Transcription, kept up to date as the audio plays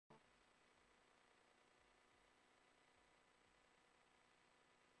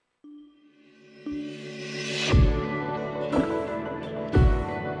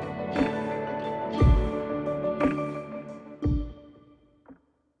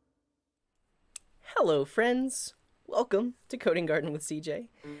Hello, friends. Welcome to Coding Garden with CJ.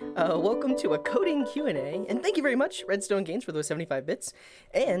 Welcome to a coding Q&A, and thank you very much, Redstone Games, for those 75 bits,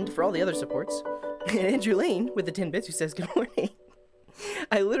 and for all the other supports. And Andrew Lane with the 10 bits, who says good morning.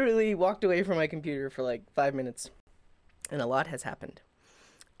 I literally walked away from my computer for like 5 minutes, and a lot has happened,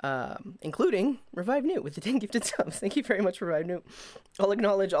 including Revive Newt with the 10 gifted subs. Thank you very much, Revive Newt. I'll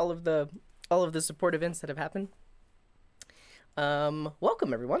acknowledge all of the support events that have happened.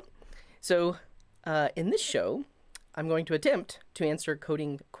 Welcome, everyone. So, in this show, I'm going to attempt to answer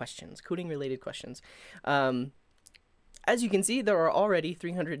coding-related questions. As you can see, there are already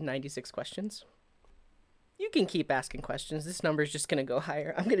 396 questions. You can keep asking questions. This number is just going to go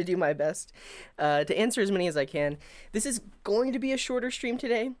higher. I'm going to do my best to answer as many as I can. This is going to be a shorter stream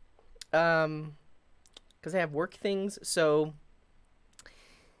today because I have work things. So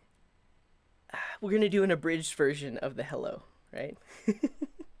we're going to do an abridged version of the hello, right?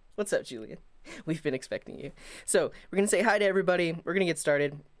 What's up, Julian? We've been expecting you. So we're going to say hi to everybody. We're going to get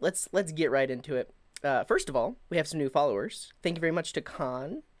started. Let's get right into it. First of all, we have some new followers. Thank you very much to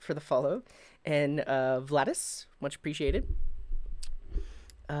Khan for the follow. And Vladis, much appreciated.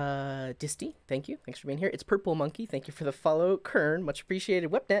 Disty, thank you. Thanks for being here. It's Purple Monkey. Thank you for the follow. Kern, much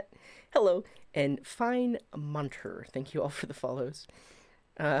appreciated. Webnet, hello. And Fine Monter, thank you all for the follows.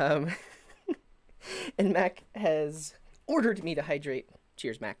 And Mac has ordered me to hydrate.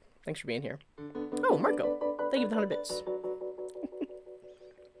 Cheers, Mac. Thanks for being here. Oh, Marco, thank you for the 100 bits.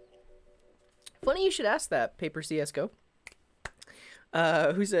 Funny you should ask that, Paper CSGO.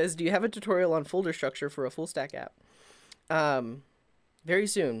 Who says, do you have a tutorial on folder structure for a full stack app? Very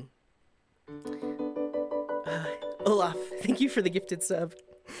soon. Olaf, thank you for the gifted sub.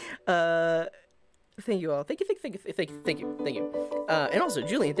 Thank you all. Thank you. And also,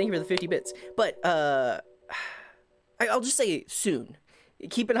 Julian, thank you for the 50 bits. But I'll just say soon.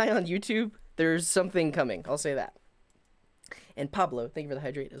 Keep an eye on YouTube. There's something coming. I'll say that. And Pablo, thank you for the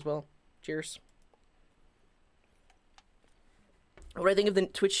hydrate as well. Cheers. What do I think of the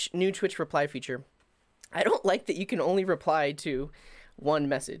new Twitch reply feature? I don't like that you can only reply to one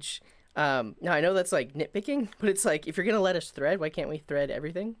message. Now, I know that's like nitpicking, but it's like, if you're going to let us thread, why can't we thread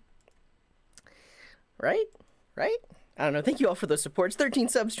everything? Right? I don't know. Thank you all for those supports. 13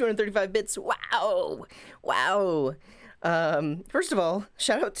 subs, 235 bits. Wow. First of all,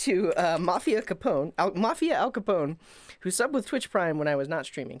 shout out to Mafia Al Capone, who subbed with Twitch Prime when I was not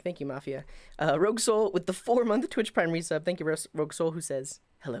streaming. Thank you, Mafia. Rogue Soul with the 4-month Twitch Prime resub. Thank you, Rogue Soul, who says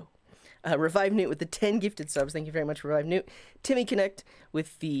hello. Revive Newt with the 10 gifted subs. Thank you very much, Revive Newt. Timmy Connect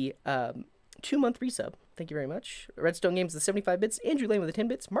with the 2-month resub. Thank you very much. Redstone Games with the 75 bits. Andrew Lane with the 10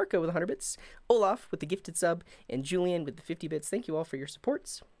 bits. Marco with the 100 bits. Olaf with the gifted sub. And Julian with the 50 bits. Thank you all for your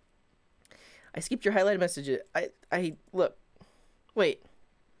supports. I skipped your highlighted messages. Look. Wait.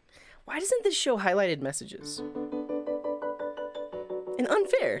 Why doesn't this show highlighted messages? And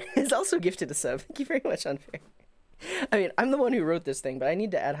Unfair is also gifted a sub. Thank you very much, Unfair. I mean, I'm the one who wrote this thing, but I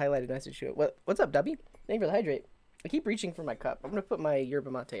need to add highlighted message to it. What's up, Dubby? Thank you for the hydrate. I keep reaching for my cup. I'm going to put my yerba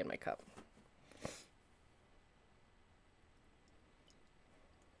mate in my cup.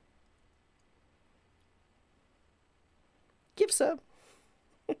 Gift sub.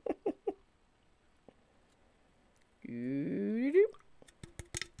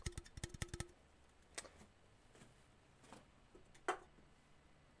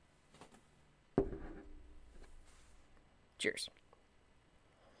 Cheers.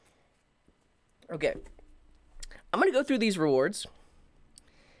 Okay. I'm going to go through these rewards,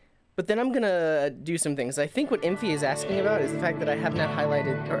 but then I'm going to do some things. I think what Imphy is asking about is the fact that I have not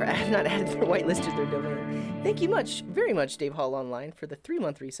highlighted, or I have not added their whitelisted their domain. Thank you very much, Dave Hall Online, for the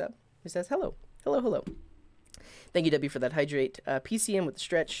 3-month resub, who says hello. Hello. Thank you, W, for that hydrate. PCM with the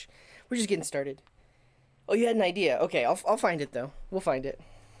stretch. We're just getting started. Oh, you had an idea. Okay, I'll find it, though. We'll find it.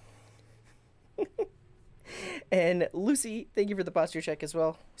 And Lucy, thank you for the posture check as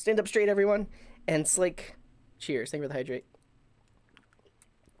well. Stand up straight, everyone. And Slake, cheers. Thank you for the hydrate.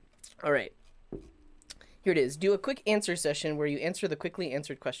 All right. Here it is. Do a quick answer session where you answer the quickly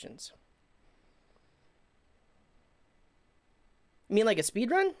answered questions. You mean like a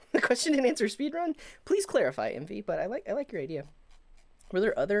speed run? A question and answer speed run? Please clarify, Envy, but I like your idea. Were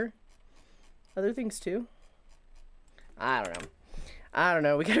there other things too? I don't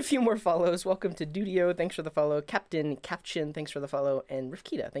know. We got a few more follows. Welcome to Dudio. Thanks for the follow. Captain Caption, thanks for the follow. And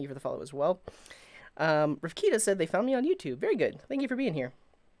Rifkita, thank you for the follow as well. Rifkita said they found me on YouTube. Very good. Thank you for being here.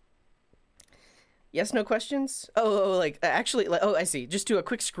 Yes, no questions? Actually, I see. Just do a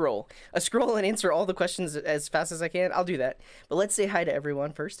quick scroll. A scroll and answer all the questions as fast as I can. I'll do that. But let's say hi to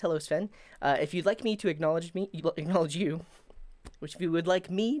everyone first. Hello, Sven. If you'd like me to acknowledge you, which if you would like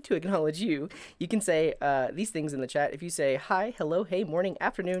me to acknowledge you, you can say these things in the chat. If you say hi, hello, hey, morning,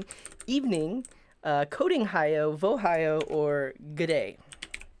 afternoon, evening, coding hiyo, vohiyo, or g'day.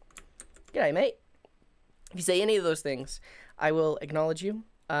 G'day, mate. If you say any of those things, I will acknowledge you.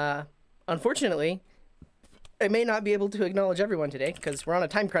 Unfortunately, I may not be able to acknowledge everyone today because we're on a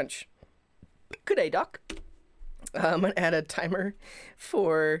time crunch. G'day, Doc. I'm going to add a timer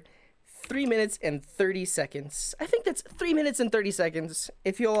for 3 minutes and 30 seconds. I think that's 3 minutes and 30 seconds.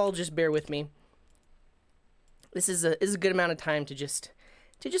 If you'll all just bear with me. This is a good amount of time to just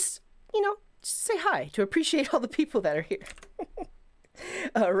you know, just say hi, to appreciate all the people that are here.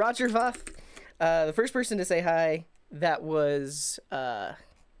 Roger Voth, the first person to say hi, that was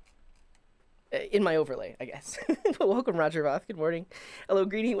in my overlay, I guess. Welcome, Roger Voth. Good morning. Hello,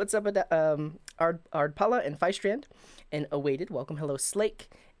 Greedy. What's up, Ardpala and Feistrand? And Awaited. Welcome. Hello, Slake.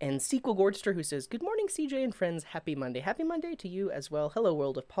 And Sequel Gordster, who says, good morning, CJ and friends. Happy Monday. Happy Monday to you as well. Hello,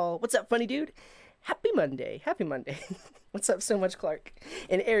 World of Paul. What's up, funny dude? Happy Monday. Happy Monday. What's up, so much Clark?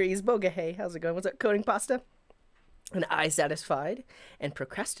 And Aries, Boga, hey, how's it going? What's up, Coding Pasta? And I Satisfied and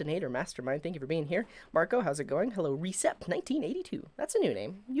Procrastinator Mastermind. Thank you for being here. Marco, how's it going? Hello, Recep 1982. That's a new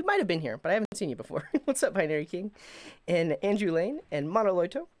name. You might have been here, but I haven't seen you before. What's up, Binary King? And Andrew Lane and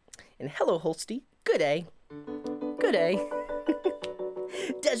Monoloito. And hello, Holsty. Good day. Good day.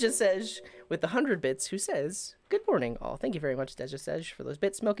 Deja Sej with the 100 bits, who says, good morning, all. Thank you very much, Deja Sej, for those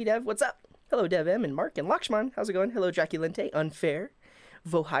bits. Milky Dev, what's up? Hello, Dev M and Mark and Lakshman. How's it going? Hello, Jackie Lente. Unfair.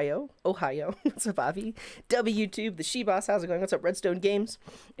 Vohio, Ohio, what's up, Avi? WTube, the She-Boss, how's it going? What's up, Redstone Games?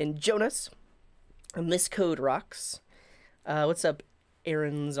 And Jonas, and this code rocks. What's up,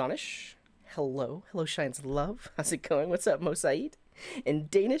 Aaron Zonish? Hello, hello, Shines Love, how's it going? What's up, Mo Said?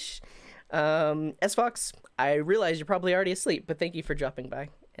 And Danish, S-Fox, I realize you're probably already asleep, but thank you for dropping by,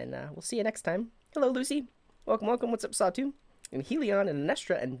 and we'll see you next time. Hello, Lucy, welcome, welcome, what's up, Sawtooth? And Helion, and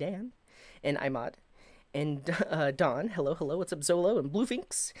Nestra, and Dan, and Imad. And Don, hello, hello, what's up, Zolo, and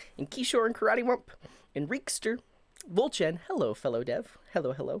Bluefinks, and Kishore, and Karate Wump, and Reekster, Volchen, hello, fellow dev,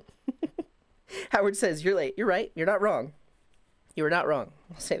 hello, hello. Howard says, you're late, you're right, you're not wrong. You were not wrong,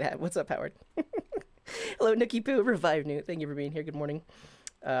 I'll say that. What's up, Howard? Hello, Nookie Poo, Revive New, thank you for being here, good morning.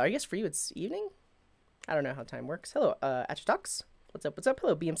 I guess for you it's evening? I don't know how time works. Hello, Atchitox, what's up,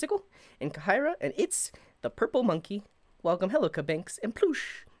 hello, BM Sickle, and Kahira, and it's the Purple Monkey. Welcome, hello, Kabanks, and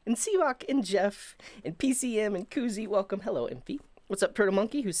Ploosh. And Seawalk, and Jeff, and PCM, and Koozie, welcome. Hello, Impy. What's up, Turtle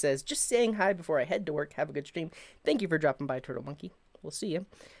Monkey, who says, just saying hi before I head to work. Have a good stream. Thank you for dropping by, Turtle Monkey. We'll see you.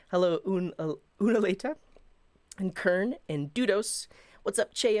 Hello, Unaleta, and Kern, and Dudos. What's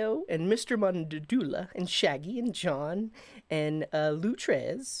up, Cheo, and Mr. Mundadula, and Shaggy, and John, and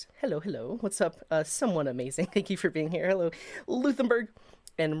Lutrez. Hello, hello. What's up, someone amazing. Thank you for being here. Hello, Luthenberg,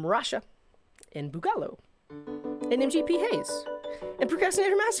 and Marasha, and Bugalo, and MGP Hayes. And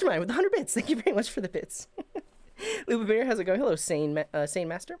Procrastinator Mastermind with 100 bits. Thank you very much for the bits. Lubabir, how's it going? Hello, Sane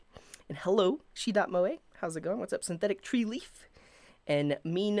Master. And hello, She.Moe. How's it going? What's up, Synthetic Tree Leaf? And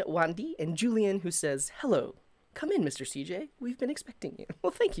Mean Wandi. And Julian, who says, hello. Come in, Mr. CJ. We've been expecting you.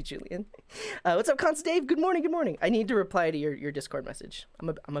 Well, thank you, Julian. What's up, Const Dave? Good morning, good morning. I need to reply to your Discord message.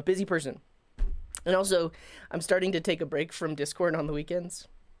 I'm a busy person. And also, I'm starting to take a break from Discord on the weekends.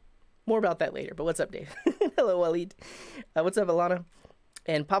 More about that later, but what's up, Dave? Hello, Walid. What's up, Alana?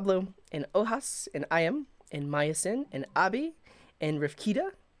 And Pablo, and Ojas, and Ayam, and Mayasin, and Abi, and Rifkita,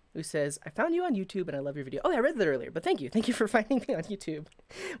 who says, I found you on YouTube, and I love your video. Oh, I read that earlier, but thank you. Thank you for finding me on YouTube.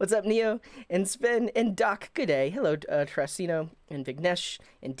 What's up, Neo, and Sven, and Doc? Good day. Hello, Trasino, and Vignesh,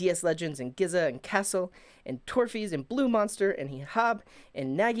 and DS Legends, and Giza, and Castle, and Torfies, and Blue Monster, and Hihab,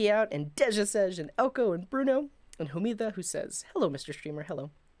 and Naggy Out, and Deja Sej, and Elko, and Bruno, and Humida, who says, hello, Mr. Streamer, hello.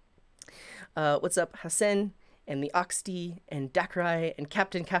 What's up, Hassan, and the Oxty, and Dakrai, and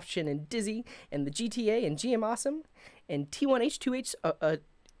Captain Caption, and Dizzy, and the GTA, and GM Awesome, and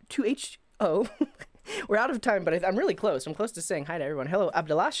T1H2H2HO. We're out of time, but I'm really close. I'm close to saying hi to everyone. Hello,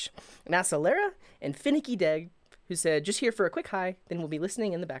 Abdelash, and Asalera, and Finicky Deg, who said, just here for a quick hi, then we'll be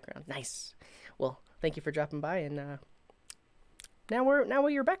listening in the background. Nice. Well, thank you for dropping by, and now we're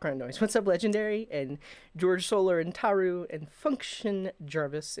your background noise. What's up, Legendary, and George Solar, and Taru, and Function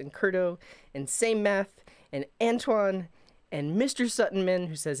Jarvis, and Kurdo, and Same Math, and Antoine, and Mr. Suttonman,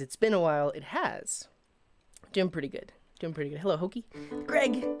 who says it's been a while. It has. Doing pretty good. Doing pretty good. Hello, Hokie.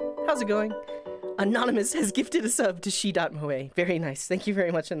 Greg, how's it going? Anonymous has gifted a sub to She.Moe. Very nice. Thank you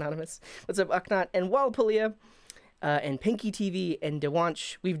very much, Anonymous. What's up, Aknat, and Walpulia, and Pinky TV, and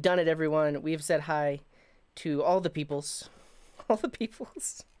Dewanch. We've done it, everyone. We've said hi to all the peoples. All the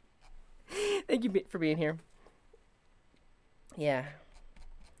peoples. Thank you for being here. Yeah.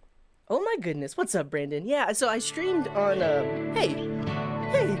 Oh my goodness. What's up, Brandon? Yeah, so I streamed on, hey,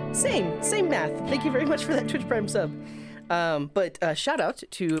 same math. Thank you very much for that Twitch Prime sub. But shout out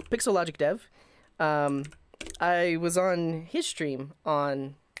to Pixel Logic Dev. I was on his stream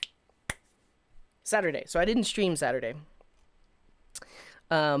on Saturday, so I didn't stream Saturday.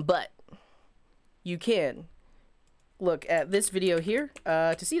 But you can look at this video here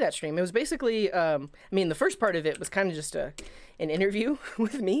to see that stream. It was basically, I mean, the first part of it was kind of just an interview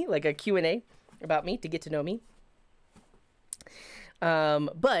with me, like a Q&A about me to get to know me.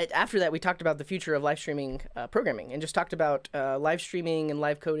 But after that, we talked about the future of live streaming programming and just talked about live streaming and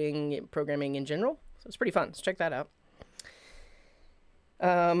live coding programming in general. So it's pretty fun. So check that out.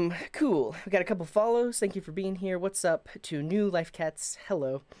 Cool. We got a couple follows. Thank you for being here. What's up to new Life Cats?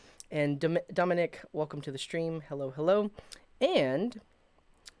 Hello. And Dominic, welcome to the stream. Hello, hello. And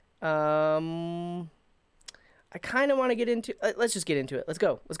I kind of want to get into let's just get into it. Let's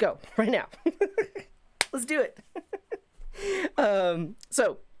go right now. Let's do it.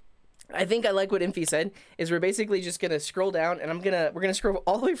 So I think I like what Infi said is we're basically just going to scroll down, and we're going to scroll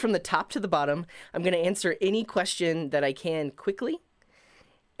all the way from the top to the bottom. I'm going to answer any question that I can quickly,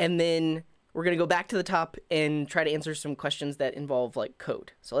 and then we're going to go back to the top and try to answer some questions that involve like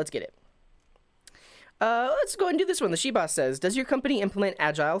code. So let's get it. Let's go ahead and do this one. The Sheboss says, does your company implement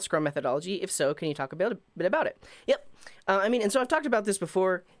Agile Scrum methodology? If so, can you talk a bit about it? Yep. I mean, and so I've talked about this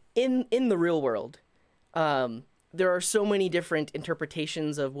before in the real world. There are so many different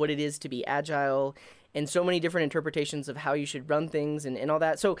interpretations of what it is to be Agile and so many different interpretations of how you should run things and all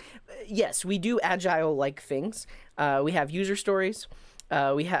that. So yes, we do Agile-like things. We have user stories.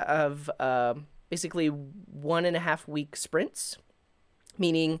 We have basically 1.5 week sprints,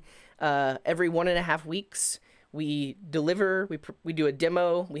 meaning every 1.5 weeks we deliver, we do a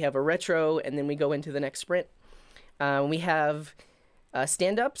demo, we have a retro, and then we go into the next sprint. We have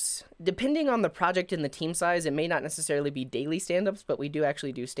stand-ups. Depending on the project and the team size, it may not necessarily be daily stand-ups, but we do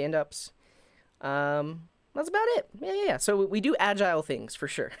actually do stand-ups. That's about it. Yeah. So we do Agile things for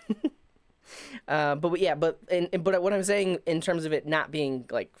sure. But what I'm saying in terms of it not being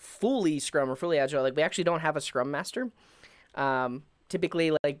like fully Scrum or fully Agile, like we actually don't have a Scrum Master.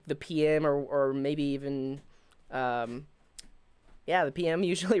 Typically like the PM or maybe even, the PM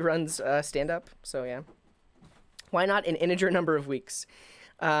usually runs stand-up. So yeah. Why not an integer number of weeks?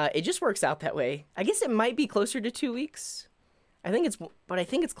 It just works out that way. I guess it might be closer to 2 weeks. I think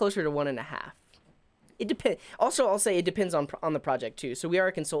it's closer to 1.5. It depends. Also, I'll say it depends on the project too. So we are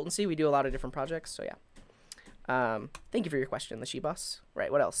a consultancy. We do a lot of different projects. So yeah. Thank you for your question, the Sheboss. Right.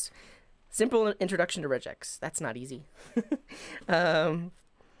 What else? Simple introduction to regex. That's not easy. When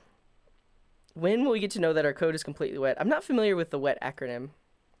will we get to know that our code is completely wet? I'm not familiar with the wet acronym.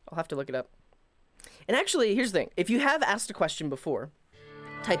 I'll have to look it up. And actually, here's the thing. If you have asked a question before,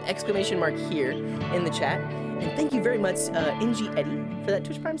 type ! here in the chat. And thank you very much, NG Eddie, for that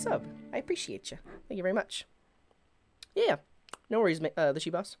Twitch Prime sub. I appreciate you. Thank you very much. Yeah, no worries, the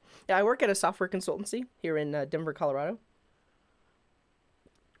Sheboss. Yeah, I work at a software consultancy here in Denver, Colorado.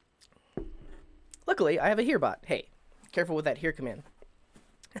 Luckily, I have a here bot. Hey, careful with that here command.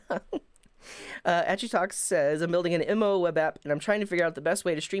 Talks says, I'm building an MO web app, and I'm trying to figure out the best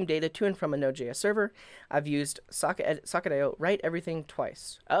way to stream data to and from a Node.js server. I've used Socket.io, write everything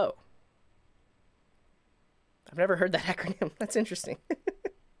twice. Oh. I've never heard that acronym. That's interesting.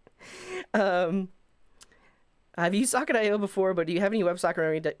 I've used Socket.io before, but do you have any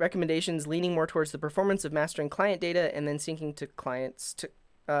WebSocket recommendations leaning more towards the performance of mastering client data and then syncing to clients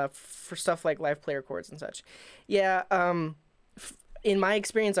for stuff like live player chords and such? Yeah, in my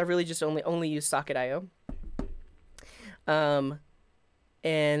experience, I've really just only used Socket.io. And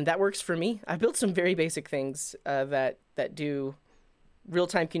that works for me. I built some very basic things that do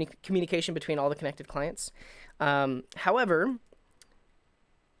real-time communication between all the connected clients. However,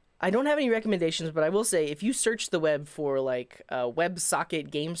 I don't have any recommendations, but I will say if you search the web for like a WebSocket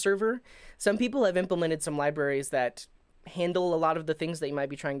game server, some people have implemented some libraries that handle a lot of the things that you might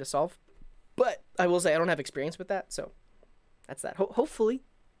be trying to solve. But I will say I don't have experience with that, so that's that. Hopefully,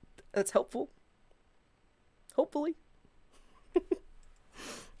 that's helpful. Hopefully.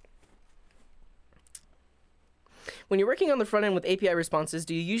 When you're working on the front end with API responses,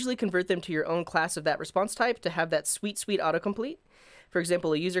 do you usually convert them to your own class of that response type to have that sweet autocomplete? For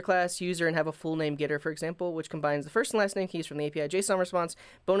example, a user class, user, and have a full name getter, for example, which combines the first and last name keys from the API JSON response.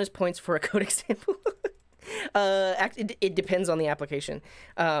 Bonus points for a code example. It depends on the application.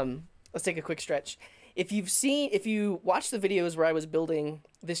 Let's take a quick stretch. If you watch the videos where I was building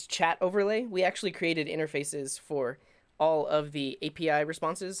this chat overlay, we actually created interfaces for all of the API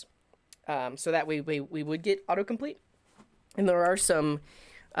responses. So that way we would get autocomplete. And there are some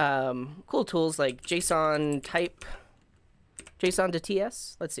Cool tools like JSON type, JSON to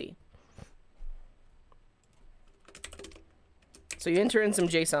TS. Let's see. So you enter in some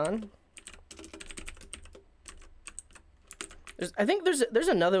JSON. I think there's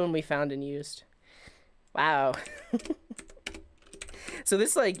another one we found and used. Wow. So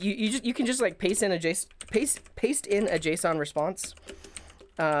this, like, you can just like paste in a JSON response,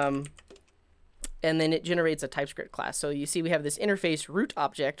 and then it generates a TypeScript class. So you see we have this interface root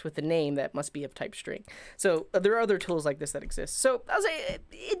object with a name that must be of type string. So there are other tools like this that exist. So I'll say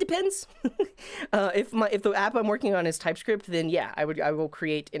it depends. If the app I'm working on is TypeScript, then yeah, I will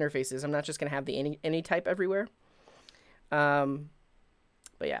create interfaces. I'm not just gonna have the any type everywhere. But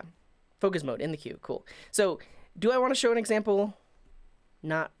yeah, focus mode in the queue, cool. So do I want to show an example?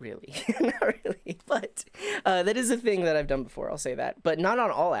 Not really, not really, but that is a thing that I've done before, I'll say that, but not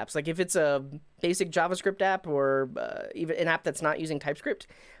on all apps. Like if it's a basic JavaScript app or even an app that's not using TypeScript,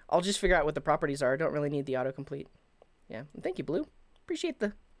 I'll just figure out what the properties are. I don't really need the autocomplete. Yeah, thank you, Blue. Appreciate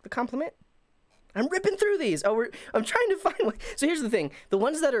the compliment. I'm ripping through these. Oh, I'm trying to find one. So here's the thing. The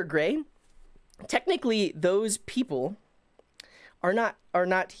ones that are gray, technically those people are not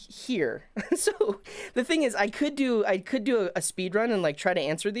here. So the thing is, I could do a speed run and like try to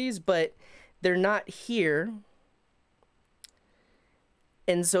answer these, but they're not here.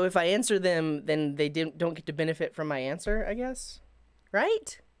 And so if I answer them, then they don't get to benefit from my answer, I guess.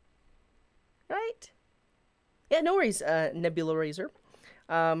 Right? Right? Yeah, no worries, Nebula Razor.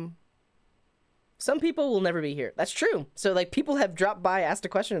 Some people will never be here. That's true. So like people have dropped by, asked a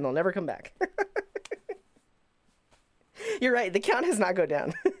question, and they'll never come back. You're right. The count has not gone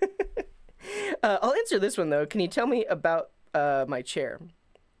down. I'll answer this one, though. Can you tell me about my chair?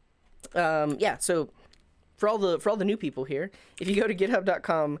 Yeah, so for all the new people here, if you go to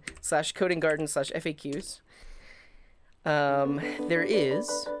github.com/codinggarden/FAQs, there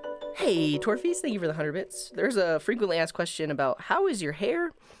is... Hey, Torfies, thank you for the 100 bits. There's a frequently asked question about how is your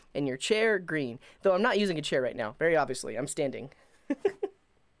hair and your chair green? Though I'm not using a chair right now. Very obviously. I'm standing.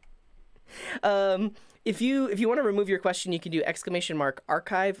 If you want to remove your question, you can do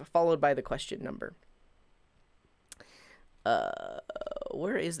 !archive followed by the question number.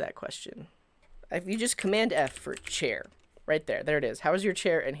 Where is that question? If you just Command F for chair, right there. There it is. How is your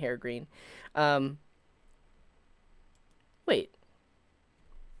chair and hair green? Wait.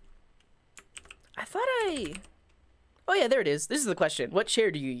 I thought Oh yeah, there it is. This is the question. What chair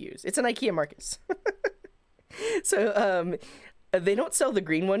do you use? It's an IKEA Marcus. So, they don't sell the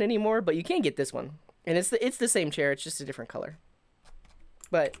green one anymore, but you can get this one. And it's the same chair, it's just a different color.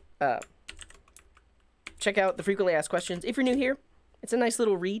 But check out the frequently asked questions. If you're new here, it's a nice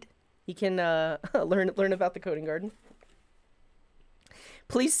little read. You can learn about the coding garden.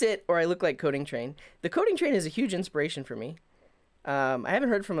 Please sit or I look like Coding Train. The Coding Train is a huge inspiration for me. I haven't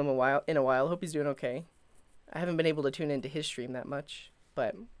heard from him in a while. Hope he's doing okay. I haven't been able to tune into his stream that much,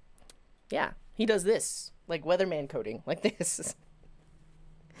 but yeah, he does this, like weatherman coding, like this.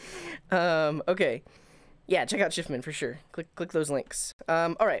 Okay. Yeah, check out Shiftman for sure. Click those links.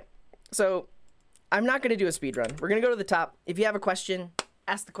 All right. So I'm not going to do a speed run. We're going to go to the top. If you have a question,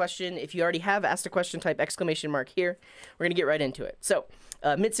 ask the question. If you already have asked a question, type ! Here. We're going to get right into it. So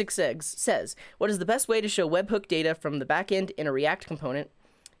Mitsik says, what is the best way to show webhook data from the backend in a React component?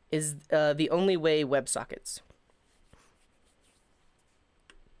 Is the only way WebSockets.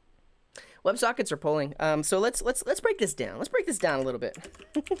 WebSockets are polling. So let's break this down. Let's break this down a little bit.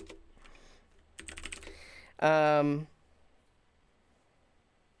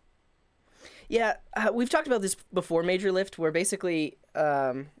 Yeah, we've talked about this before, Major Lift, where basically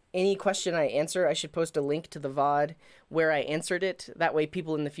any question I answer, I should post a link to the VOD where I answered it. That way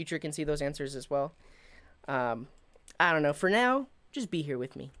people in the future can see those answers as well. I don't know. For now, just be here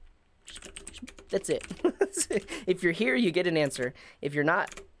with me. That's it. If you're here, you get an answer. If you're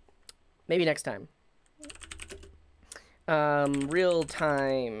not, maybe next time.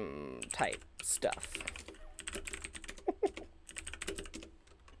 Real-time type stuff.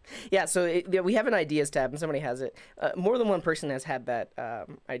 Yeah, so we have an ideas tab, and somebody has it. More than one person has had that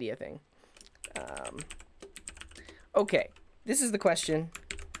idea thing. Okay, this is the question.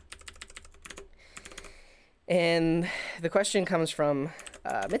 And the question comes from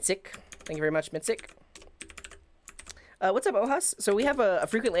Mitsik. Thank you very much, Mitsik. What's up, Ohas? So we have a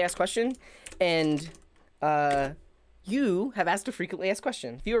frequently asked question, and you have asked a frequently asked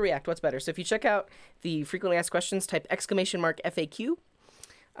question. View or React, what's better? So if you check out the frequently asked questions, type ! FAQ.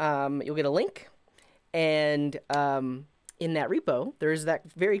 You'll get a link, and in that repo, there's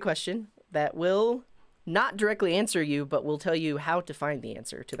that very question that will not directly answer you, but will tell you how to find the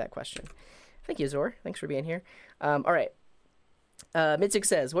answer to that question. Thank you, Zor. Thanks for being here. All right. Mitzik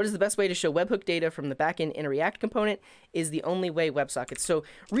says, what is the best way to show webhook data from the backend in a React component? Is the only way WebSockets. So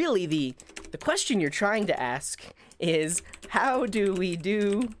really the question you're trying to ask is how do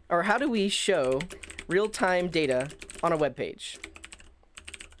we show real-time data on a web page?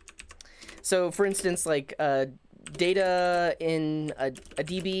 So for instance, like data in a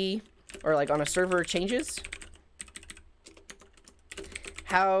DB or like on a server changes.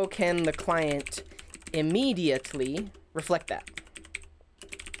 How can the client immediately reflect that?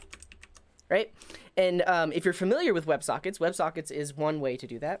 Right? And if you're familiar with WebSockets, WebSockets is one way to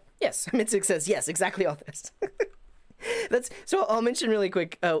do that. Yes, Mitzik says, yes, exactly all this. So I'll mention really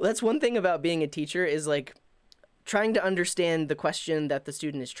quick, that's one thing about being a teacher is like trying to understand the question that the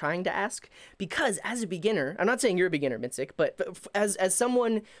student is trying to ask. Because as a beginner, I'm not saying you're a beginner, Mitzik, but as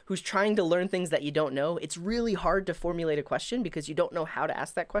someone who's trying to learn things that you don't know, it's really hard to formulate a question because you don't know how to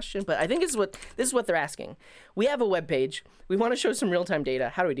ask that question. But I think this is what they're asking. We have a web page. We want to show some real-time data.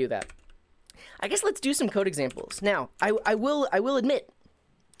 How do we do that? I guess let's do some code examples. Now, I will admit,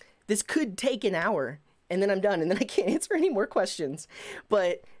 this could take an hour, and then I'm done, and then I can't answer any more questions.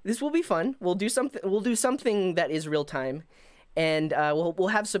 But this will be fun. We'll do something that is real time, and we'll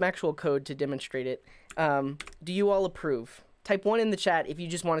have some actual code to demonstrate it. Do you all approve? Type 1 in the chat if you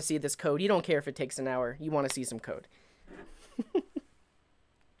just want to see this code. You don't care if it takes an hour. You want to see some code.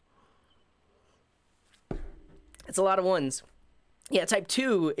 It's a lot of ones. Yeah, type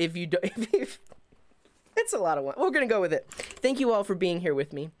 2 if you don't. It's a lot of ones. We're gonna go with it. Thank you all for being here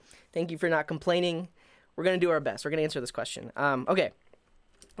with me. Thank you for not complaining. We're gonna do our best. We're gonna answer this question. Okay,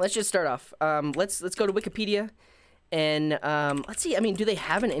 let's just start off. Let's go to Wikipedia, and let's see. I mean, do they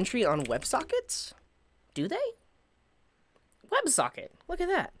have an entry on WebSockets? Do they? WebSocket. Look at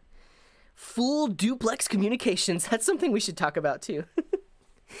that. Full duplex communications. That's something we should talk about too.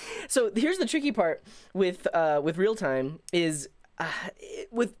 So here's the tricky part with real-time is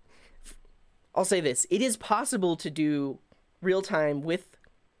I'll say this. It is possible to do real-time with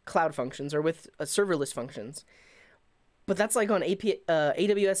cloud functions or with serverless functions. But that's like on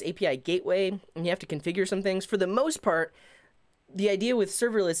AWS API Gateway, and you have to configure some things. For the most part, the idea with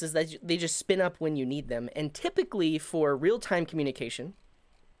serverless is that they just spin up when you need them. And typically for real-time communication,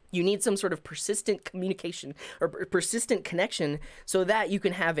 you need some sort of persistent communication or persistent connection so that you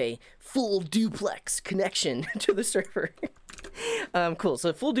can have a full duplex connection to the server. Cool.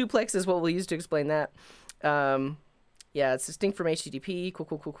 So full duplex is what we'll use to explain that. Yeah, it's distinct from HTTP.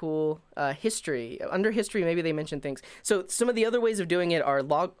 Cool. History. Under history, maybe they mention things. So some of the other ways of doing it are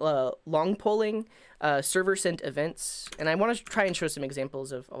long polling, server sent events, and I want to try and show some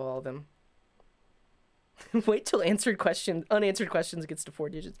examples of all of them. Wait till unanswered questions gets to 4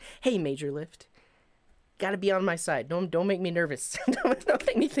 digits. Hey, Major Lift. Gotta be on my side. Don't make me nervous. Don't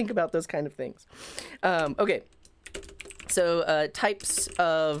make me think about those kind of things. Okay. So, types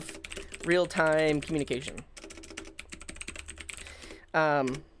of real-time communication.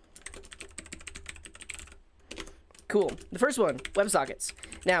 Cool. The first one, WebSockets.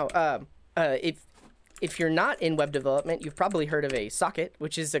 Now, if you're not in web development, you've probably heard of a socket,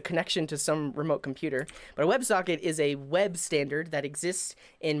 which is a connection to some remote computer. But a WebSocket is a web standard that exists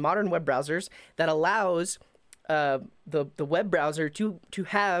in modern web browsers that allows the web browser to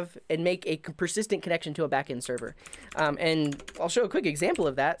have and make a persistent connection to a backend server. And I'll show a quick example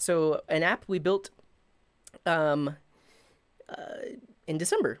of that. So an app we built in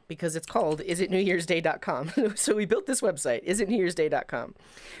December because it's called isitnewyearsday.com. So we built this website, isitnewyearsday.com.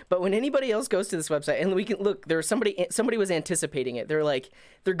 But when anybody else goes to this website, and we can look, there's somebody was anticipating it. They're like,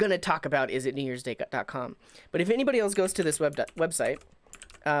 they're going to talk about isitnewyearsday.com. But if anybody else goes to this website,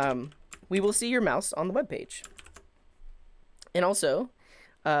 we will see your mouse on the web page. And also,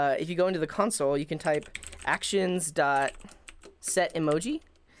 if you go into the console, you can type actions.setEmoji,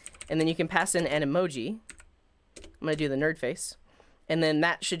 and then you can pass in an emoji. I'm going to do the nerd face. And then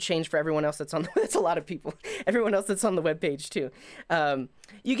that should change for everyone else that's on the, that's a lot of people. Everyone else that's on the web page too.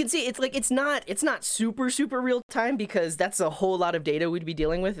 You can see it's like it's not super real time because that's a whole lot of data we'd be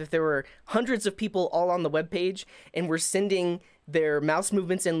dealing with if there were hundreds of people all on the web page and we're sending their mouse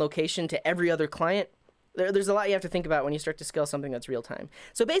movements and location to every other client. There's a lot you have to think about when you start to scale something that's real time.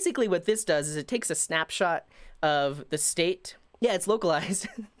 So basically what this does is it takes a snapshot of the state. Yeah, it's localized.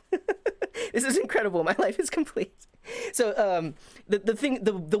 This is incredible. My life is complete. So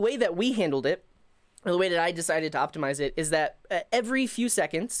the way that we handled it, or the way that I decided to optimize it, is that every few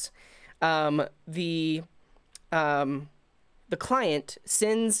seconds, the client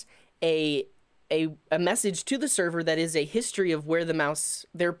sends a message to the server that is a history of where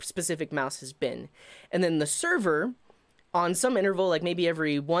their specific mouse has been, and then the server, on some interval, like maybe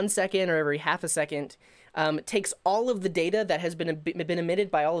every 1 second or every half a second, takes all of the data that has been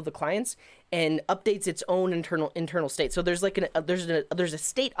emitted by all of the clients and updates its own internal state. So there's like there's a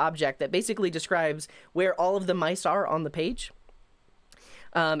state object that basically describes where all of the mice are on the page.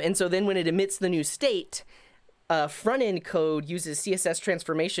 And so then when it emits the new state, front end code uses CSS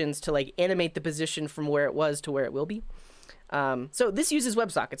transformations to like animate the position from where it was to where it will be. So this uses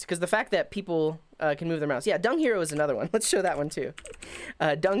WebSockets because the fact that people can move their mouse. Yeah, Dung Hero is another one. Let's show that one too.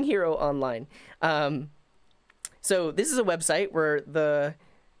 Dung Hero Online. So this is a website where the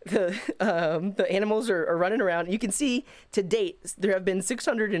animals are running around. You can see to date there have been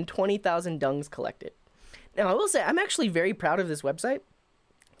 620,000 dungs collected. Now I will say I'm actually very proud of this website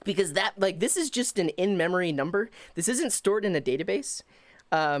because this is just an in-memory number. This isn't stored in a database.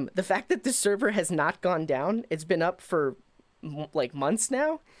 The fact that the server has not gone down, it's been up for like months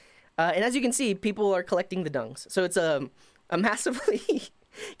now. And as you can see, people are collecting the dungs. So it's a massively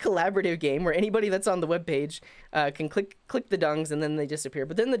collaborative game where anybody that's on the web page can click the dungs and then they disappear.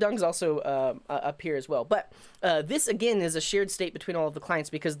 But then the dungs also appear as well. But this again is a shared state between all of the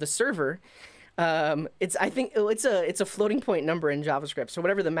clients because the server, it's a floating point number in JavaScript. So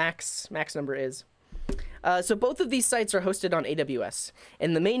whatever the max number is. So both of these sites are hosted on AWS.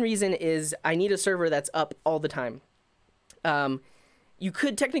 And the main reason is I need a server that's up all the time. You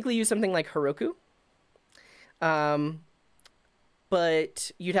could technically use something like Heroku.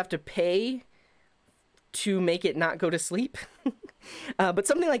 But you'd have to pay to make it not go to sleep. But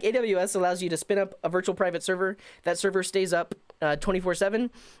something like AWS allows you to spin up a virtual private server. That server stays up 24/7,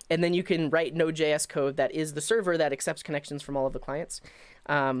 and then you can write node.js code that is the server that accepts connections from all of the clients.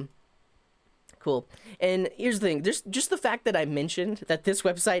 Cool. And here's the thing. Just the fact that I mentioned that this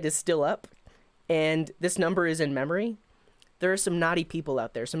website is still up and this number is in memory, there are some naughty people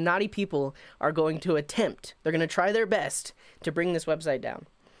out there. Some naughty people are going to attempt. They're going to try their best to bring this website down.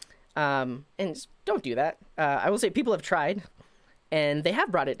 And don't do that. I will say people have tried, and they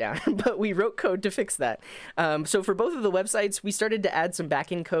have brought it down, but we wrote code to fix that. So for both of the websites, we started to add some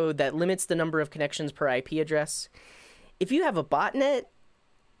backend code that limits the number of connections per IP address. If you have a botnet,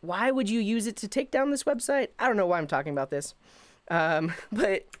 why would you use it to take down this website? I don't know why I'm talking about this.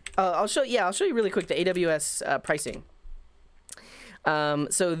 But I'll show you really quick the AWS pricing.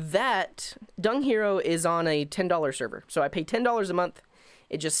 So that Dung Hero is on a $10 server. So I pay $10 a month.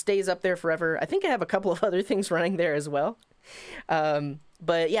 It just stays up there forever. I think I have a couple of other things running there as well.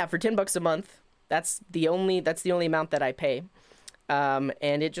 But yeah, for $10 a month, that's the only amount that I pay. And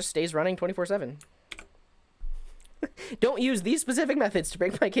it just stays running 24/7. Don't use these specific methods to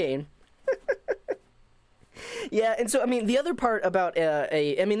break my cane. Yeah, and so, I mean, the other part about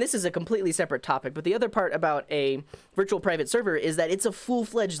I mean, this is a completely separate topic, but the other part about a virtual private server is that it's a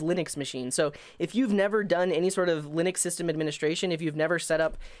full-fledged Linux machine. So if you've never done any sort of Linux system administration, if you've never set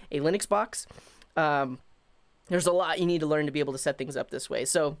up a Linux box, there's a lot you need to learn to be able to set things up this way.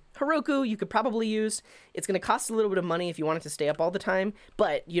 So Heroku, you could probably use. It's going to cost a little bit of money if you want it to stay up all the time,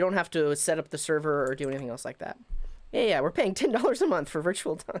 but you don't have to set up the server or do anything else like that. Yeah, we're paying $10 a month for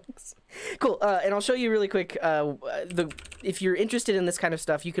virtual dunks. Cool, and I'll show you really quick, if you're interested in this kind of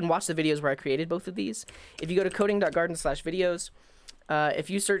stuff, you can watch the videos where I created both of these. If you go to coding.garden/videos, if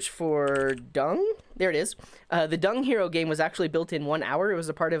you search for Dung, there it is. The Dung Hero game was actually built in 1 hour. It was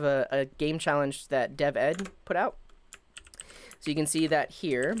a part of a game challenge that DevEd put out. So you can see that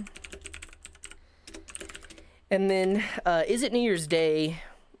here. And then, Is It New Year's Day?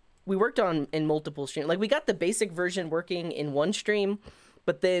 We worked on in multiple streams. Like, we got the basic version working in one stream,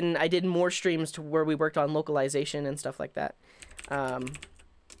 but then I did more streams to where we worked on localization and stuff like that.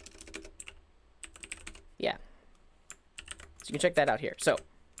 Yeah. So you can check that out here. So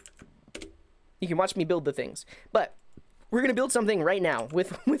you can watch me build the things. But we're going to build something right now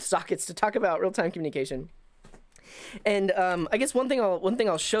with sockets to talk about real-time communication. And I guess one thing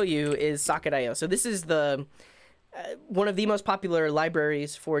I'll show you is Socket.io. So this is the one of the most popular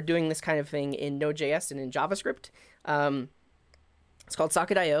libraries for doing this kind of thing in Node.js and in JavaScript. It's called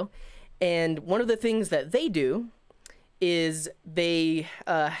Socket.io. And one of the things that they do is they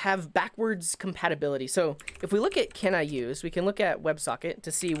have backwards compatibility. So if we look at can I use, we can look at WebSocket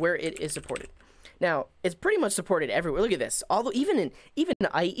to see where it is supported. Now, it's pretty much supported everywhere. Look at this. Although even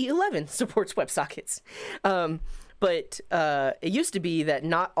IE 11 supports WebSockets. But it used to be that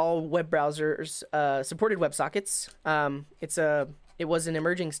not all web browsers supported WebSockets. It was an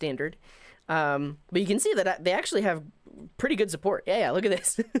emerging standard. But you can see that they actually have pretty good support. Yeah, look at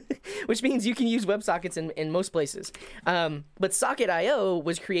this. Which means you can use WebSockets in most places. But Socket.io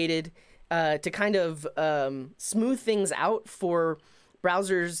was created to kind of smooth things out for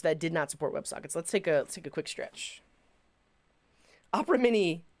browsers that did not support WebSockets. Let's take a quick stretch. Opera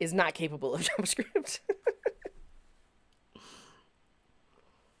Mini is not capable of JavaScript.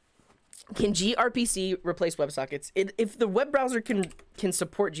 Can gRPC replace WebSockets? If the web browser can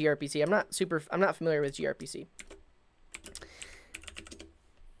support gRPC, I'm not familiar with gRPC.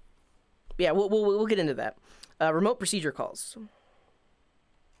 Yeah, we'll get into that. Remote procedure calls.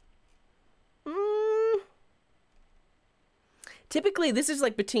 Typically, this is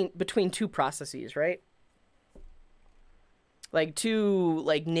like between two processes, right? Like two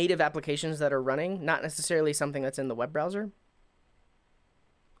like native applications that are running, not necessarily something that's in the web browser.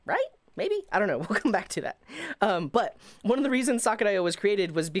 Right? Maybe? I don't know. We'll come back to that. But one of the reasons Socket.io was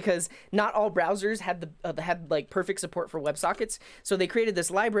created was because not all browsers had like perfect support for WebSockets. So they created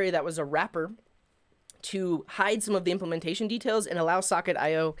this library that was a wrapper to hide some of the implementation details and allow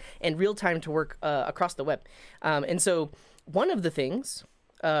Socket.io and Realtime to work across the web. And so one of the things,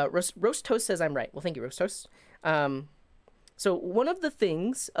 Roast Toast says I'm right. Well, thank you, Roast Toast. So one of the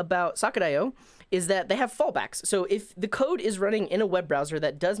things about Socket.io is that they have fallbacks. So if the code is running in a web browser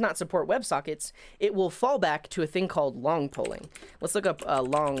that does not support WebSockets, it will fall back to a thing called long polling. Let's look up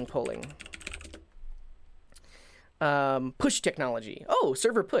long polling. Push technology. Oh,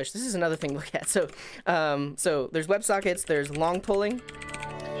 server push. This is another thing to look at. So, so there's WebSockets, there's long polling,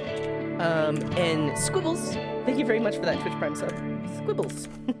 and Squibbles. Thank you very much for that Twitch Prime sub. Squibbles.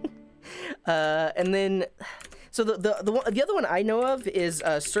 And then, so the other one I know of is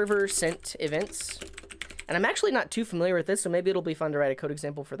server sent events, and I'm actually not too familiar with this, so maybe it'll be fun to write a code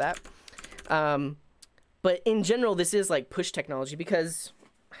example for that. But in general, this is like push technology because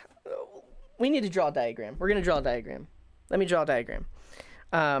we need to draw a diagram. We're gonna draw a diagram. Let me draw a diagram.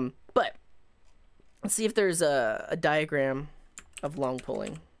 But let's see if there's a diagram of long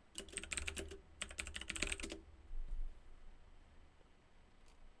polling.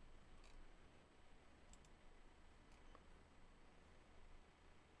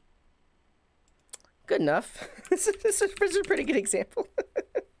 Good enough. This is a pretty good example.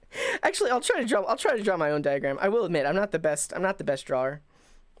 Actually, I'll try to draw my own diagram. I will admit, I'm not the best drawer.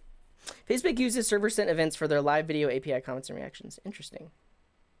 Facebook uses server sent events for their live video API comments and reactions. Interesting.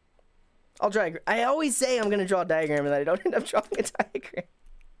 I always say I'm going to draw a diagram and then I don't end up drawing a diagram.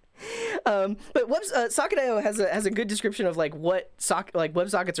 But Socket.io has a good description of like what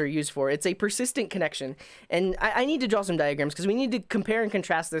WebSockets are used for. It's a persistent connection, and I need to draw some diagrams because we need to compare and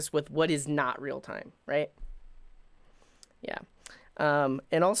contrast this with what is not real time, right? Yeah,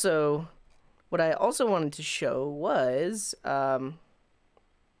 and also what I also wanted to show was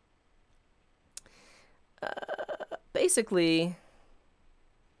basically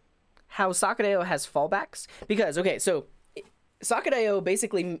how Socket.io has fallbacks. Because okay, so Socket.io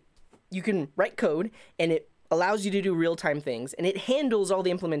basically, you can write code and it allows you to do real-time things, and it handles all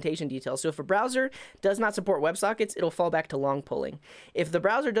the implementation details. So if a browser does not support WebSockets, it'll fall back to long polling. If the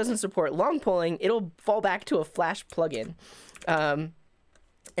browser doesn't support long polling, it'll fall back to a Flash plugin. And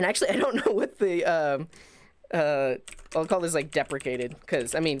actually, I don't know what the I'll call this like deprecated,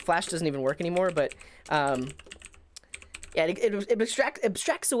 because I mean Flash doesn't even work anymore, but yeah, it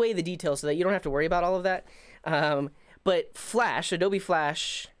abstracts away the details so that you don't have to worry about all of that. But Flash, Adobe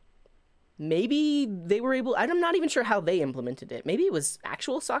Flash, maybe they were able, I'm not even sure how they implemented it. Maybe it was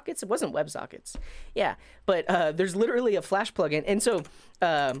actual sockets. It wasn't WebSockets. Yeah, but there's literally a Flash plugin. And so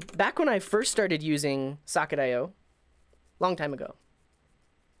back when I first started using Socket.io, long time ago,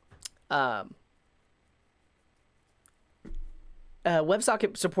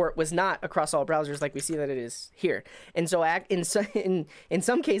 WebSocket support was not across all browsers like we see that it is here. And so in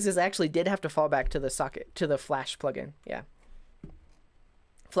some cases, I actually did have to fall back to the Flash plugin. Yeah.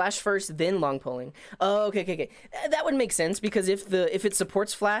 Flash first, then long polling. Oh, okay. That would make sense, because if it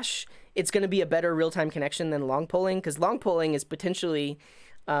supports Flash, it's going to be a better real-time connection than long polling, because long polling is potentially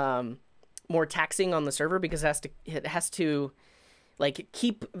more taxing on the server, because it has to like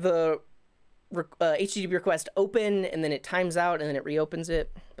keep the HTTP request open, and then it times out, and then it reopens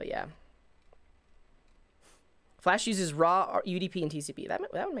it. But yeah, Flash uses raw UDP and TCP. That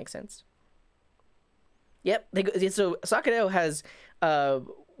would make sense. Yep. So Socket.io has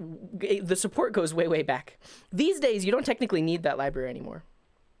the support goes way back. These days, you don't technically need that library anymore.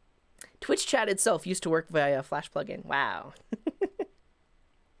 Twitch chat itself used to work via Flash plugin. Wow.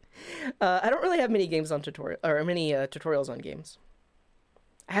 I don't really have many games on tutorials on games.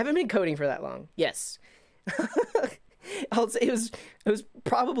 I haven't been coding for that long. Yes. I'll say it was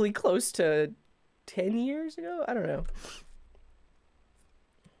probably close to 10 years ago. I don't know.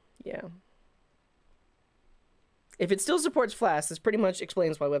 Yeah. If it still supports Flash, this pretty much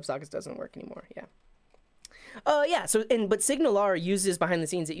explains why WebSockets doesn't work anymore. Yeah. Yeah. So but SignalR uses behind the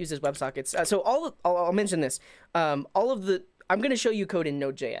scenes. It uses WebSockets. So I'll mention this. All of the I'm going to show you code in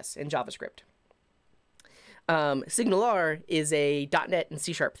node.js and JavaScript. SignalR is a .NET and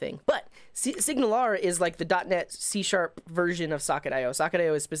C# thing, but SignalR is like the .NET C# version of Socket.io.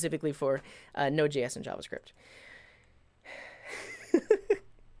 Socket.io is specifically for Node.js and JavaScript.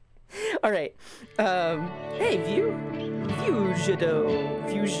 All right. Hey, Viewjdeo.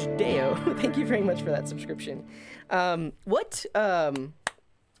 Thank you very much for that subscription. What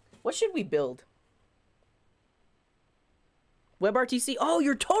should we build? WebRTC. Oh,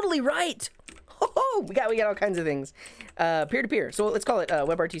 you're totally right. Oh, we got all kinds of things. Peer-to-peer. So let's call it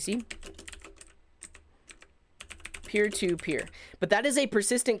WebRTC. Peer-to-peer. But that is a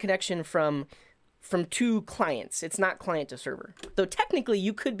persistent connection from two clients. It's not client to server. Though technically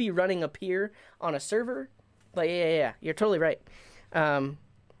you could be running a peer on a server. But yeah, you're totally right. 1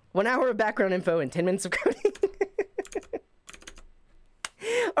 hour of background info and 10 minutes of coding.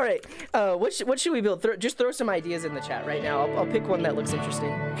 All right, what should we build? Just throw some ideas in the chat right now. I'll pick one that looks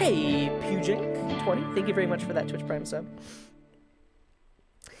interesting. Hey, Pujink20, thank you very much for that Twitch Prime sub.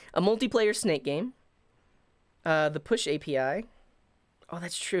 A multiplayer snake game. The push API. Oh,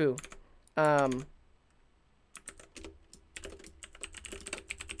 that's true.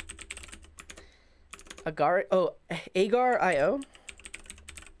 Agar.io.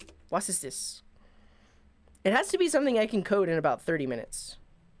 What is this? It has to be something I can code in about 30 minutes.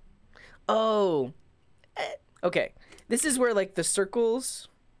 Oh, okay. This is where like the circles,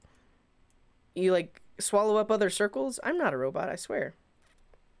 you like swallow up other circles. I'm not a robot, I swear.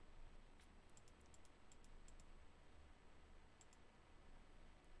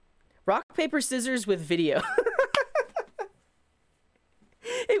 Rock, paper, scissors with video.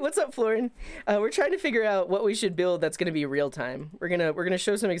 Hey, what's up, Florin? We're trying to figure out what we should build that's gonna be real time. We're gonna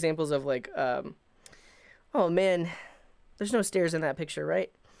show some examples of like, oh man, there's no stairs in that picture, right?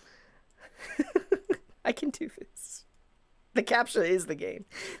 I can do this. The CAPTCHA is the game.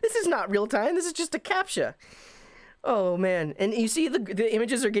 This is not real time. This is just a CAPTCHA. Oh man, and you see the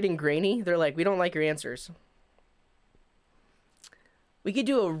images are getting grainy. They're like, we don't like your answers. We could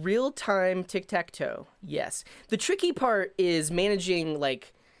do a real-time tic-tac-toe. Yes. The tricky part is managing,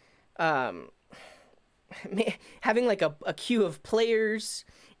 like, having, like, a queue of players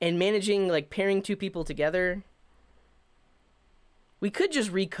and managing, like, pairing two people together. We could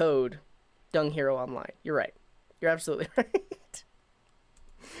just recode Dung Hero Online. You're right. You're absolutely right.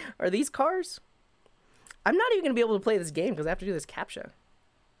 Are these cars? I'm not even going to be able to play this game because I have to do this CAPTCHA.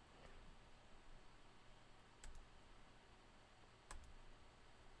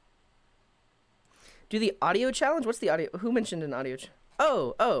 Do the audio challenge? What's the audio? Who mentioned an audio?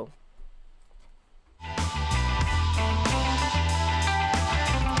 Oh.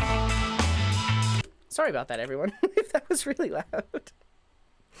 Sorry about that, everyone. If that was really loud.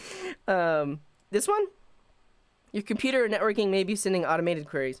 This one? Your computer or networking may be sending automated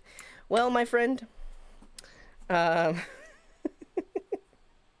queries. Well, my friend.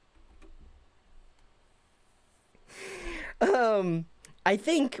 I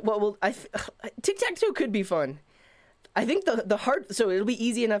think tic-tac-toe could be fun. I think the hard, so it'll be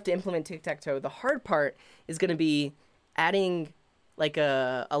easy enough to implement tic-tac-toe. The hard part is going to be adding like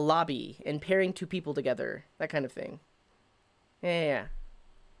a lobby and pairing two people together, that kind of thing. Yeah.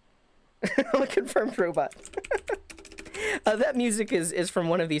 I'm a confirmed robot. That music is from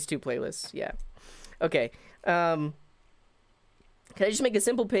one of these two playlists. Yeah. Okay. Can I just make a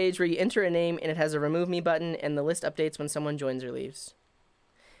simple page where you enter a name and it has a remove me button and the list updates when someone joins or leaves?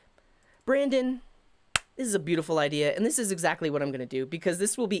 Brandon, this is a beautiful idea, and this is exactly what I'm going to do because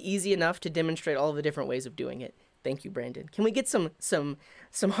this will be easy enough to demonstrate all of the different ways of doing it. Thank you, Brandon. Can we get some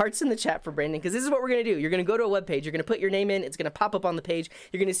hearts in the chat for Brandon? Because this is what we're going to do. You're going to go to a web page. You're going to put your name in. It's going to pop up on the page.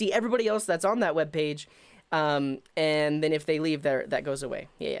 You're going to see everybody else that's on that web page, and then if they leave, that goes away.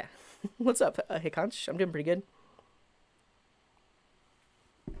 Yeah. What's up, Hikanch? I'm doing pretty good.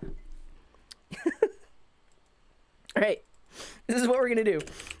 All right, this is what we're gonna do.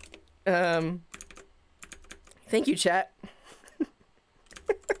 Thank you, chat.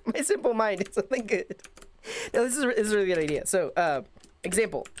 My simple mind is something good. No, this is a really good idea. So,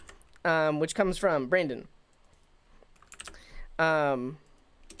 example, which comes from Brandon.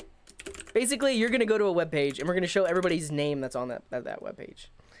 Basically, you're gonna go to a web page, and we're gonna show everybody's name that's on that web page.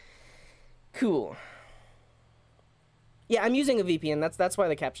 Cool. Yeah, I'm using a VPN. That's why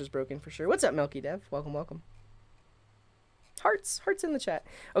the captcha's broken for sure. What's up, Melky Dev? Welcome. Hearts in the chat.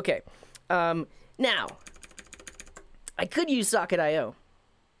 Okay. Now, I could use Socket.io.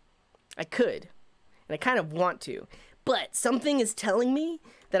 I could, and I kind of want to, but something is telling me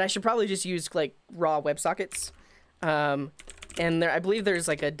that I should probably just use like raw WebSockets. And I believe there's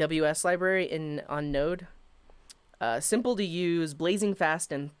like a WS library on Node. Simple to use, blazing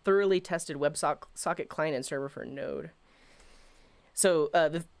fast, and thoroughly tested WebSocket client and server for Node. So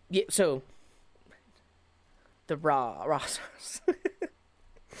the raw source.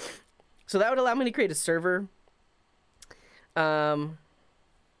 So that would allow me to create a server. And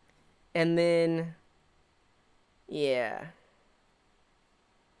then, yeah.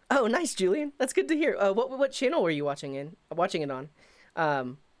 Oh, nice, Julian. That's good to hear. What channel were you watching it on?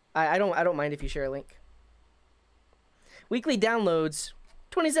 I don't mind if you share a link. Weekly downloads,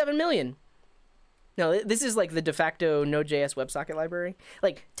 27 million. No, this is like the de facto Node.js WebSocket library.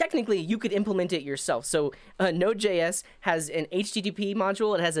 Like, technically, you could implement it yourself. So, Node.js has an HTTP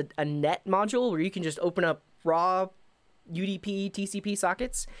module. It has a net module where you can just open up raw UDP, TCP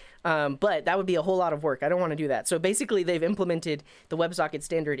sockets. But that would be a whole lot of work. I don't want to do that. So, basically, they've implemented the WebSocket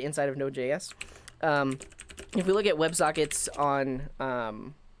standard inside of Node.js. If we look at WebSockets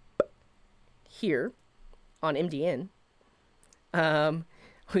on here, on MDN,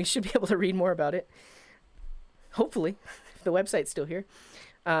 we should be able to read more about it. Hopefully, if the website's still here.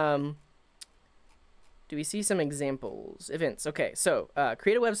 Do we see some examples? Events. Okay, so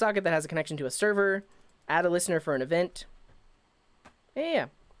create a WebSocket that has a connection to a server. Add a listener for an event. Yeah.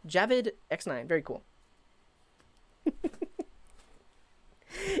 Javid X9. Very cool.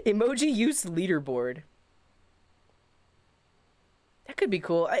 Emoji use leaderboard. That could be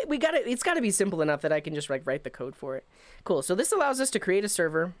cool. It's got to be simple enough that I can just like write the code for it. Cool. So this allows us to create a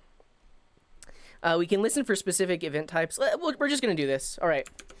server. We can listen for specific event types. We're just going to do this. All right.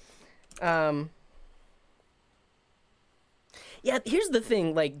 Yeah, here's the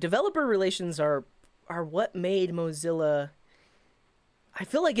thing. Like, developer relations are what made Mozilla... I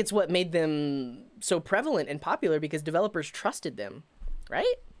feel like it's what made them so prevalent and popular because developers trusted them.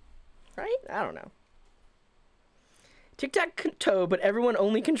 Right? Right? I don't know. Tic-tac-toe, but everyone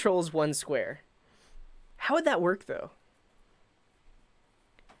only controls one square. How would that work, though?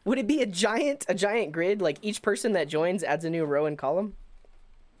 Would it be a giant grid, like each person that joins adds a new row and column?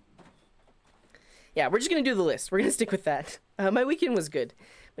 Yeah, we're just gonna do the list. We're gonna stick with that. My weekend was good.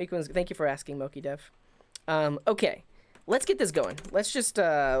 Thank you for asking, Moki Dev. Okay, let's get this going. Let's just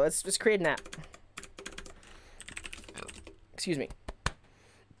create an app. Excuse me.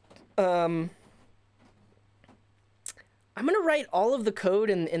 I'm gonna write all of the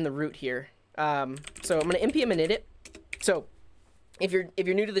code in the root here. So I'm gonna npm init it. So if you're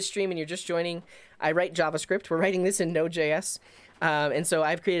new to the stream and you're just joining, I write JavaScript. We're writing this in Node.js, and so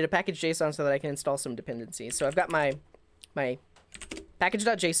I've created a package.json so that I can install some dependencies. So I've got my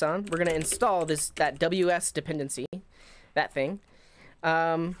package.json. We're gonna install that WS dependency, that thing.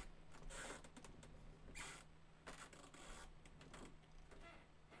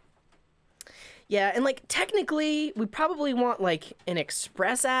 Yeah, and like technically, we probably want like an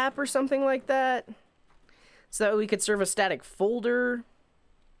Express app or something like that, so that we could serve a static folder.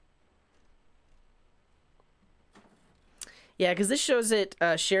 Yeah, because this shows it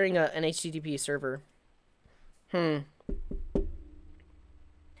sharing an HTTP server. I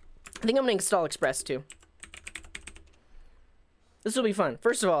think I'm gonna install Express too. This will be fun.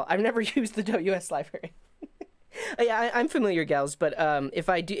 First of all, I've never used the WS library. Yeah, I'm familiar, gals, but if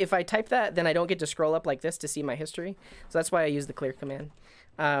I type that, then I don't get to scroll up like this to see my history. So that's why I use the clear command.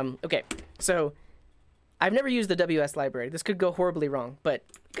 Okay, so I've never used the WS library. This could go horribly wrong, but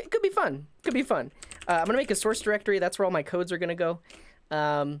it could be fun. Could be fun. I'm gonna make a source directory. That's where all my codes are gonna go.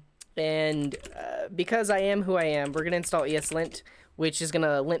 Because I am who I am, we're gonna install ESLint, which is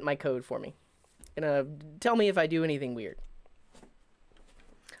gonna lint my code for me. Gonna tell me if I do anything weird.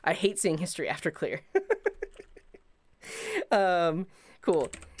 I hate seeing history after clear.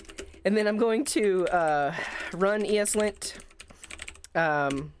 Cool. And then I'm going to run ESLint,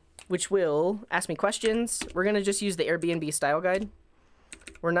 which will ask me questions. We're going to just use the Airbnb style guide.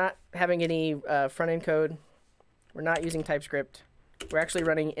 We're not having any front-end code. We're not using TypeScript. We're actually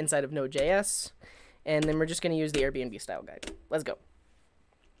running inside of Node.js. And then we're just going to use the Airbnb style guide. Let's go.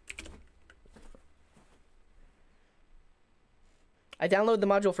 I download the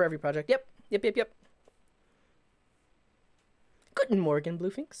module for every project. Yep. Guten Morgen,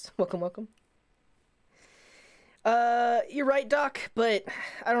 Bluefinks. Welcome, welcome. You're right, Doc, but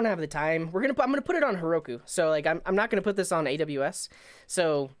I don't have the time. I'm gonna put it on Heroku. So like I'm not gonna put this on AWS.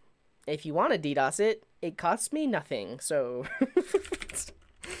 So if you want to DDoS it, it costs me nothing. So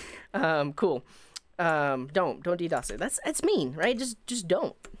cool. Don't DDoS it. That's mean, right? Just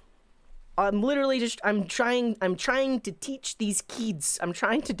don't. I'm literally I'm trying to teach these kids. I'm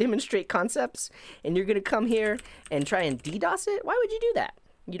trying to demonstrate concepts, and you're gonna come here and try and DDoS it? Why would you do that?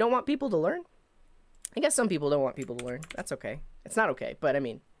 You don't want people to learn? I guess some people don't want people to learn. That's okay. It's not okay, but I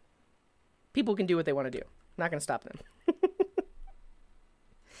mean, people can do what they want to do. I'm not going to stop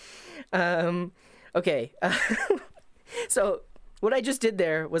them. Okay. So what I just did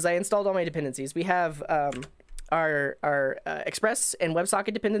there was I installed all my dependencies. We have our Express and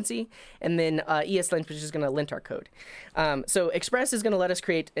WebSocket dependency, and then ESLint, which is going to lint our code. So Express is going to let us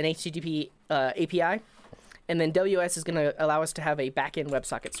create an HTTP API, and then WS is going to allow us to have a backend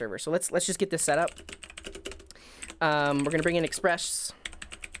WebSocket server. So let's just get this set up. We're going to bring in Express.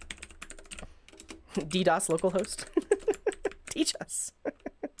 DDoS localhost. Teach us.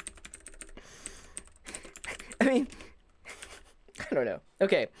 I mean, I don't know.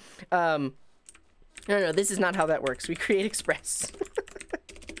 Okay. No, this is not how that works. We create Express.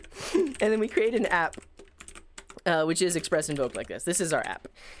 And then we create an app, which is Express invoked like this. This is our app.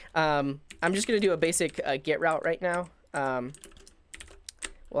 I'm just going to do a basic get route right now.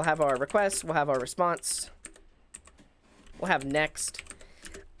 We'll have our request. We'll have our response. We'll have next.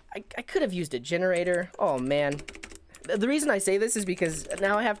 I could have used a generator. Oh, man. The reason I say this is because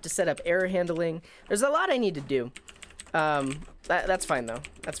now I have to set up error handling. There's a lot I need to do. That's fine, though.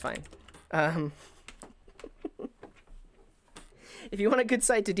 That's fine. If you want a good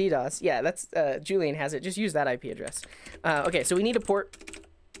site to DDoS, yeah, that's Julian has it. Just use that IP address. Okay, so we need a port.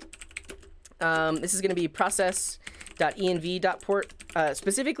 This is going to be process.env.port.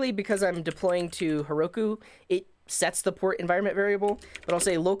 Specifically because I'm deploying to Heroku, it sets the port environment variable, but I'll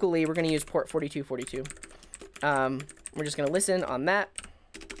say locally we're going to use port 4242. We're just going to listen on that.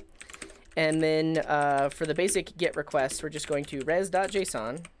 And then for the basic GET request, we're just going to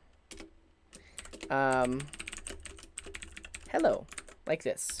res.json. Hello, like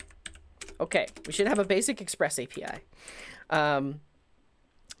this. Okay, we should have a basic Express API.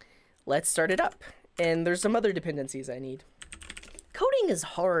 Let's start it up. And there's some other dependencies I need. Coding is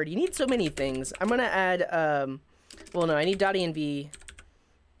hard. You need so many things. I'm going to add, well, no, I need .env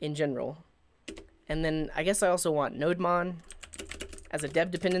in general. And then I guess I also want nodemon as a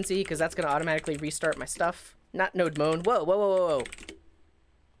dev dependency, because that's going to automatically restart my stuff. Not nodemon. Whoa, whoa, whoa, whoa, whoa.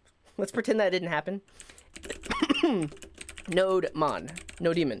 Let's pretend that didn't happen. Nodemon.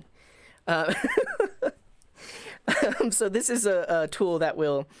 Nodemon. So this is a tool that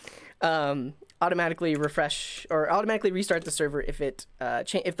will automatically refresh or automatically restart the server if it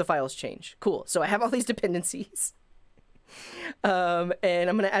if the files change. Cool. So I have all these dependencies, and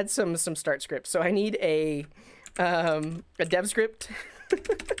I'm gonna add some start scripts. So I need a dev script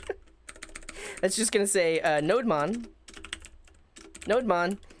that's just gonna say nodemon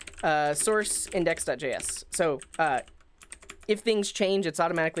source index.js. So if things change, it's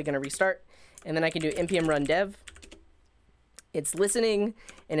automatically gonna restart, and then I can do npm run dev. It's listening,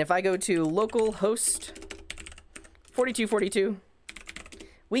 and if I go to localhost 4242,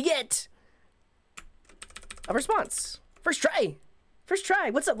 we get a response. First try. First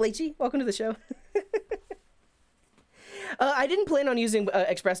try. What's up, Leachy? Welcome to the show. I didn't plan on using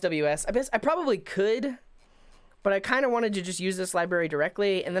ExpressWS. I probably could, but I kind of wanted to just use this library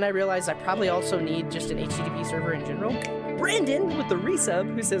directly, and then I realized I probably also need just an HTTP server in general. Brandon with the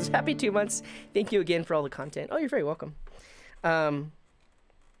resub, who says, happy 2 months. Thank you again for all the content. Oh, you're very welcome.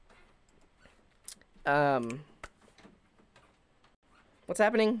 What's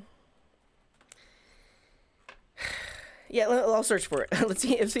happening? Yeah, I'll search for it. Let's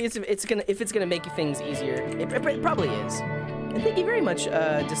see if it's gonna make things easier. It probably is. And thank you very much,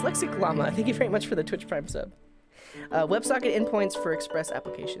 Dyslexic Llama. Thank you very much for the Twitch Prime sub. WebSocket endpoints for Express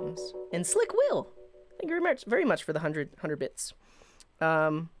applications. And Slick Will. Thank you very much for the 100 bits.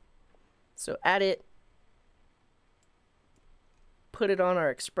 So add it. Put it on our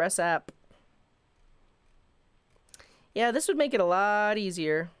Express app. Yeah, this would make it a lot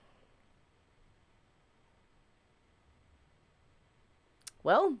easier.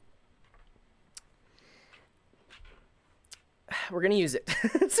 Well, we're gonna use it.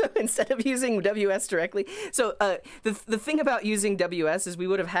 So instead of using WS directly, so the thing about using WS is we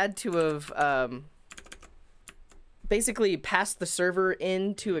would have had to have basically passed the server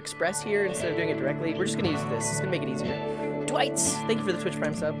into Express here instead of doing it directly. We're just gonna use this. It's gonna make it easier. Dwight's, thank you for the Twitch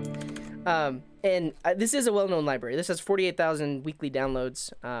Prime sub. And this is a well-known library. This has 48,000 weekly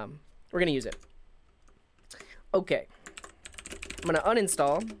downloads. We're gonna use it. Okay. I'm gonna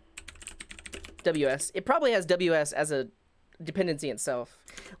uninstall WS. It probably has WS as a dependency itself.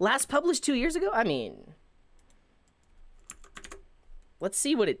 Last published 2 years ago? I mean, let's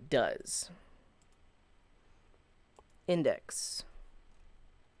see what it does. Index.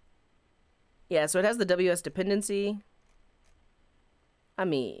 Yeah, so it has the WS dependency. I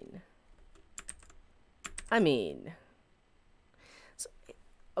mean, so,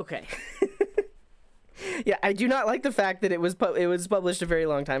 okay. Yeah, I do not like the fact that it was published a very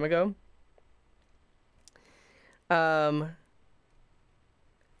long time ago. I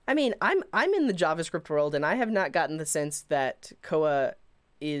mean, I'm in the JavaScript world, and I have not gotten the sense that Koa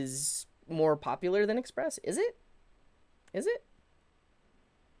is more popular than Express. Is it? Is it?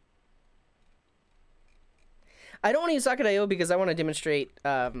 I don't want to use Socket.io because I want to demonstrate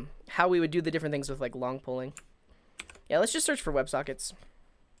how we would do the different things with like long polling. Yeah, let's just search for WebSockets.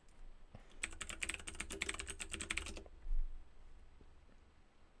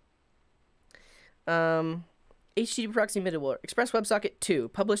 HTTP proxy middleware Express WebSocket 2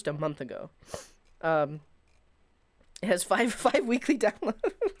 published a month ago. It has five weekly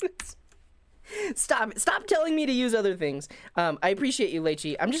downloads. Stop telling me to use other things. I appreciate you,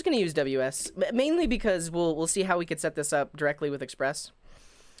 Lechi. I'm just gonna use WS mainly because we'll see how we could set this up directly with Express.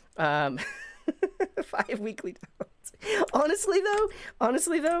 5 weekly downloads.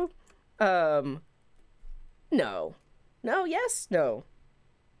 Honestly though, no, yes, no.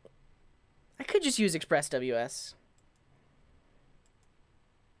 I could just use Express WS.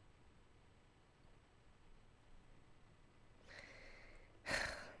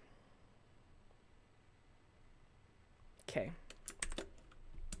 Okay.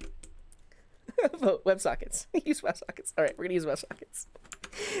 Vote WebSockets. Use WebSockets. All right, we're gonna use WebSockets.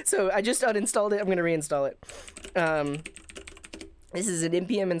 So I just uninstalled it. I'm gonna reinstall it. This is an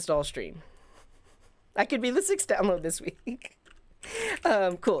npm install stream. That could be the 6th download this week.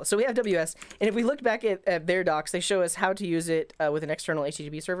 Cool. So we have WS, and if we look back at their docs, they show us how to use it with an external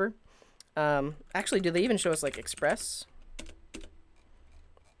HTTP server. Actually, do they even show us like Express?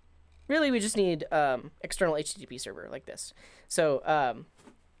 Really, we just need external HTTP server like this. So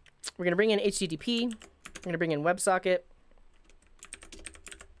we're going to bring in HTTP. We're going to bring in WebSocket.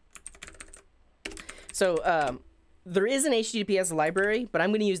 So there is an HTTPS library, but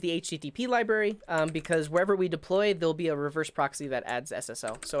I'm going to use the HTTP library because wherever we deploy, there'll be a reverse proxy that adds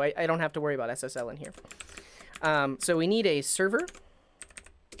SSL. So I don't have to worry about SSL in here. So we need a server.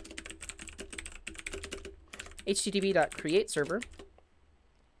 http.createServer.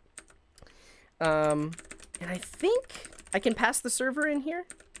 And I think I can pass the server in here.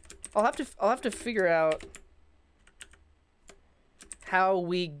 I'll have to figure out how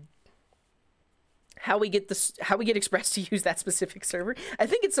we get Express to use that specific server. I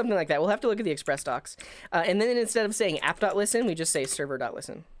think it's something like that. We'll have to look at the Express docs. And then instead of saying app.listen, we just say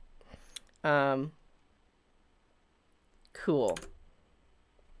server.listen. Cool.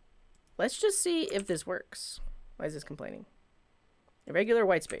 Let's just see if this works. Why is this complaining? Irregular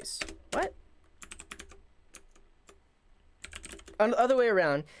white space. What? On the other way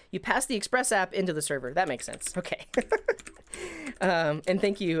around, you pass the Express app into the server. That makes sense. Okay. And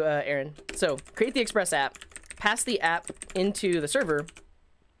thank you, Aaron. So create the Express app, pass the app into the server,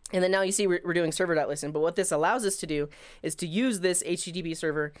 and then now you see we're doing server.listen. But what this allows us to do is to use this HTTP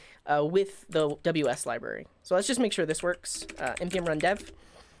server with the WS library. So let's just make sure this works. npm run dev.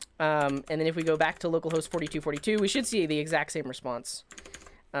 And then if we go back to localhost 4242, we should see the exact same response.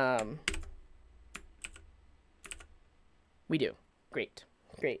 We do. Great.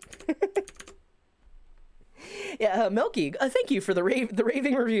 Yeah, Melky, thank you for the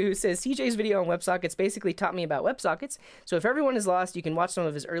raving review. Who says CJ's video on WebSockets basically taught me about WebSockets. So if everyone is lost, you can watch some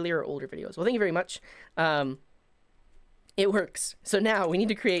of his earlier or older videos. Well, thank you very much. It works. So now we need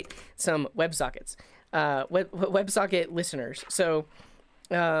to create some WebSockets, WebSocket listeners. So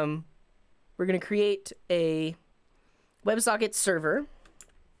we're going to create a WebSocket server,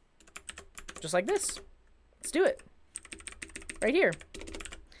 just like this. Let's do it. Right here.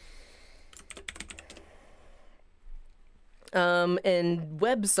 And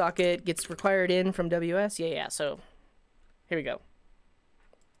WebSocket gets required in from WS. Yeah. So here we go.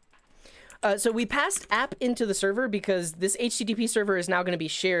 So we passed app into the server because this HTTP server is now going to be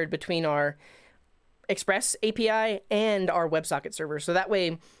shared between our Express API and our WebSocket server. So that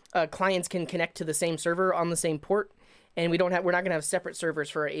way clients can connect to the same server on the same port. And we're not going to have separate servers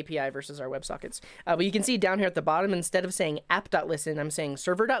for our API versus our WebSockets. But you can see down here at the bottom, instead of saying app.listen, I'm saying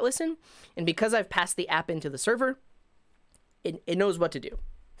server.listen. And because I've passed the app into the server, it knows what to do.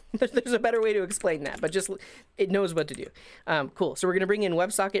 There's a better way to explain that, but just it knows what to do. Cool. So we're going to bring in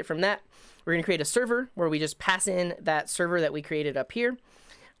WebSocket from that. We're going to create a server where we just pass in that server that we created up here.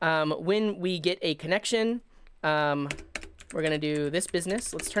 When we get a connection, we're going to do this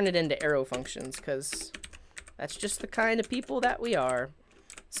business. Let's turn it into arrow functions because that's just the kind of people that we are.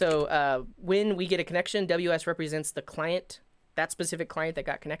 So when we get a connection, WS represents the client, that specific client that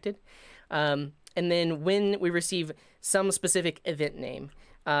got connected. And then when we receive some specific event name,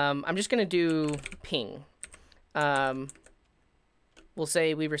 I'm just going to do ping. We'll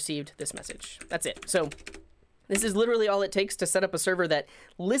say we received this message. That's it. So This is literally all it takes to set up a server that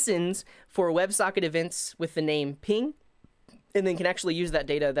listens for WebSocket events with the name ping, and then can actually use that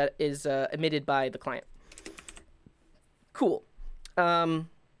data that is emitted by the client. Cool.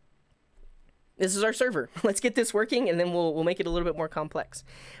 This is our server. Let's get this working, and then we'll make it a little bit more complex.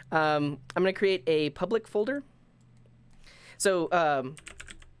 I'm going to create a public folder. So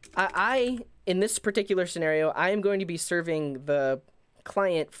in this particular scenario, I am going to be serving the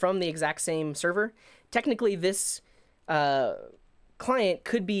client from the exact same server. Technically, this client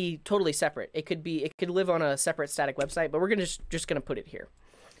could be totally separate. It could live on a separate static website, but we're just gonna put it here.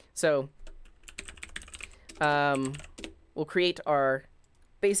 So we'll create our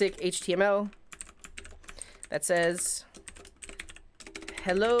basic HTML that says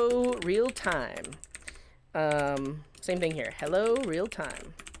hello real time. Same thing here, hello real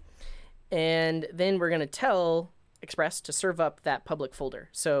time. And then we're gonna tell Express to serve up that public folder.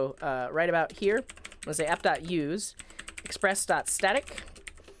 So right about here, I'm gonna say app.use express.static,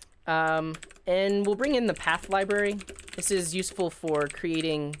 and we'll bring in the path library. This is useful for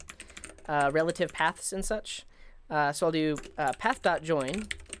creating relative paths and such. So I'll do path.join.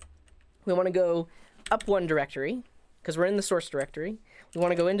 We want to go up one directory because we're in the source directory. We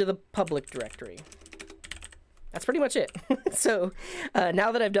want to go into the public directory. That's pretty much it. So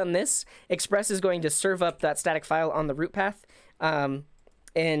now that I've done this, Express is going to serve up that static file on the root path.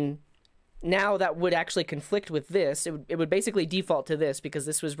 And now that would actually conflict with this. It would basically default to this because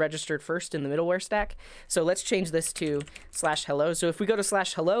this was registered first in the middleware stack. So let's change this to /hello. So if we go to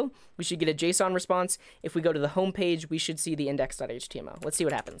 /hello, we should get a JSON response. If we go to the home page, we should see the index.html. Let's see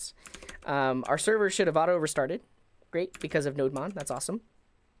what happens. Our server should have auto restarted. Great, because of nodemon. That's awesome.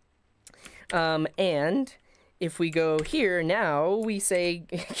 And if we go here now, we say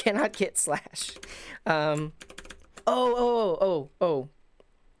cannot get slash.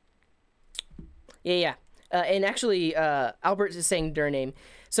 Yeah. And actually, Albert is saying dir name.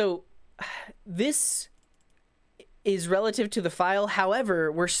 So this is relative to the file.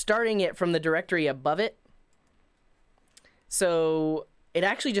 However, we're starting it from the directory above it. So it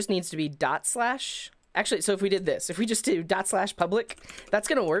actually just needs to be /. Actually, so if we did this, if we just do /public, that's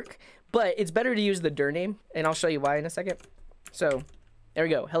going to work. But it's better to use the dir name, and I'll show you why in a second. So there we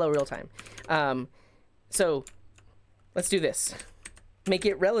go. Hello, real time. So let's do this. Make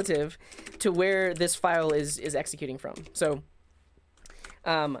it relative to where this file is executing from. So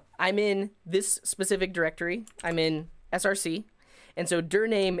I'm in this specific directory. I'm in src. And so dir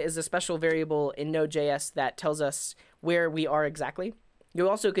name is a special variable in node.js that tells us where we are exactly. You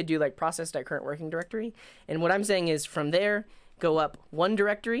also could do like process.current working directory. And what I'm saying is from there, go up one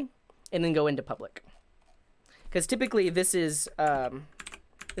directory and then go into public. Because typically this is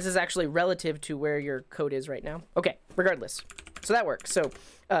actually relative to where your code is right now. Okay, regardless. So that works. So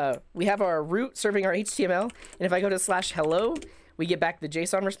we have our root serving our HTML. And if I go to /hello, we get back the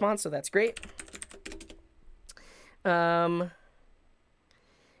JSON response. So that's great. Okay.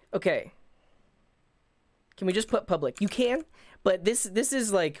 Can we just put public? You can, but this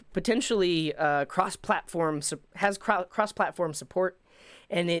is like potentially cross-platform, has cross-platform support,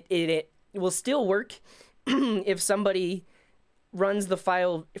 and it will still work if somebody runs the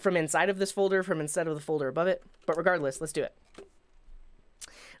file from inside of this folder, from inside of the folder above it. But regardless, let's do it.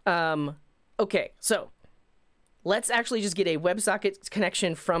 Okay, so let's actually just get a WebSockets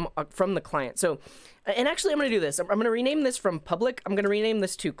connection from the client. So, and actually I'm going to do this. I'm going to rename this from public. I'm going to rename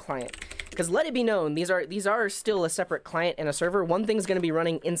this to client, because let it be known, these are still a separate client and a server. One thing's going to be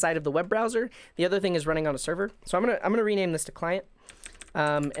running inside of the web browser. The other thing is running on a server. So I'm going to rename this to client.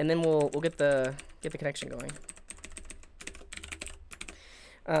 And then we'll get the connection going.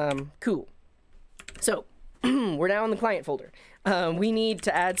 Cool. So we're now in the client folder. We need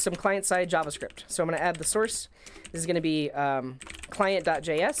to add some client-side JavaScript. So I'm going to add the source. This is going to be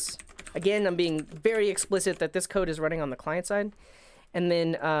client.js. Again, I'm being very explicit that this code is running on the client side. And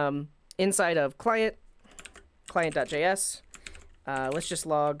then inside of client.js, let's just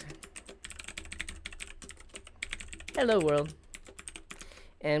log hello world.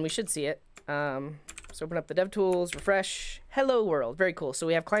 And we should see it. So open up the DevTools, refresh, hello world. Very cool. So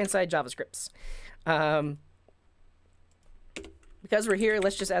we have client-side JavaScripts. Because we're here,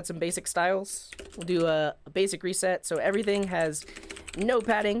 let's just add some basic styles. We'll do a basic reset. So everything has no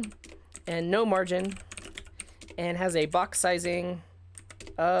padding and no margin and has a box sizing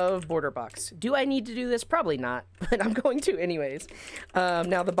of border box. Do I need to do this? Probably not, but I'm going to anyways.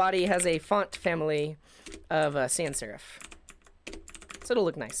 Now the body has a font family of sans serif. So it'll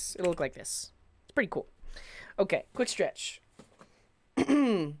look nice. It'll look like this. It's pretty cool. Okay, quick stretch.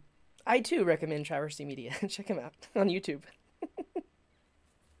 I too recommend Traversy Media. Check him out on YouTube.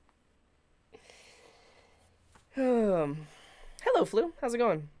 Hello, Flu. How's it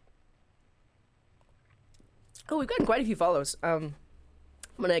going? Oh, we've gotten quite a few follows. I'm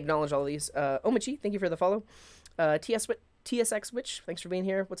gonna acknowledge all of these. Omichi, thank you for the follow. TSX Witch, thanks for being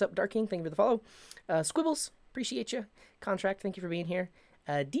here. What's up, Darking? Thank you for the follow. Squibbles, appreciate you. Contract, thank you for being here.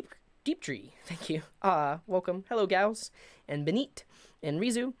 Deep Tree, thank you. Welcome. Hello, Gauss, and Benit, and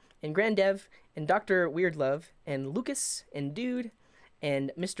Rizu, and Grand Dev, and Dr. Weirdlove, and Lucas, and Dude,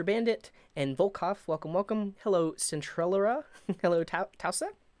 and Mr. Bandit, and Volkov, welcome. Hello, Centralera. Hello, Tausa.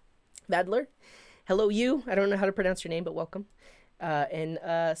 Badler. Hello, you. I don't know how to pronounce your name, but welcome. And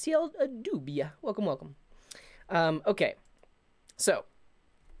CL Dubia, welcome. Okay, so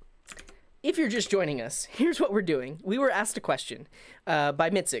if you're just joining us, here's what we're doing. We were asked a question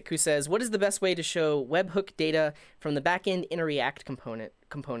by Mitzik, who says, what is the best way to show webhook data from the backend in a React component?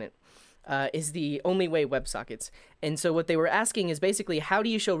 Is the only way WebSockets. And so what they were asking is basically, how do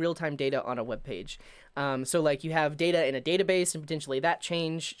you show real-time data on a web page? So like you have data in a database and potentially that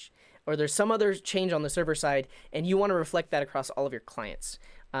changed, or there's some other change on the server side, and you want to reflect that across all of your clients.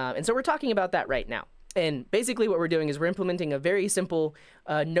 And so we're talking about that right now. And basically what we're doing is we're implementing a very simple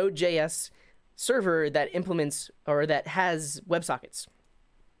node.js server that implements or that has WebSockets.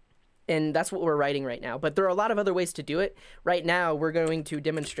 And that's what we're writing right now. But there are a lot of other ways to do it. Right now, we're going to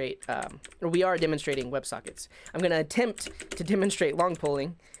demonstrate, or we are demonstrating WebSockets. I'm going to attempt to demonstrate long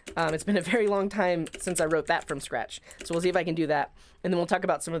polling. It's been a very long time since I wrote that from scratch. So we'll see if I can do that. And then we'll talk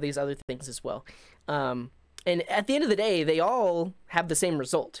about some of these other things as well. And at the end of the day, they all have the same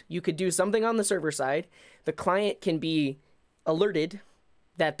result. You could do something on the server side. The client can be alerted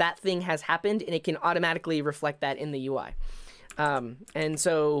that that thing has happened, and it can automatically reflect that in the UI. And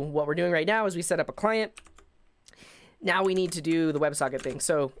so what we're doing right now is we set up a client. Now we need to do the WebSocket thing.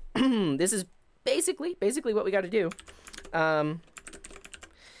 So this is basically what we got to do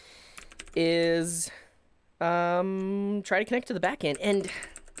is try to connect to the backend. And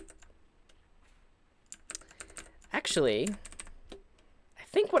actually, I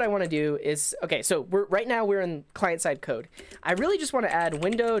think what I want to do is, okay, so right now we're in client-side code. I really just want to add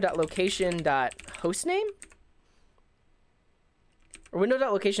window.location.hostname. Or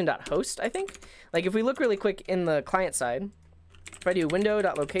window.location.host, I think. Like if we look really quick in the client side, if I do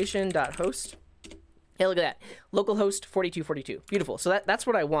window.location.host, hey, look at that. Localhost 4242. Beautiful. So that's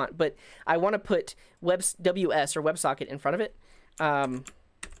what I want, but I want to put WS or WebSocket in front of it.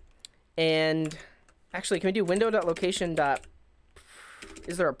 And actually, can we do window.location.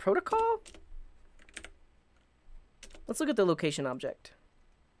 Is there a protocol? Let's look at the location object.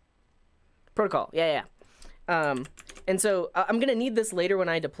 Protocol. Yeah. And so I'm going to need this later when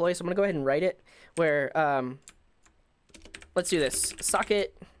I deploy, so I'm going to go ahead and write it where, let's do this.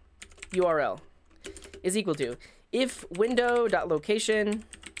 Socket URL is equal to if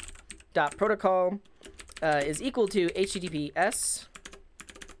window.location.protocol is equal to HTTPS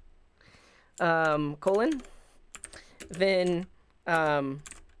colon, then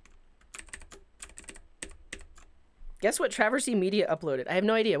guess what Traversy Media uploaded? I have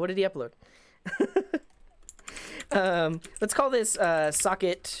no idea. What did he upload? Let's call this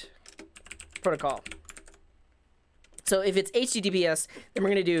socket protocol. So if it's HTTPS, then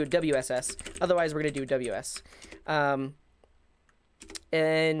we're going to do WSS. Otherwise, we're going to do WS.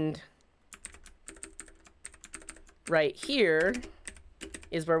 And right here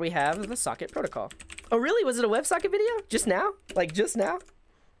is where we have the socket protocol. Oh, really? Was it a WebSocket video? Just now? Like, just now?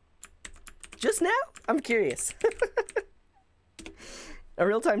 Just now? I'm curious. A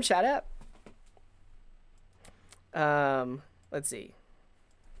real-time chat app? Let's see.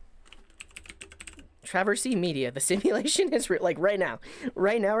 Traversy Media. The simulation is like right now.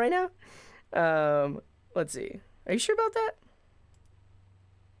 Right now. Let's see. Are you sure about that?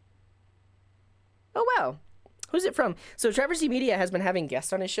 Oh, wow. Who's it from? So Traversy Media has been having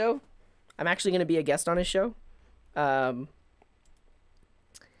guests on his show. I'm actually going to be a guest on his show. Well,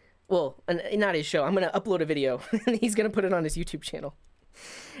 not his show. I'm going to upload a video and he's going to put it on his YouTube channel.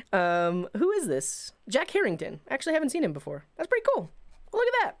 Who is this? Jack Harrington. Actually, I haven't seen him before. That's pretty cool. Well, look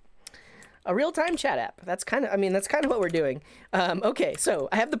at that. A real-time chat app. That's kind of what we're doing. Okay, so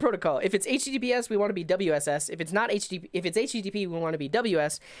I have the protocol. If it's HTTPS, we want to be WSS. If it's HTTP, we want to be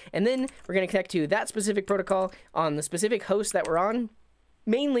WS. And then we're going to connect to that specific protocol on the specific host that we're on,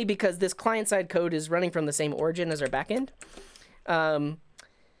 mainly because this client-side code is running from the same origin as our backend. And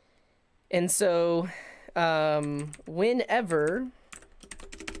so whenever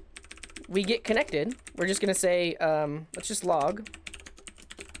we get connected, we're just going to say, let's just log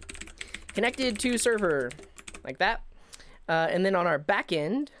connected to server, like that. And then on our back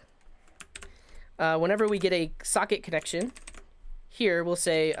end, whenever we get a socket connection, here we'll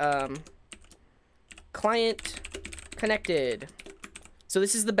say client connected. So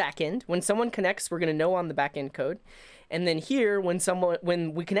this is the backend. When someone connects, we're going to know on the backend code. And then here,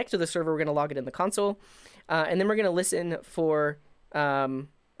 when we connect to the server, we're going to log it in the console. And then we're going to listen for,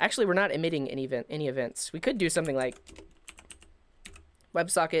 actually, we're not emitting any events. We could do something like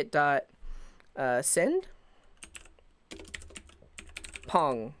WebSocket.send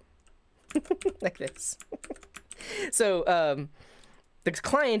Pong. Like this. So the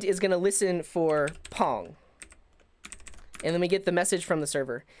client is going to listen for Pong. And then we get the message from the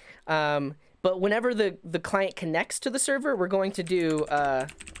server. But whenever the client connects to the server, we're going to do, can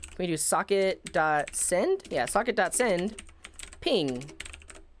we do socket.send? Yeah, socket.send ping.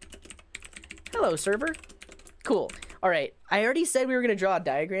 Hello, server. Cool. All right. I already said we were going to draw a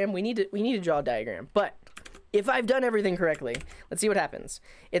diagram. We need to draw a diagram. But if I've done everything correctly, let's see what happens.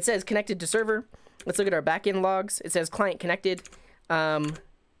 It says connected to server. Let's look at our backend logs. It says client connected. Let's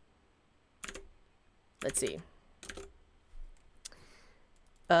see.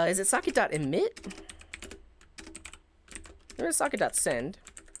 Is it socket.emit? There's socket.send.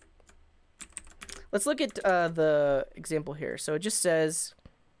 Let's look at the example here. So it just says,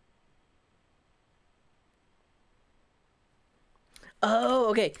 oh,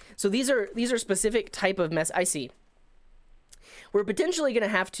 okay. So these are specific type of mess. I see. We're potentially gonna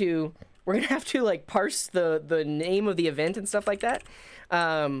have to like parse the name of the event and stuff like that.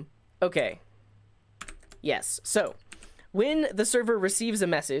 Okay. Yes. So when the server receives a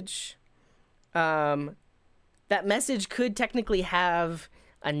message, that message could technically have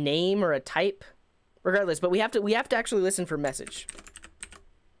a name or a type, regardless. But we have to actually listen for message.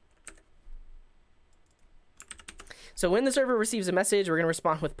 So when the server receives a message, we're going to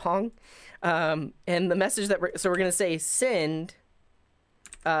respond with Pong, and the message that we're going to say send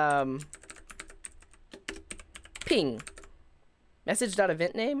ping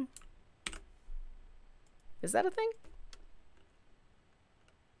message.event name. Is that a thing?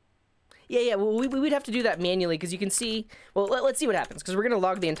 Yeah. Well, we would have to do that manually because you can see. Well, let's see what happens because we're going to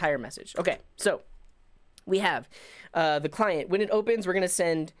log the entire message. Okay, so we have the client. When it opens, we're going to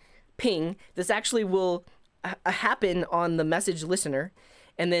send ping. This actually will happen on the message listener.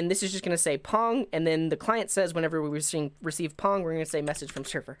 And then this is just going to say Pong. And then the client says whenever we receive Pong, we're going to say message from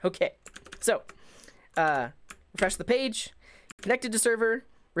server. Okay, so refresh the page. Connected to server.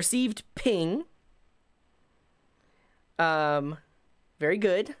 Received ping. Very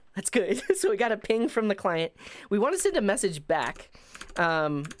good. That's good. So we got a ping from the client. We want to send a message back.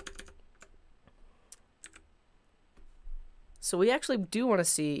 So we actually do want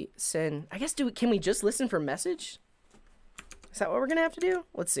to send. I guess can we just listen for message? Is that what we're gonna have to do?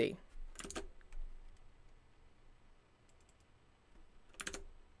 Let's see.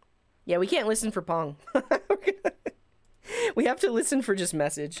 Yeah, we can't listen for Pong. We have to listen for just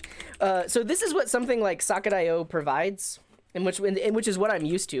message. So this is what something like Socket.io provides, in which is what I'm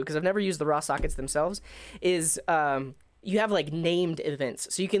used to because I've never used the raw sockets themselves. Is you have like named events,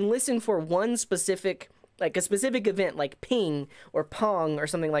 so you can listen for one specific. Like a specific event like ping or Pong or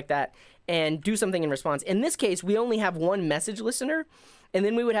something like that and do something in response. In this case, we only have one message listener, and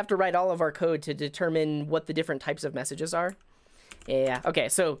then we would have to write all of our code to determine what the different types of messages are. Yeah, okay,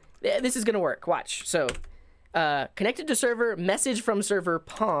 so this is gonna work, watch. So connected to server, message from server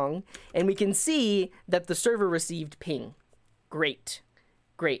Pong, and we can see that the server received ping. Great,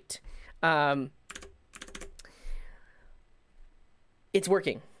 great. It's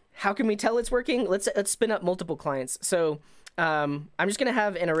working. How can we tell it's working? Let's spin up multiple clients. So I'm just gonna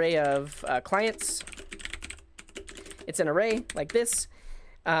have an array of clients. It's an array like this.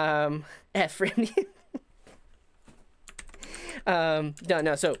 F.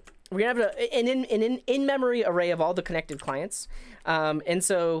 No. So we're gonna have an in-memory array of all the connected clients. And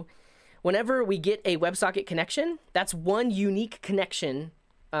so whenever we get a WebSocket connection, that's one unique connection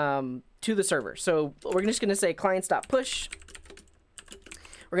to the server. So we're just gonna say clients.push.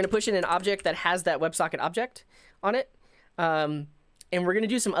 We're going to push in an object that has that WebSocket object on it. And we're going to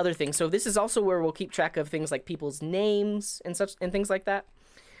do some other things. So this is also where we'll keep track of things like people's names and such and things like that.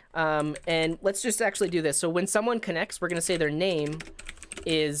 And let's just actually do this. So when someone connects, we're going to say their name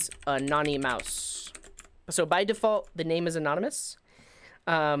is anonymous. So by default, the name is anonymous.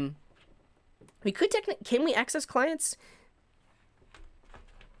 We could can we access clients?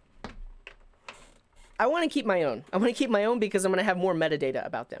 I want to keep my own. I want to keep my own because I'm going to have more metadata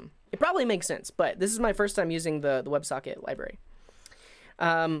about them. It probably makes sense, but this is my first time using the WebSocket library.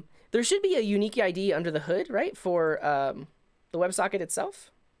 There should be a unique ID under the hood, right, for the WebSocket itself.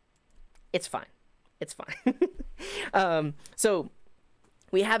 It's fine. It's fine. So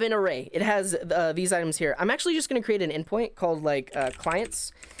we have an array. It has these items here. I'm actually just going to create an endpoint called like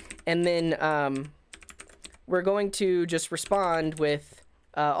clients, and then we're going to just respond with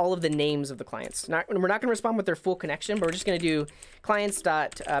all of the names of the clients. We're not going to respond with their full connection, but we're just going to do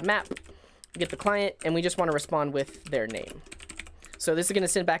clients.map, get the client, and we just want to respond with their name. So this is going to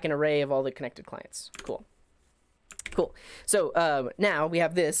send back an array of all the connected clients. Cool. Cool. So now we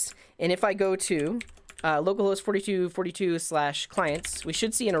have this, and if I go to localhost 4242/clients, we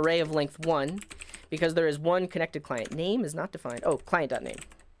should see an array of length 1 because there is one connected client. Name is not defined. Oh, client.name.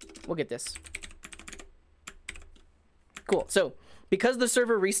 We'll get this. Cool. So because the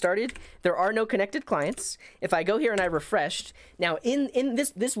server restarted, there are no connected clients. If I go here and I refreshed, now in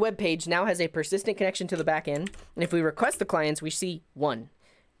this web page now has a persistent connection to the backend. And if we request the clients, we see 1.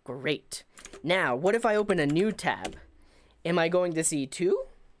 Great. Now, what if I open a new tab? Am I going to see 2?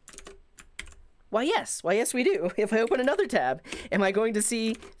 Why, yes. Why, yes, we do. If I open another tab, am I going to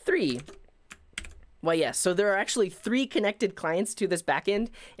see 3? Well, yes. So there are actually 3 connected clients to this backend,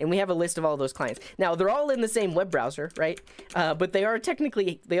 and we have a list of all those clients. Now, they're all in the same web browser, right? But they all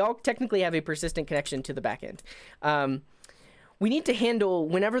technically have a persistent connection to the backend. We need to handle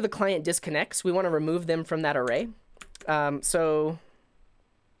whenever the client disconnects, we want to remove them from that array. So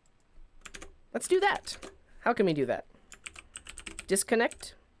let's do that. How can we do that?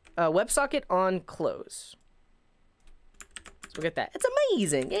 Disconnect, WebSocket on close. So we'll get that. It's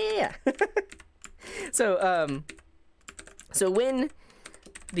amazing. Yeah. So when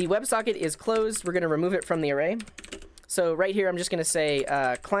the WebSocket is closed, we're going to remove it from the array. So right here, I'm just going to say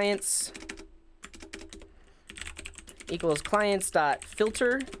clients equals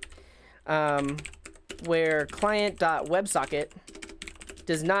clients.filter, where client.WebSocket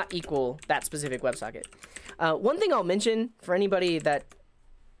does not equal that specific WebSocket. One thing I'll mention for anybody that,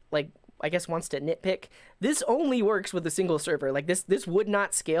 like, I guess wants to nitpick, this only works with a single server. Like this would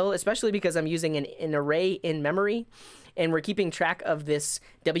not scale, especially because I'm using an array in memory and we're keeping track of this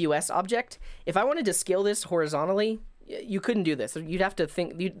WS object. If I wanted to scale this horizontally, you couldn't do this. You'd have to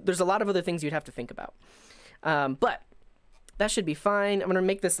think, there's a lot of other things you'd have to think about. But that should be fine. I'm gonna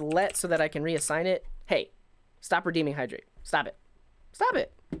make this let so that I can reassign it. Hey, stop redeeming hydrate. Stop it. Stop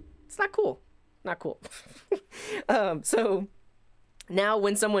it. It's not cool. Not cool. So now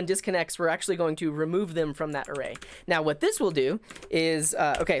when someone disconnects, we're actually going to remove them from that array. Now what this will do is,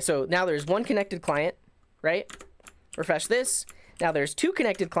 okay, so now there's 1 connected client, right? Refresh this. Now there's 2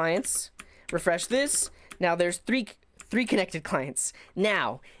 connected clients. Refresh this. Now there's three connected clients.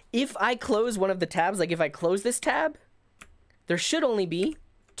 Now, if I close one of the tabs, like if I close this tab, there should only be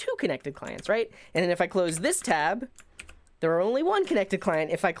 2 connected clients, right? And then if I close this tab, there are only 1 connected client.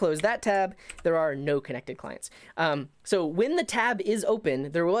 If I close that tab, there are no connected clients. So when the tab is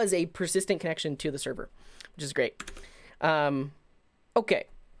open, there was a persistent connection to the server, which is great. Okay.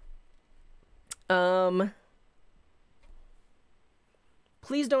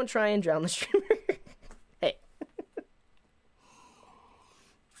 Please don't try and drown the streamer. Hey.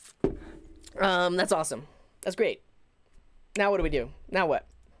 That's awesome. That's great. Now what do we do? Now what?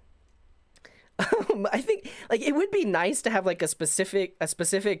 I think like it would be nice to have like a specific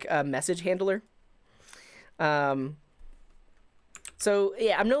message handler. So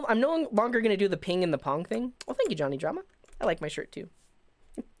yeah, I'm no longer gonna do the ping and the pong thing. Oh, thank you, Johnny Drama. I like my shirt too.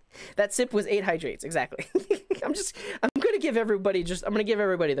 That sip was 8 hydrates exactly. I'm gonna give everybody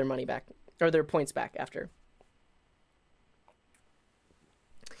their money back or their points back after.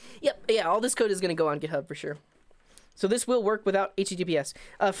 Yep, yeah, all this code is gonna go on GitHub for sure. So this will work without HTTPS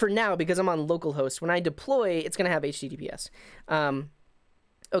for now because I'm on localhost. When I deploy, it's going to have HTTPS.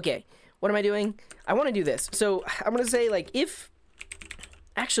 Okay, what am I doing? I want to do this. So I'm going to say like if,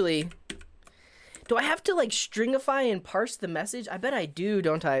 actually, do I have to like stringify and parse the message? I bet I do,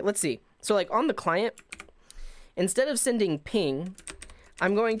 don't I? Let's see. So like on the client, instead of sending ping,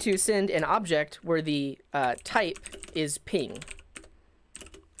 I'm going to send an object where the type is ping.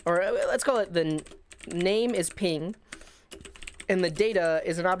 Or let's call it the name is ping. And the data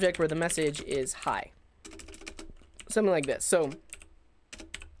is an object where the message is hi. Something like this. So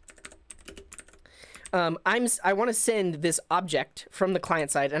I want to send this object from the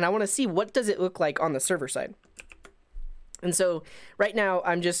client side, and I want to see what does it look like on the server side. And so right now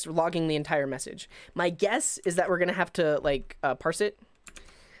I'm just logging the entire message. My guess is that we're gonna have to like parse it,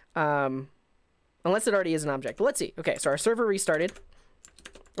 unless it already is an object. But let's see. Okay, so our server restarted.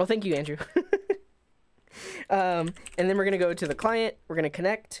 Well, thank you, Andrew. And then we're going to go to the client, we're going to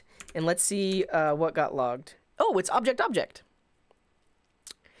connect, and let's see what got logged. Oh, it's object.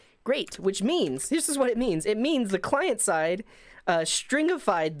 Great, which means, this is what it means. It means the client side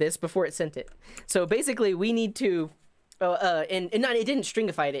stringified this before it sent it. So basically we need to, it didn't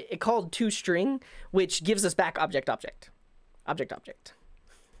stringify it, it called toString, which gives us back object.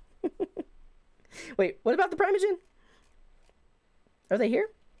 Wait, what about the Primogen? Are they here?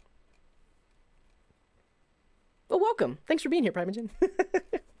 Oh, welcome. Thanks for being here, Primogen.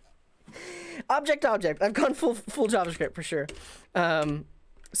 Object. I've gone full JavaScript for sure.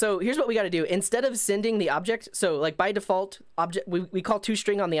 So here's what we got to do. Instead of sending the object, so like by default, object we call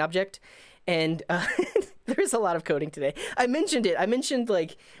toString on the object, and there's a lot of coding today. I mentioned it. I mentioned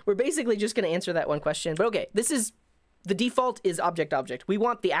like we're basically just going to answer that one question. But okay, this is the default is object. We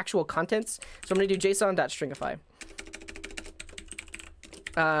want the actual contents, so I'm going to do json.stringify.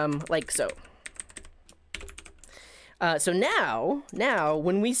 Like so. So now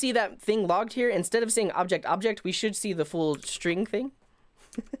when we see that thing logged here, instead of saying object, we should see the full string thing.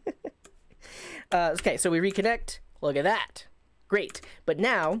 Okay, so we reconnect. Look at that. Great. But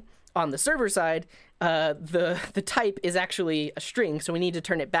now on the server side, the type is actually a string, so we need to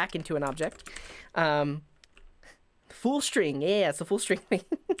turn it back into an object. Full string. Yeah, it's the full string thing.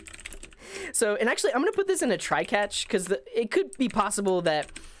 So, and actually, I'm going to put this in a try catch because it could be possible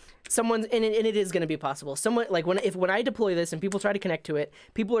that someone's, and it is going to be possible. Someone, like when I deploy this and people try to connect to it,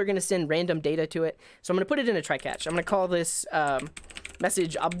 people are going to send random data to it. So I'm going to put it in a try catch. I'm going to call this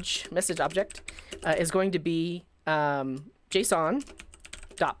message object is going to be json.parse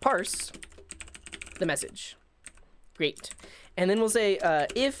the message. Great. And then we'll say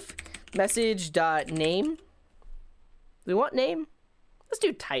if message.name. We want name. Let's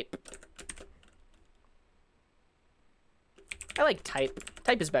do type. I like type.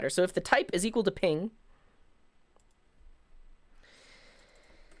 Type is better. So if the type is equal to ping,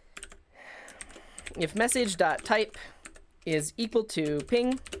 if message.type is equal to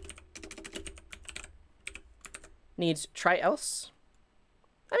ping, needs try else.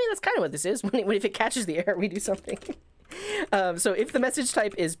 I mean, that's kind of what this is. If it catches the error, we do something. So if the message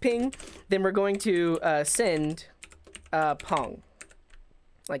type is ping, then we're going to send pong,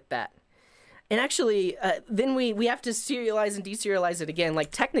 like that. And actually, then we have to serialize and deserialize it again.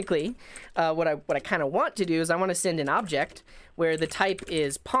 Like technically, what I kind of want to do is I want to send an object where the type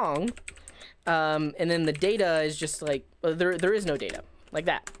is pong, and then the data is just like there is no data, like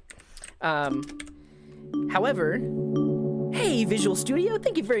that. However, hey Visual Studio,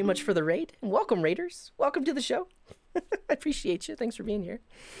 thank you very much for the raid, and welcome raiders, welcome to the show. I appreciate you. Thanks for being here.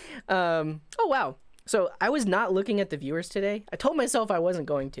 Oh wow. So I was not looking at the viewers today. I told myself I wasn't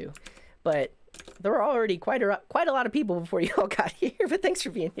going to, but there were already quite a lot of people before you all got here, but thanks for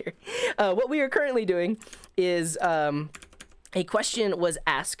being here. What we are currently doing is a question was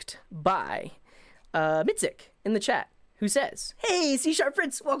asked by Mitzik in the chat, who says, hey, C#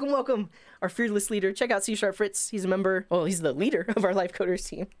 Fritz, welcome. Our fearless leader. Check out C# Fritz. He's a member, well, he's the leader of our Life Coders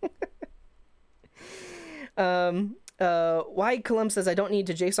team. Why Colum says I don't need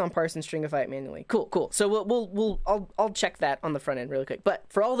to JSON parse and stringify it manually. Cool. So I'll check that on the front end really quick. But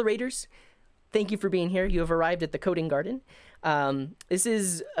for all the raiders, thank you for being here. You have arrived at the Coding Garden. This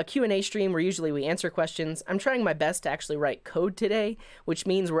is a Q&A stream where usually we answer questions. I'm trying my best to actually write code today, which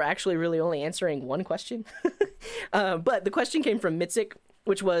means we're actually really only answering one question. But the question came from Mitzik,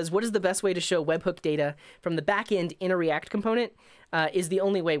 which was, what is the best way to show webhook data from the backend in a React component? Is the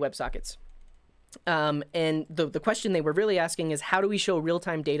only way WebSockets. And the question they were really asking is, how do we show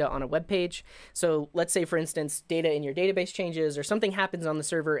real-time data on a web page? So let's say, for instance, data in your database changes or something happens on the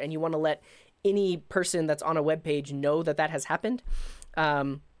server and you want to let any person that's on a web page know that that has happened.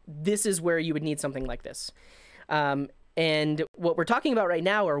 This is where you would need something like this. And what we're talking about right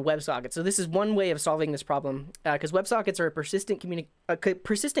now are WebSockets. So this is one way of solving this problem, because WebSockets are a persistent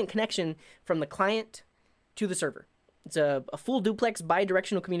connection from the client to the server. It's a full duplex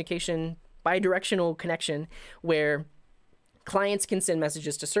bidirectional connection where clients can send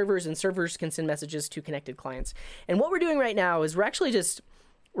messages to servers and servers can send messages to connected clients. And what we're doing right now is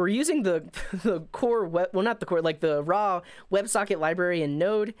we're using the core the raw WebSocket library in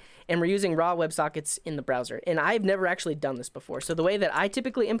Node, and we're using raw WebSockets in the browser. And I've never actually done this before. So the way that I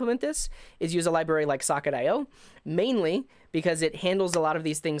typically implement this is use a library like Socket.io, mainly because it handles a lot of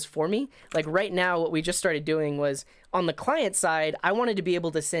these things for me. Like right now, what we just started doing was on the client side, I wanted to be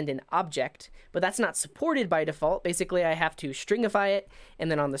able to send an object, but that's not supported by default. Basically, I have to stringify it.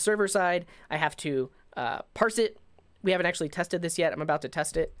 And then on the server side, I have to parse it. We haven't actually tested this yet. I'm about to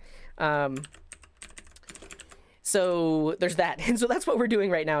test it. So there's that. And so that's what we're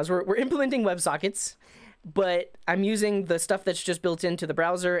doing right now is we're implementing WebSockets, but I'm using the stuff that's just built into the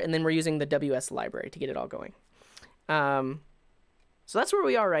browser, and then we're using the WS library to get it all going. So that's where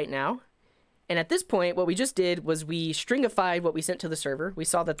we are right now. And at this point, what we just did was we stringified what we sent to the server. We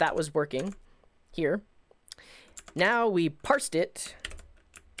saw that that was working here. Now we parsed it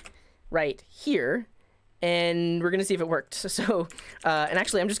right here. and we're going to see if it worked. So, and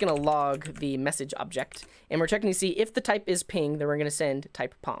actually, I'm just going to log the message object, and we're checking to see if the type is ping, then we're going to send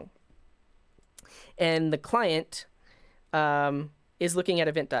type pong. And the client is looking at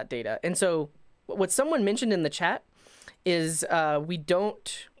event.data. And so what someone mentioned in the chat is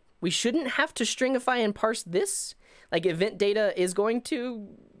we shouldn't have to stringify and parse this. Like event data is going to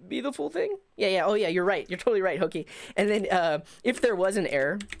be the full thing. Yeah. Oh yeah, you're right. You're totally right, Hoki. And then if there was an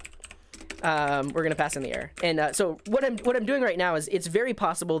error, we're gonna pass in the error. And so what I'm doing right now is it's very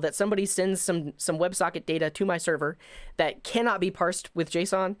possible that somebody sends some WebSocket data to my server that cannot be parsed with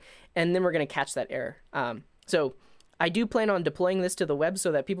JSON, and then we're gonna catch that error. So I do plan on deploying this to the web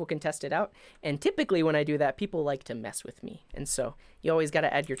so that people can test it out. And typically when I do that, people like to mess with me. And so you always got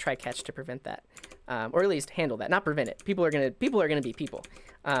to add your try catch to prevent that, or at least handle that, not prevent it. People are gonna be people.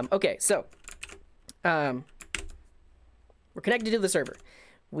 Okay, so we're connected to the server.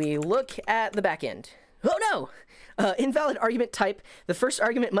 We look at the back end. Oh no! Invalid argument type. The first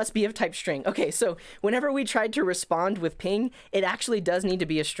argument must be of type string. Okay, so whenever we tried to respond with ping, it actually does need to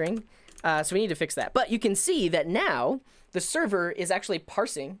be a string. So we need to fix that. But you can see that now the server is actually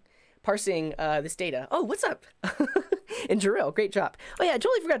parsing this data. Oh, what's up? And Jarrell, great job. Oh yeah, I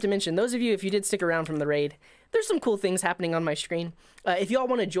totally forgot to mention, those of you, if you did stick around from the raid, there's some cool things happening on my screen. If you all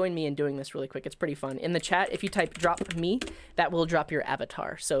want to join me in doing this really quick, it's pretty fun. In the chat, if you type drop me, that will drop your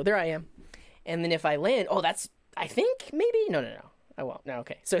avatar. So there I am. And then if I land, oh, that's, I think maybe, no, I won't. No,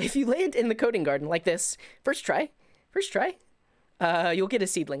 okay. So if you land in the coding garden like this, first try, you'll get a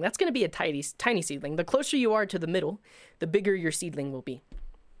seedling. That's going to be a tiny seedling. The closer you are to the middle, the bigger your seedling will be.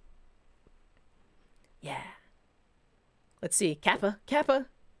 Yeah. Let's see. Kappa.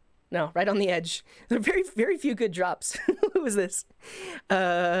 No, right on the edge. There are very, very few good drops. Who was this?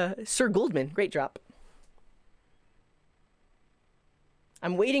 Sir Goldman. Great drop.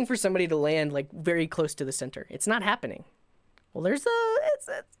 I'm waiting for somebody to land like very close to the center. It's not happening. Well, there's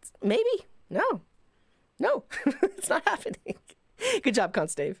it's maybe. No, it's not happening. Good job,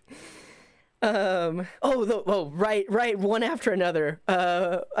 Constave. Right, one after another.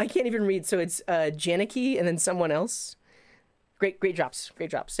 I can't even read, so it's Janicki and then someone else. Great drops.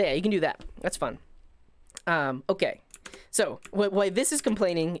 So yeah, you can do that. That's fun. Okay. So why this is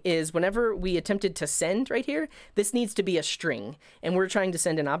complaining is whenever we attempted to send right here, this needs to be a string, and we're trying to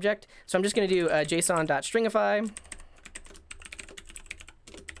send an object. So I'm just going to do json.stringify,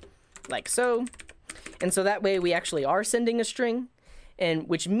 like so. And so that way we actually are sending a string, and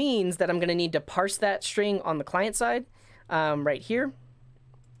which means that I'm going to need to parse that string on the client side right here.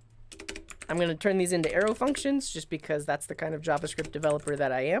 I'm going to turn these into arrow functions just because that's the kind of JavaScript developer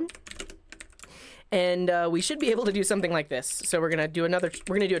that I am. And we should be able to do something like this. So we're going to do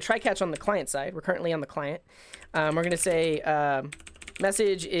a try catch on the client side. We're currently on the client. We're going to say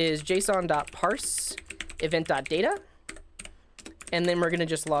message is json.parse event.data. And then we're going to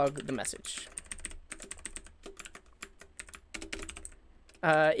just log the message.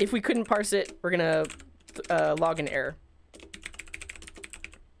 If we couldn't parse it, we're going to log an error.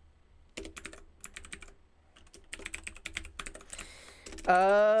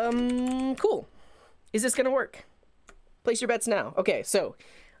 Cool. Is this gonna work? Place your bets now. Okay, so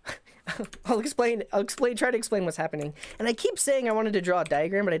I'll try to explain what's happening. And I keep saying I wanted to draw a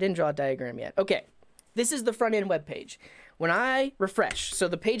diagram, but I didn't draw a diagram yet. Okay, this is the front end web page. When I refresh, so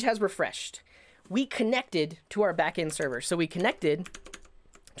the page has refreshed, we connected to our backend server. So we connected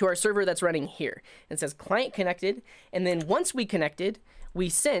to our server that's running here. It says client connected, and then once we connected, we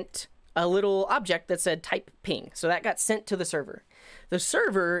sent a little object that said type ping. So that got sent to the server. The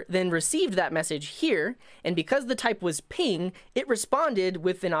server then received that message here, and because the type was ping, it responded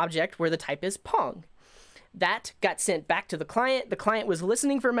with an object where the type is pong. That got sent back to the client. The client was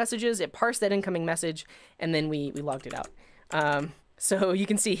listening for messages. It parsed that incoming message, and then we logged it out. So you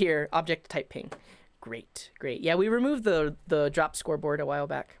can see here, object type ping. Great. Yeah, we removed the drop scoreboard a while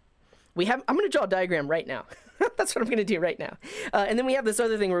back. I'm going to draw a diagram right now. That's what I'm going to do right now. And then we have this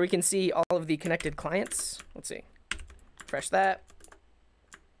other thing where we can see all of the connected clients. Let's see. Refresh that.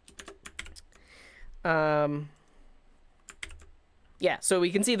 Yeah, so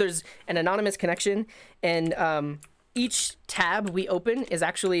we can see there's an anonymous connection, and each tab we open is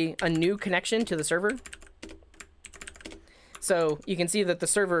actually a new connection to the server. So you can see that the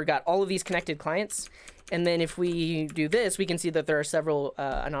server got all of these connected clients, and then if we do this, we can see that there are several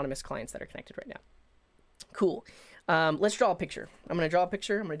anonymous clients that are connected right now. Cool. Let's draw a picture. I'm going to draw a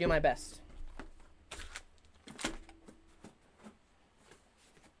picture. I'm going to do my best.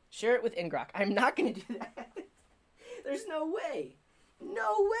 Share it with Ngrok. I'm not going to do that. There's no way.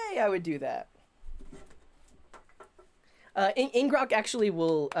 No way I would do that. Ngrok actually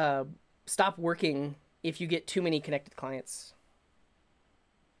will stop working if you get too many connected clients.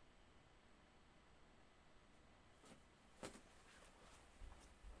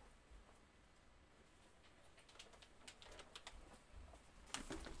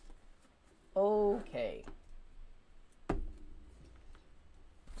 Okay.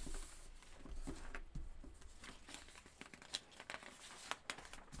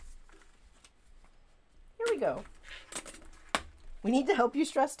 Here we go. We need to help you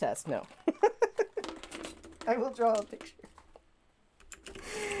stress test. No. I will draw a picture.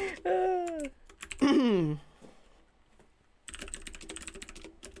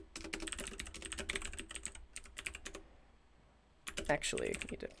 Actually, I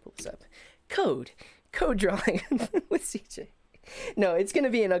need to pull this up. Code drawing with CJ. No, it's gonna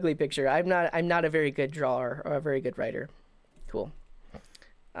be an ugly picture. I'm not a very good drawer or a very good writer. Cool.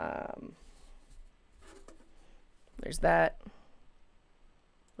 There's that.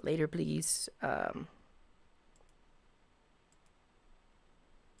 Later, please.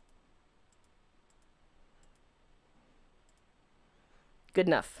 Good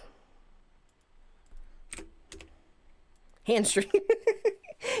enough. Hamstring.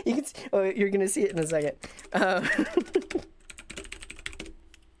 You can. Oh, you're gonna see it in a second.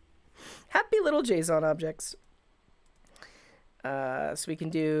 Happy little JSON objects. So we can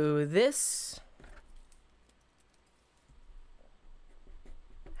do this.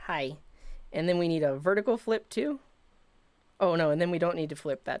 Hi. And then we need a vertical flip too. Oh no, and then we don't need to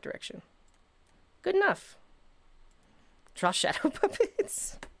flip that direction. Good enough. Draw shadow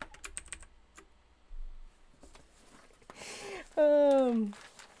puppets.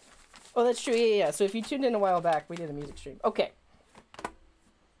 Oh, that's true. Yeah. So if you tuned in a while back, we did a music stream. Okay. I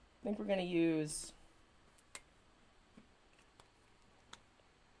think we're gonna use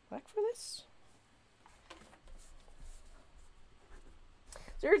black for this.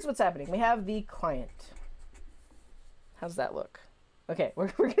 So here's what's happening. We have the client. How's that look? Okay, we're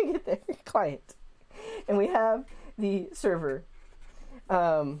gonna get there. Client, and we have the server.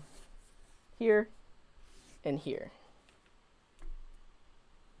 Here and here.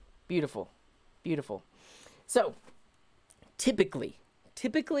 Beautiful, beautiful. So typically,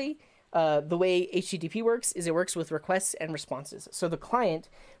 the way HTTP works is it works with requests and responses. So the client,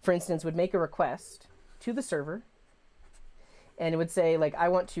 for instance, would make a request to the server, and it would say, like, I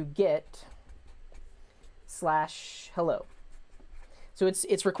want to get /hello. So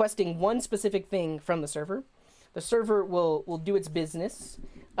it's requesting one specific thing from the server. The server will do its business,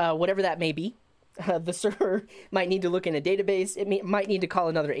 whatever that may be. The server might need to look in a database. It might need to call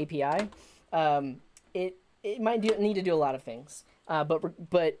another API. It might need to do a lot of things.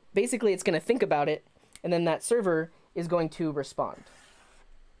 But basically, it's going to think about it, and then that server is going to respond.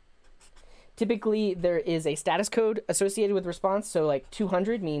 Typically, there is a status code associated with response. So like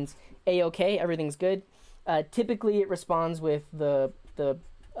 200 means A-OK, everything's good. Typically, it responds with the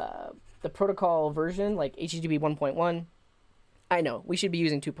protocol version, like HTTP 1.1. I know, we should be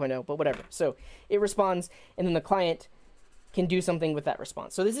using 2.0, but whatever. So it responds, and then the client can do something with that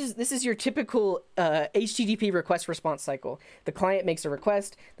response. So this is your typical HTTP request response cycle. The client makes a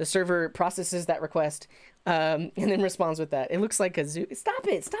request, the server processes that request, and then responds with that. It looks like a zoo. Stop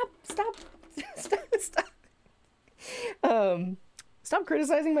it! Stop! Stop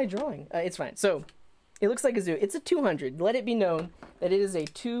criticizing my drawing. It's fine. So it looks like a zoo. It's a 200. Let it be known that it is a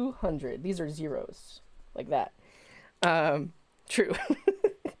 200. These are zeros, like that. True.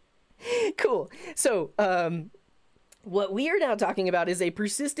 Cool. So, what we are now talking about is a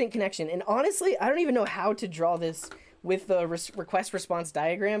persistent connection. And honestly, I don't even know how to draw this with the request response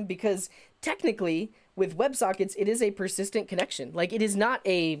diagram, because technically with WebSockets, it is a persistent connection. Like, it is not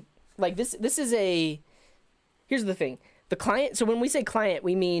a, like this is a, here's the thing. The client, so when we say client,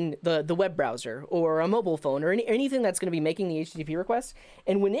 we mean the web browser or a mobile phone or anything that's going to be making the HTTP request.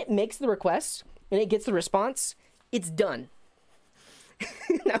 And when it makes the request and it gets the response, it's done.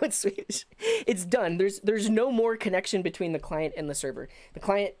 Now it's Swedish. It's done. There's no more connection between the client and the server. The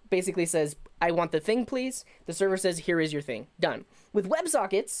client basically says, I want the thing, please. The server says, here is your thing. Done. With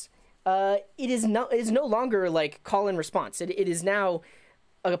WebSockets, it is no longer like call and response. It is now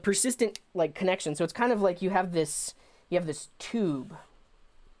a persistent like connection. So it's kind of like you have this tube,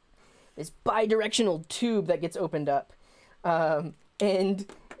 this bidirectional tube that gets opened up, and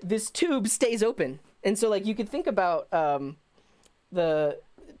this tube stays open. And so like you could think about the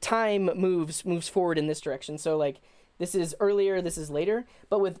time moves forward in this direction. So like this is earlier, this is later.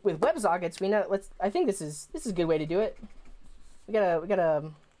 But with WebSockets, we know I think this is a good way to do it. We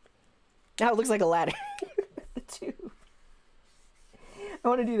gotta now it looks like a ladder. The tube. I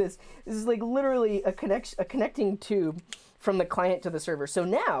want to do this. This is like literally a connecting tube from the client to the server. So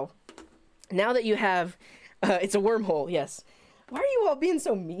now now that you have, it's a wormhole, yes. Why are you all being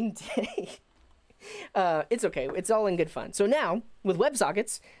so mean today? It's okay. It's all in good fun. So now, with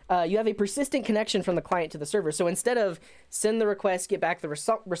WebSockets, you have a persistent connection from the client to the server. So instead of send the request, get back the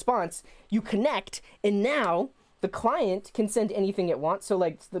response, you connect, and now the client can send anything it wants. So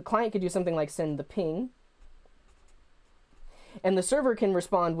like the client could do something like send the ping, and the server can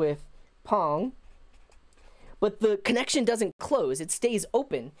respond with pong, but the connection doesn't close. It stays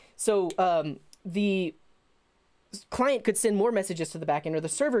open. So the client could send more messages to the backend, or the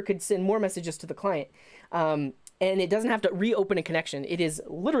server could send more messages to the client, and it doesn't have to reopen a connection. It is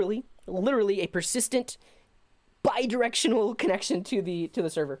literally a persistent bi-directional connection to the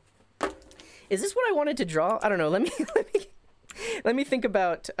server. Is this what I wanted to draw? I don't know. Let me think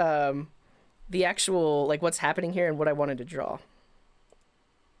about the actual, like, what's happening here and what I wanted to draw.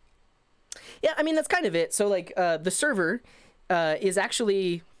 Yeah, I mean, that's kind of it. So like the server is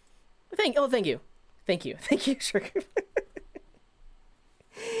actually thank you. Sure.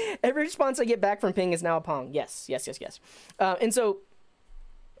 Every response I get back from ping is now a pong. Yes. And so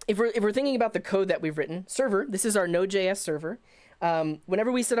if we're thinking about the code that we've written, server, this is our node.js server.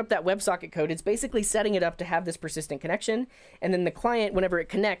 Whenever we set up that WebSocket code, it's basically setting it up to have this persistent connection. And then the client, whenever it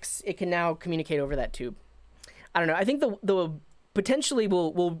connects, it can now communicate over that tube. I don't know. I think the potentially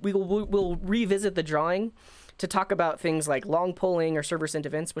we'll revisit the drawing to talk about things like long polling or server sent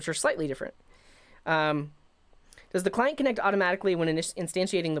events, which are slightly different. Does the client connect automatically when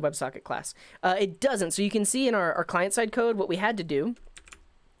instantiating the WebSocket class? It doesn't. So you can see in our client-side code what we had to do.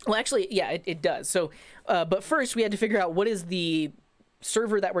 Well, actually, yeah, it does. So, but first we had to figure out what is the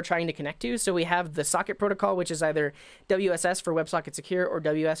server that we're trying to connect to. So we have the socket protocol, which is either WSS for WebSocket Secure or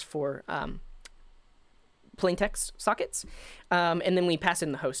WS for plain text sockets. And then we pass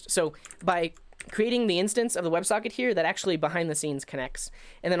in the host. So by creating the instance of the WebSocket here, that actually behind the scenes connects.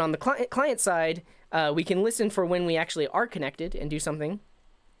 And then on the client side, we can listen for when we actually are connected and do something.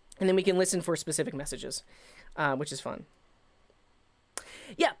 And then we can listen for specific messages, which is fun.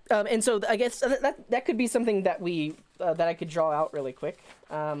 Yeah, and so I guess that could be something that we that I could draw out really quick.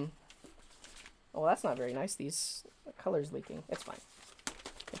 Well, that's not very nice. These colors leaking. It's fine.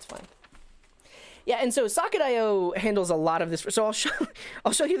 It's fine. Yeah, and so Socket.io handles a lot of this. So I'll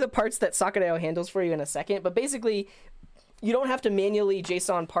show you the parts that Socket.io handles for you in a second. But basically, you don't have to manually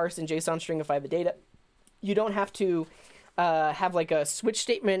JSON parse and JSON stringify the data. You don't have to have like a switch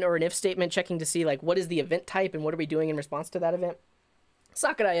statement or an if statement checking to see like what is the event type and what are we doing in response to that event.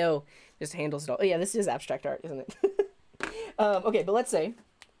 Socket.io just handles it all. Oh, yeah, this is abstract art, isn't it? Okay, but let's say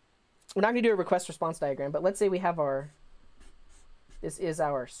we're not going to do a request response diagram, but let's say we have this is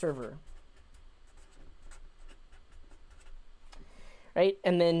our server. Right?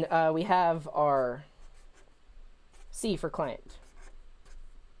 And then we have our C for client.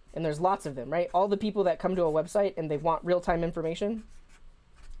 And there's lots of them, right? All the people that come to a website and they want real-time information,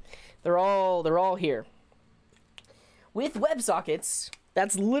 they're all here. With WebSockets,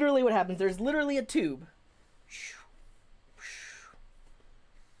 that's literally what happens. There's literally a tube.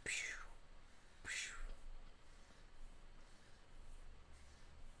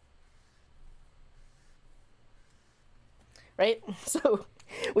 Right? So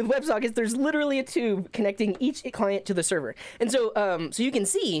with WebSockets, there's literally a tube connecting each client to the server. And so so you can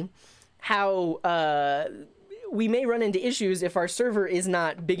see how we may run into issues if our server is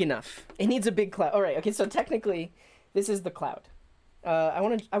not big enough. It needs a big cloud. All right, okay, so technically this is the cloud. I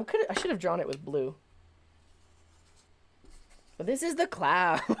should have drawn it with blue. But this is the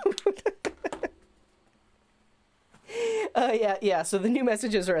cloud. Yeah, so the new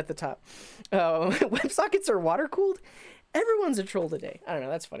messages are at the top. WebSockets are water cooled. Everyone's a troll today. I don't know.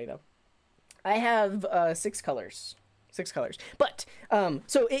 That's funny though. I have 6 colors. 6 colors. But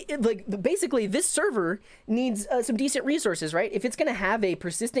so basically this server needs some decent resources, right? If it's going to have a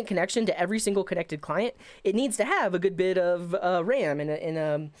persistent connection to every single connected client, it needs to have a good bit of RAM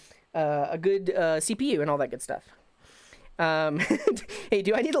and a good CPU and all that good stuff. Hey,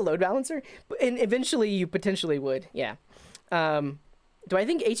 do I need a load balancer? And eventually you potentially would. Yeah. Do I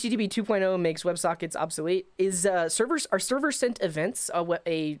think HTTP 2.0 makes WebSockets obsolete? Are server sent events a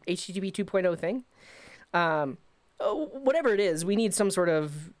HTTP 2.0 thing? Whatever it is, we need some sort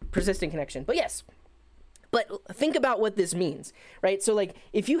of persistent connection. But yes, but think about what this means, right? So like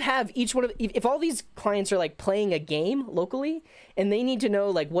if you have if all these clients are like playing a game locally and they need to know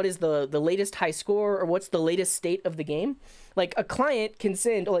like what is the latest high score or what's the latest state of the game, like a client can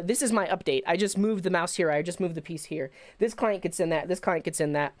send, oh, this is my update. I just moved the mouse here. I just moved the piece here. This client could send that. This client could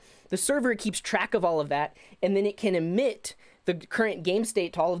send that. The server keeps track of all of that, and then it can emit the current game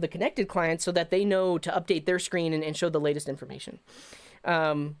state to all of the connected clients so that they know to update their screen and show the latest information.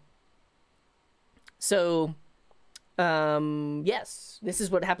 So, yes, this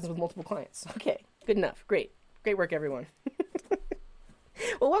is what happens with multiple clients. Okay, good enough. Great. Great work, everyone.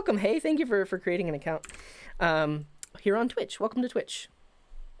 Well, welcome. Hey, thank you for creating an account here on Twitch. Welcome to Twitch.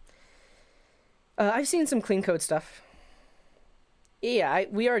 I've seen some clean code stuff. Yeah,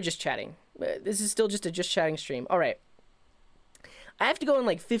 we are just chatting. This is still just a just chatting stream. All right. I have to go in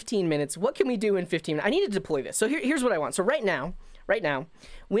like 15 minutes. What can we do in 15 minutes? I need to deploy this. So here's what I want. So right now,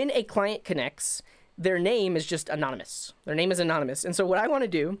 when a client connects, their name is just anonymous. Their name is anonymous. And so what I want to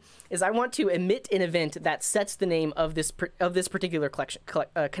do is I want to emit an event that sets the name of this particular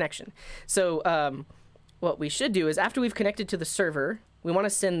connection. So what we should do is after we've connected to the server, we want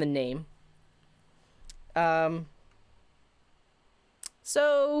to send the name.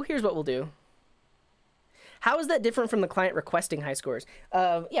 So here's what we'll do. How is that different from the client requesting high scores?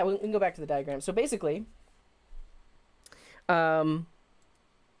 Yeah, we can go back to the diagram. So basically,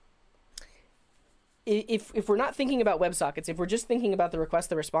 if we're not thinking about WebSockets, if we're just thinking about the request,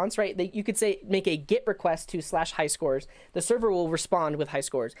 the response, right? You could say make a GET request to /high scores. The server will respond with high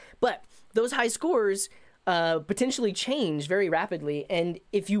scores, but those high scores potentially change very rapidly. And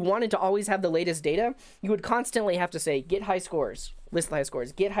if you wanted to always have the latest data, you would constantly have to say get high scores, list the high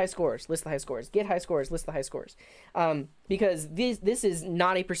scores, get high scores, list the high scores, get high scores, list the high scores. Because this is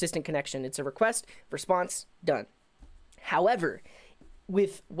not a persistent connection. It's a request, response, done. However,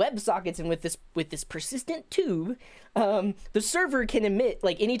 with WebSockets and with this persistent tube, the server can emit,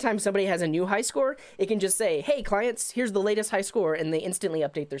 like anytime somebody has a new high score, it can just say, hey clients, here's the latest high score, and they instantly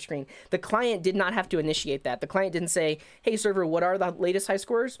update their screen. The client did not have to initiate that. The client didn't say, hey server, what are the latest high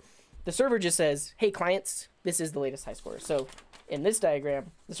scores? The server just says, hey clients, this is the latest high score. So in this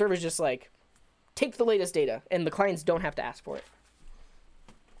diagram, the server's just like, take the latest data, and the clients don't have to ask for it.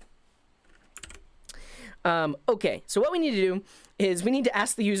 Okay, so what we need to do is we need to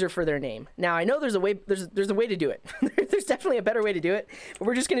ask the user for their name. Now I know there's a way to do it. There's definitely a better way to do it, but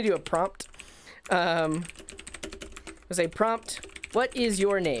we're just gonna do a prompt. We'll say prompt, what is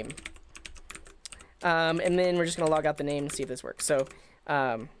your name? And then we're just gonna log out the name and see if this works. So,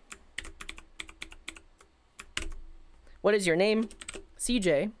 what is your name?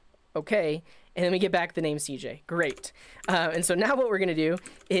 CJ. Okay. And then we get back the name CJ. Great. And so now what we're going to do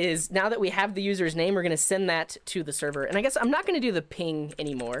is, now that we have the user's name, we're going to send that to the server. And I guess I'm not going to do the ping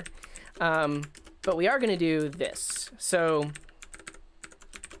anymore, but we are going to do this. So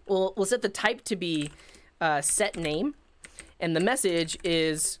we'll set the type to be set name, and the message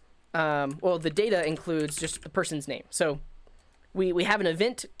is, well, the data includes just the person's name. So we have an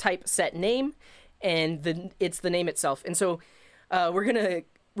event type set name, and it's the name itself. And so we're going to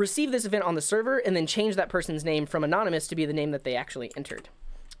receive this event on the server and then change that person's name from anonymous to be the name that they actually entered.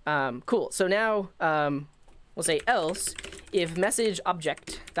 Cool. So now we'll say else if message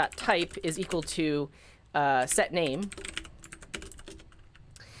object dot type is equal to set name,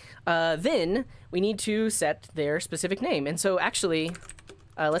 then we need to set their specific name. And so actually,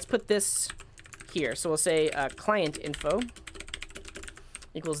 let's put this here. So we'll say client info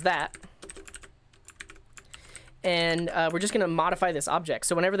equals that. And we're just going to modify this object.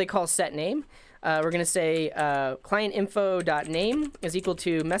 So whenever they call set name, we're going to say client info dot name is equal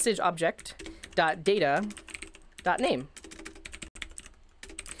to message object dot data dot name.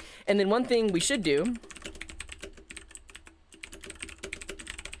 And then one thing we should do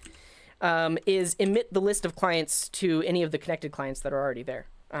is emit the list of clients to any of the connected clients that are already there.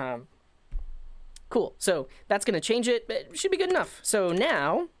 Cool. So that's going to change it, but it should be good enough. So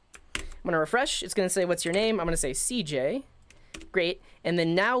now I'm going to refresh. It's going to say, what's your name? I'm going to say CJ. Great. And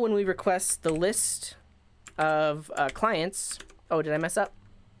then now when we request the list of clients, oh, did I mess up?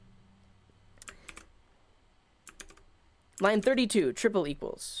 Line 32, triple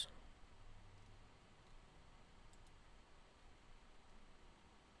equals.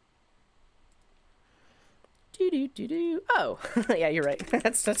 Oh, yeah, you're right.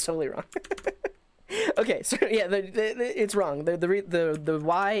 That's totally wrong. Okay, so yeah, it's wrong. The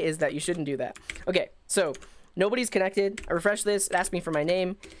why is that you shouldn't do that. Okay, so nobody's connected. I refresh this. It asks me for my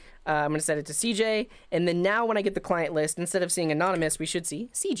name. I'm going to set it to CJ. And then now when I get the client list, instead of seeing anonymous, we should see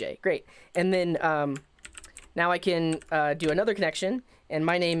CJ. Great. And then now I can do another connection. And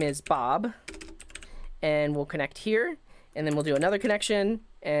my name is Bob. And we'll connect here. And then we'll do another connection.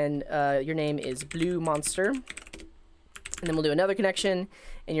 And your name is Blue Monster. And then we'll do another connection.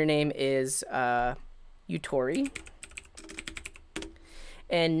 And your name is Utori.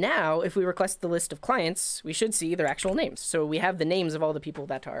 And now, if we request the list of clients, we should see their actual names. So we have the names of all the people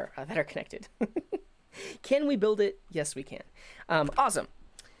that are connected. Can we build it? Yes, we can. Awesome.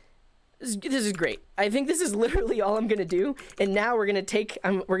 This is great. I think this is literally all I'm gonna do. And now we're gonna take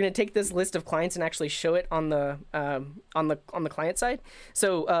this list of clients and actually show it on the client side.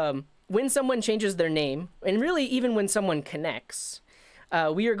 So when someone changes their name, and really even when someone connects,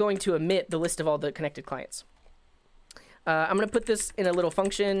 we are going to emit the list of all the connected clients. I'm gonna put this in a little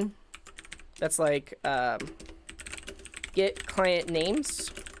function that's like get client names,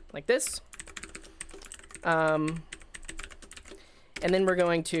 like this. And then we're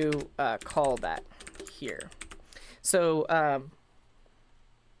going to call that here. So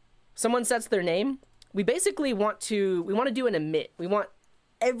someone sets their name. We basically want to do an emit. We want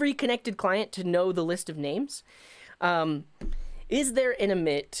every connected client to know the list of names. Is there an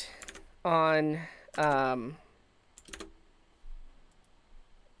emit on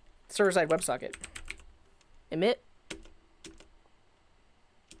server-side WebSocket? Emit.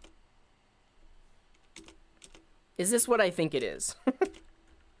 Is this what I think it is?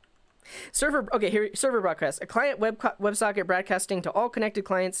 Okay, here, server broadcast. A client WebSocket broadcasting to all connected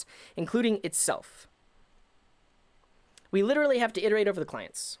clients, including itself. We literally have to iterate over the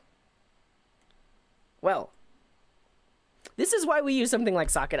clients. Well, this is why we use something like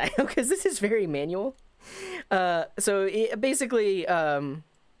Socket.io, because this is very manual. So basically,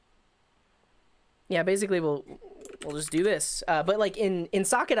 basically we'll just do this. But like in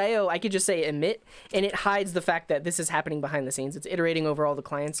Socket.io, I could just say emit, and it hides the fact that this is happening behind the scenes. It's iterating over all the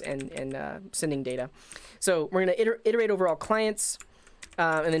clients and sending data. So we're going to iterate over all clients.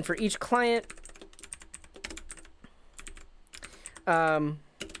 And then for each client,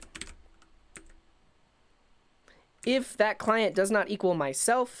 if that client does not equal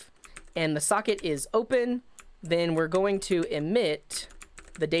myself and the socket is open, then we're going to emit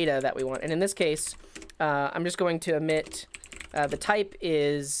the data that we want. And in this case, I'm just going to emit, the type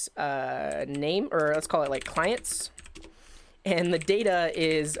is name, or let's call it like clients. And the data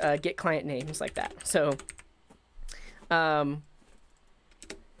is get client names, like that. So a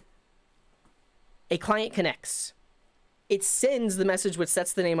client connects. It sends the message which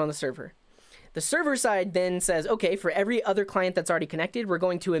sets the name on the server. The server side then says, okay, for every other client that's already connected, we're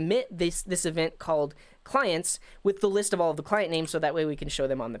going to emit this event called clients with the list of all of the client names, so that way we can show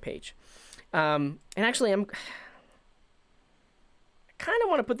them on the page. And actually, I kind of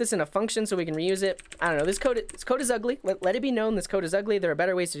want to put this in a function so we can reuse it. I don't know. This code is ugly. Let it be known this code is ugly. There are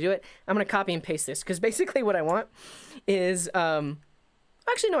better ways to do it. I'm going to copy and paste this, because basically what I want is...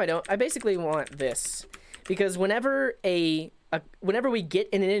 actually, no, I don't. I basically want this. Because whenever whenever we get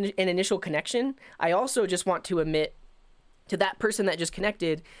an initial connection, I also just want to emit to that person that just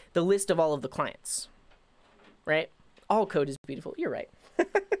connected the list of all of the clients. Right? All code is beautiful. You're right.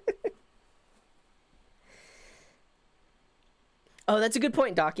 Oh, that's a good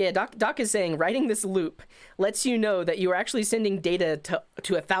point, Doc. Yeah, Doc is saying writing this loop lets you know that you are actually sending data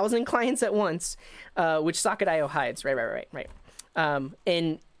to 1,000 clients at once, which Socket.io hides. Right.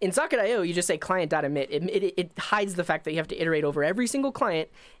 And in Socket.io, you just say client.emit. It hides the fact that you have to iterate over every single client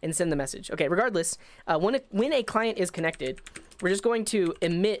and send the message. Okay, regardless, when a client is connected, we're just going to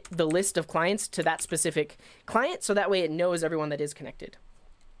emit the list of clients to that specific client, so that way it knows everyone that is connected.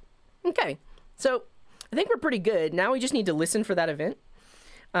 Okay, so I think we're pretty good. Now we just need to listen for that event.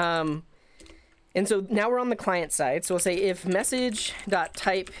 And so now we're on the client side. So we'll say if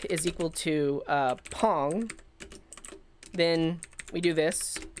message.type is equal to pong, then we do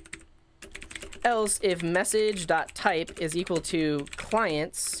this. Else, if message.type is equal to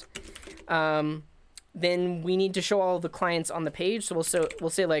clients, then we need to show all the clients on the page. So we'll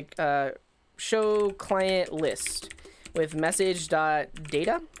say like show client list with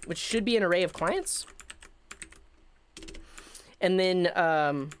message.data, which should be an array of clients. And then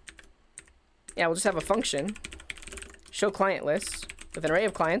we'll just have a function show client list with an array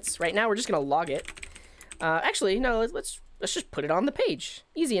of clients. Right now we're just gonna log it. Actually, no, let's just put it on the page.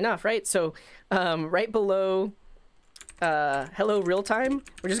 Easy enough, right? So right below hello Realtime,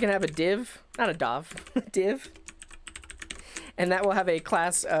 we're just gonna have a div, not a dov, div, and that will have a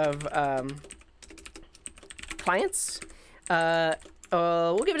class of clients.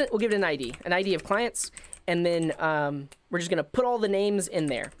 We'll give it an ID of clients, and then we're just gonna put all the names in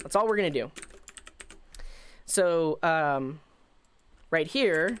there. That's all we're gonna do. So right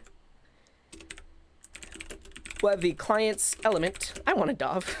here, we'll have the client's element. I want a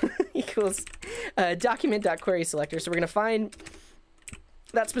dov equals document.query selector. So we're going to find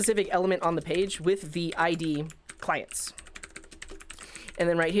that specific element on the page with the ID clients. And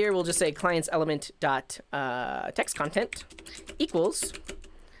then right here, we'll just say clients element dot text content equals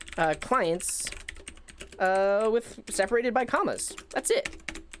clients with separated by commas. That's it.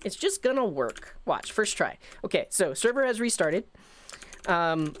 It's just gonna work. Watch, first try. Okay, so server has restarted.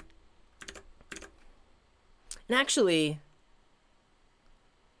 And actually,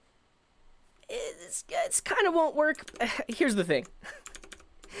 it's kind of won't work. Here's the thing.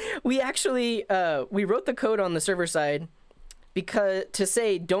 We actually, we wrote the code on the server side because to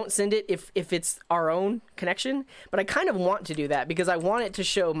say don't send it if it's our own connection, but I kind of want to do that because I want it to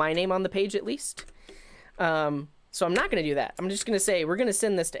show my name on the page at least. So I'm not going to do that. I'm just going to say we're going to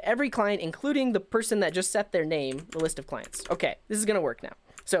send this to every client, including the person that just set their name, the list of clients. Okay, this is going to work now.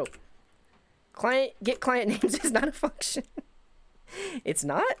 So get client names is not a function. It's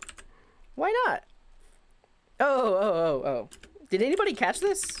not? Why not? Oh. Did anybody catch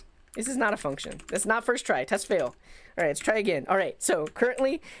this? This is not a function. That's not first try. Test fail. All right, let's try again. All right, so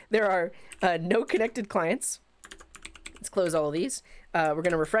currently there are no connected clients. Let's close all of these. We're going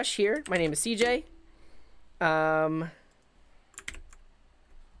to refresh here. My name is CJ. Well,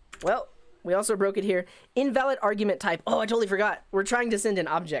 we also broke it here. Invalid argument type. Oh, I totally forgot. We're trying to send an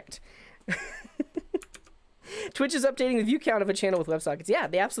object. Twitch is updating the view count of a channel with WebSockets. Yeah,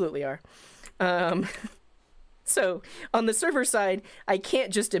 they absolutely are. So on the server side, I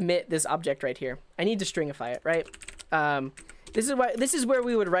can't just emit this object right here. I need to stringify it, right? This is where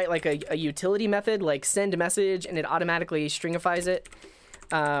we would write like a utility method, like send a message, and it automatically stringifies it.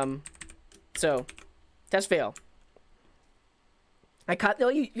 So test fail. I caught. No,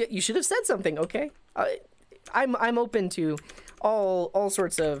 you should have said something. Okay, I'm open to all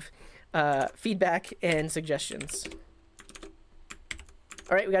sorts of feedback and suggestions.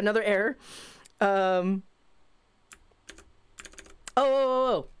 All right, we got another error.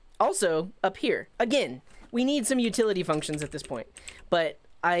 Also up here again, we need some utility functions at this point, but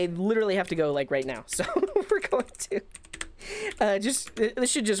I literally have to go like right now, so we're going to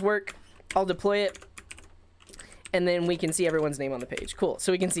this should just work. I'll deploy it, and then we can see everyone's name on the page. Cool.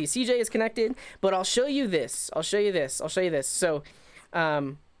 So we can see CJ is connected, but I'll show you this. So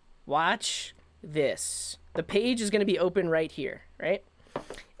watch this. The page is going to be open right here, right?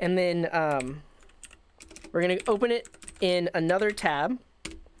 And then we're going to open it in another tab,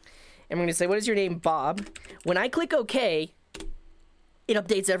 and we're going to say, what is your name? Bob. When I click OK, it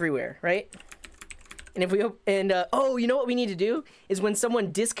updates everywhere, right? And if we oh, you know what we need to do is when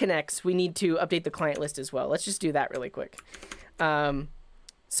someone disconnects, we need to update the client list as well. Let's just do that really quick. So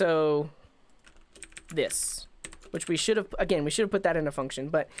this, which we should have put that in a function.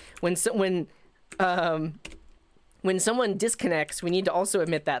 But when someone disconnects, we need to also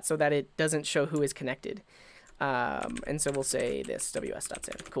emit that so that it doesn't show who is connected. And so we'll say this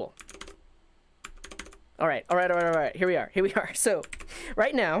ws.send. Cool. All right. Here we are. So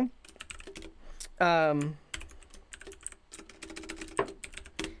right now, there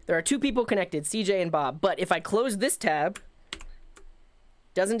are two people connected, CJ and Bob, but if I close this tab,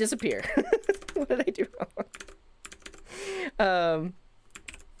 doesn't disappear. What did I do wrong?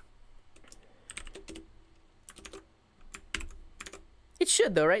 It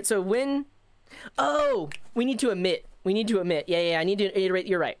should though, right? So when, we need to emit. Yeah, I need to iterate.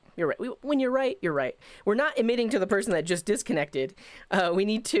 You're right. When you're right, you're right. We're not emitting to the person that just disconnected. We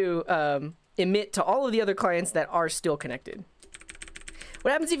need to emit to all of the other clients that are still connected.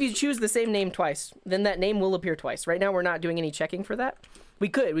 What happens if you choose the same name twice? Then that name will appear twice. Right now, we're not doing any checking for that. We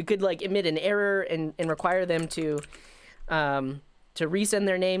could like emit an error and require them to resend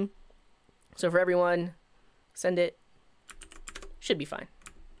their name. So for everyone, send it. Should be fine.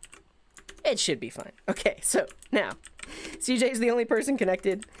 It should be fine. Okay, so now CJ is the only person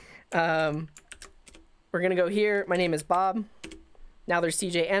connected. We're gonna go here. My name is Bob. Now there's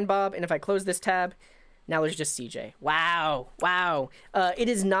CJ and Bob, and if I close this tab, now there's just CJ. Wow. It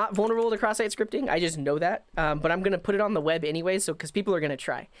is not vulnerable to cross-site scripting. I just know that, but I'm gonna put it on the web anyway, so because people are gonna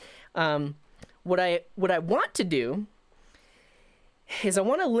try. What I want to do is I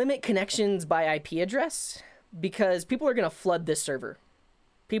want to limit connections by IP address because people are gonna flood this server.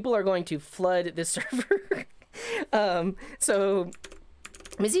 People are going to flood this server. So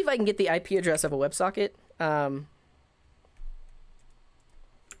let me see if I can get the IP address of a WebSocket.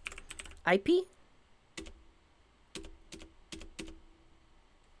 IP.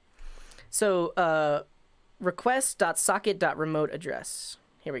 So request.socket.remote address.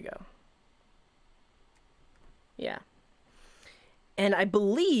 Here we go. Yeah. And I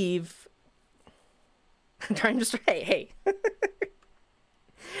believe I'm trying to hey.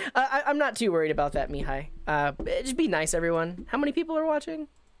 I'm not too worried about that, Mihai. Just be nice, everyone. How many people are watching?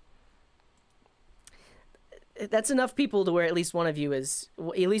 That's enough people to where at least one of you is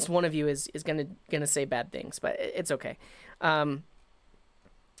gonna say bad things, but it's okay. I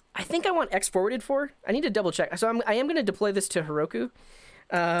think I want X forwarded for. I need to double check. So I am gonna deploy this to Heroku.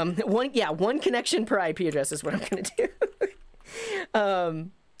 One connection per IP address is what I'm gonna do.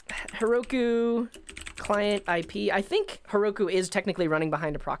 Heroku client IP. I think Heroku is technically running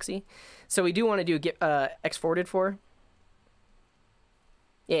behind a proxy, so we do want to do get x forwarded for.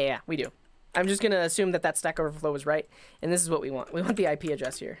 Yeah, we do. I'm just gonna assume that Stack Overflow was right, and this is what we want. We want the IP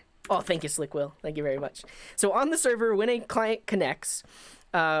address here. Oh, thank you, Slickwill. Thank you very much. So on the server, when a client connects,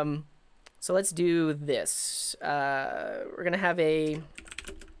 so let's do this. We're gonna have a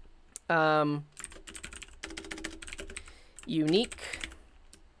unique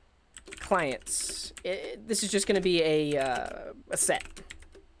clients. This is just gonna be a set.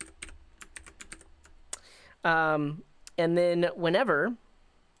 And then whenever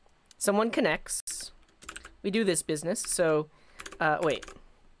someone connects, we do this business. So, wait.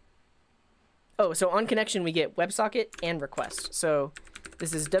 Oh, so on connection, we get WebSocket and request. So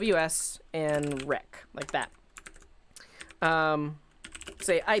this is WS and rec, like that.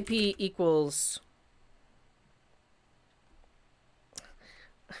 Say IP equals,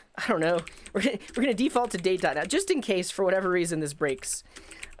 I don't know. We're gonna default to date.now, just in case, for whatever reason, this breaks.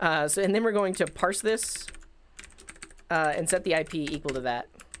 And then we're going to parse this and set the IP equal to that.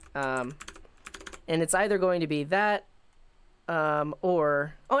 And it's either going to be that,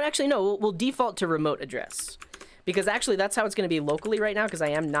 or, oh, actually, no, we'll default to remote address. Because actually, that's how it's going to be locally right now, because I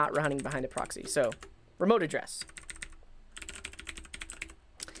am not running behind a proxy. So, remote address.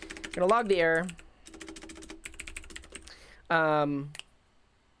 I'm going to log the error.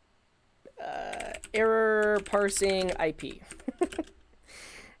 Error parsing IP.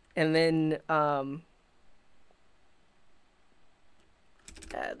 And then,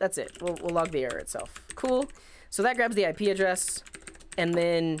 that's it. We'll log the error itself. Cool. So that grabs the IP address, and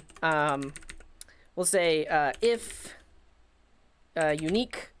then we'll say if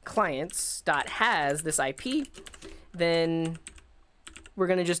unique clients.has this IP, then we're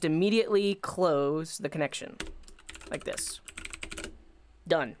going to just immediately close the connection like this.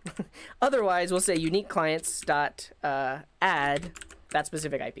 Done. Otherwise, we'll say unique clients.add that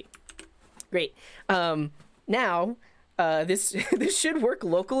specific IP. Great. Now, this should work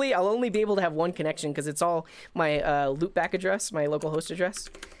locally. I'll only be able to have one connection because it's all my loopback address, my local host address.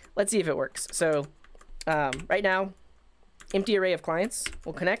 Let's see if it works. So right now, empty array of clients.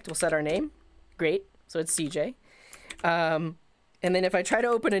 We'll connect. We'll set our name. Great. So it's CJ. And then if I try to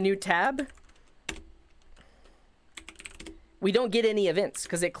open a new tab, we don't get any events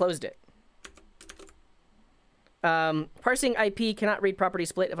because it closed it. Parsing IP cannot read property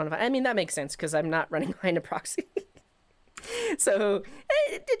split. I mean, that makes sense because I'm not running behind a proxy. So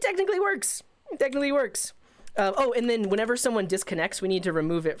it technically works. It technically works. Oh, and then whenever someone disconnects, we need to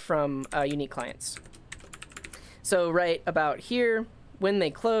remove it from unique clients. So right about here, when they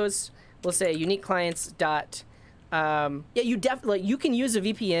close, we'll say unique clients dot. Yeah, you can use a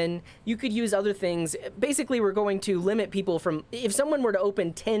VPN. You could use other things. Basically, we're going to limit people from, if someone were to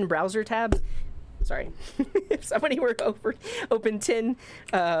open 10 browser tabs. Sorry, if somebody were to open 10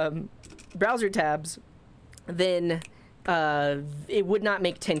 browser tabs, then it would not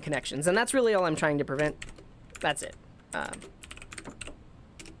make 10 connections, and that's really all I'm trying to prevent. That's it.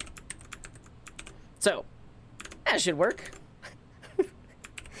 So that should work.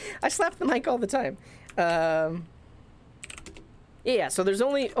 I slap the mic all the time. Yeah, so there's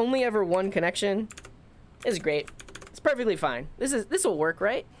only ever one connection. It's great. It's perfectly fine. This will work,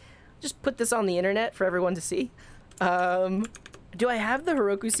 right? Just put this on the internet for everyone to see. Do I have the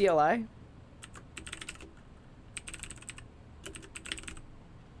Heroku CLI?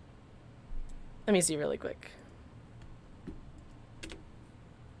 Let me see really quick.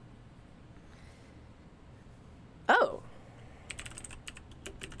 Oh.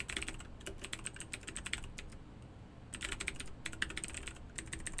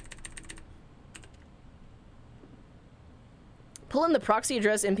 Pull in the proxy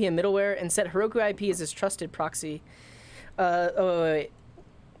address npm middleware and set Heroku IP as its trusted proxy. Oh, wait.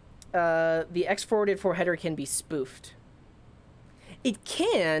 The X forwarded for header can be spoofed. It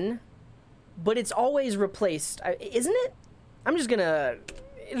can, but it's always replaced, isn't it? I'm just gonna.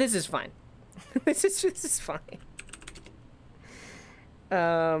 This is fine. this is fine.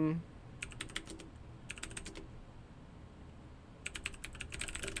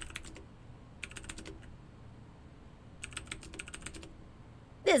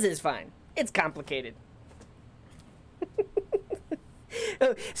 This is fine. It's complicated.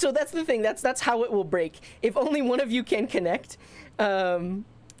 So that's the thing. That's how it will break. If only one of you can connect, then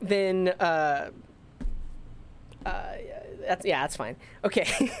that's fine.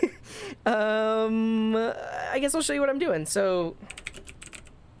 Okay. I guess I'll show you what I'm doing. So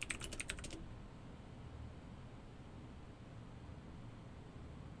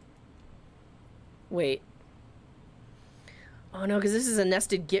wait. Oh no, because this is a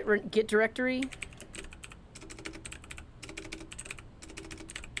nested Git directory.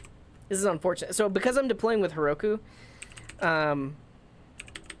 This is unfortunate. So because I'm deploying with Heroku,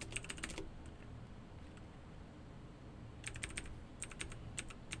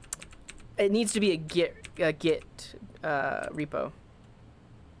 it needs to be a Git repo.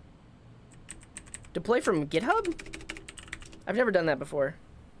 Deploy from GitHub? I've never done that before.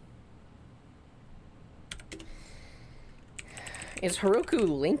 Is Heroku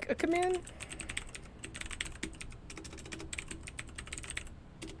link a command?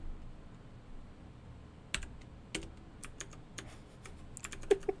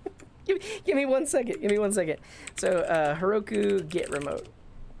 Give me 1 second. Give me 1 second. So, Heroku Git remote.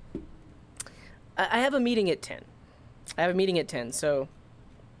 I have a meeting at 10. I have a meeting at 10, so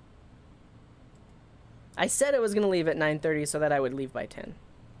I said I was going to leave at 9:30 so that I would leave by 10.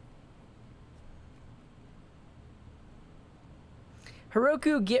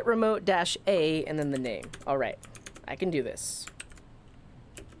 Heroku Git remote -a and then the name. All right. I can do this.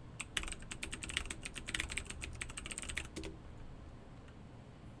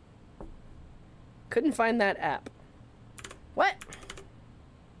 Couldn't find that app. What?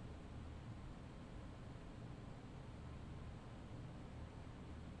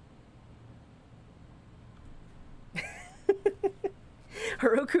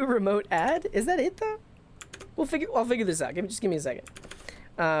 Heroku remote add? Is that it though? I'll figure this out. Just give me a second.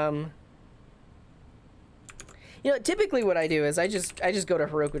 You know, typically what I do is I just go to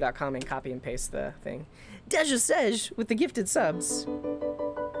Heroku.com and copy and paste the thing. Deja Sej with the gifted subs.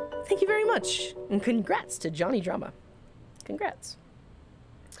 Thank you very much. And congrats to Johnny Drama. Congrats.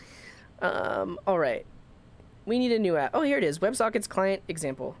 All right. We need a new app. Oh, here it is. WebSockets client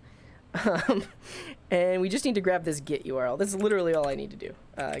example. And we just need to grab this Git URL. This is literally all I need to do.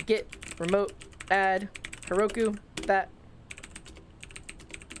 Git remote add Heroku. That.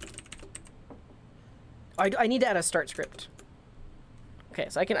 I need to add a start script. Okay,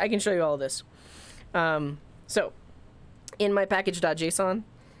 so I can show you all of this. So in my package.json,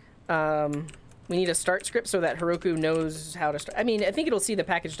 we need a start script so that Heroku knows how to start. I mean, I think it'll see the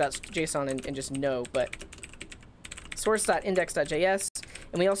package.json and just know, but source.index.js,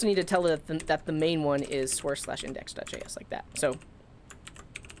 and we also need to tell it that the main one is source/index.js, like that. So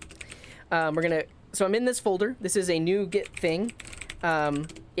so I'm in this folder. This is a new Git thing.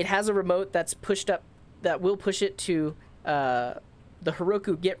 It has a remote that's pushed up, that will push it to the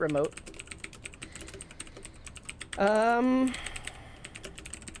Heroku Git remote.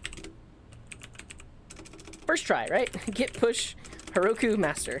 First try, right? Git push Heroku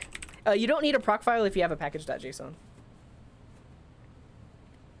master. You don't need a proc file if you have a package.json.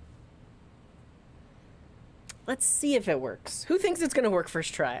 Let's see if it works. Who thinks it's gonna work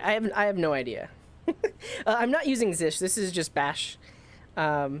first try? I have no idea. I'm not using Zish. This is just bash.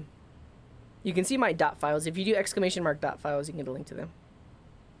 You can see my dot files. If you do !dot files, you can get a link to them.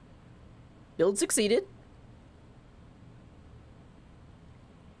 Build succeeded.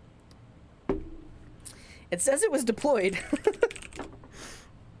 It says it was deployed.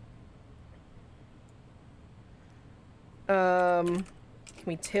 Can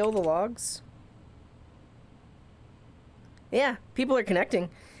we tail the logs? Yeah, people are connecting.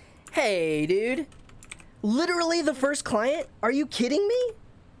 Hey, dude. Literally the first client? Are you kidding me?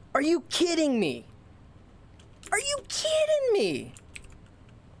 Are you kidding me? Are you kidding me?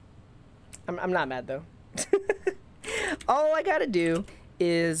 I'm not mad, though. All I gotta do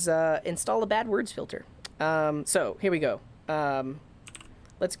is install a bad words filter. So, here we go.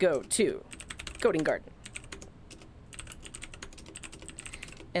 Let's go to Coding Garden.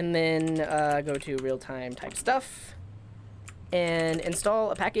 And then go to Realtime type stuff. And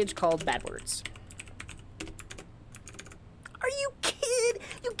install a package called Bad Words. Are you kidding?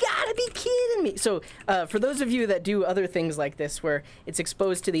 You gotta be kidding me. So for those of you that do other things like this where it's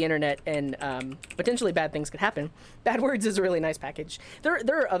exposed to the internet and potentially bad things could happen, Bad Words is a really nice package. There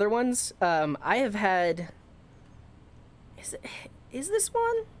are other ones. I have had... Is this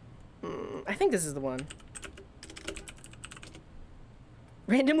one? I think this is the one.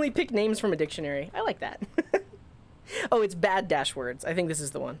 Randomly pick names from a dictionary. I like that. Oh, it's bad dash words. I think this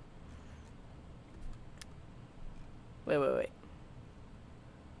is the one. Wait.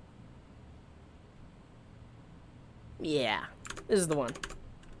 Yeah, this is the one.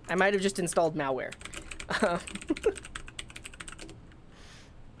 I might have just installed malware.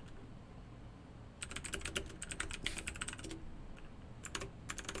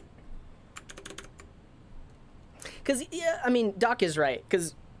 Because, yeah, I mean, Doc is right.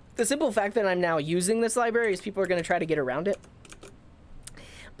 Because the simple fact that I'm now using this library is people are going to try to get around it.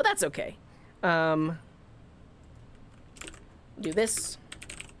 But that's okay. Do this.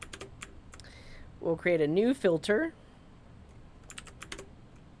 We'll create a new filter.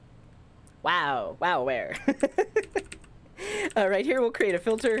 Wow. Wow, where? Right here, we'll create a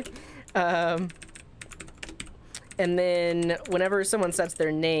filter. And then whenever someone sets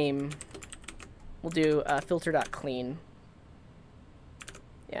their name, we'll do filter.clean.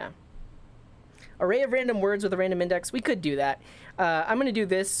 Yeah. Array of random words with a random index. We could do that. I'm going to do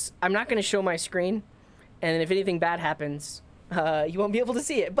this. I'm not going to show my screen. And if anything bad happens, you won't be able to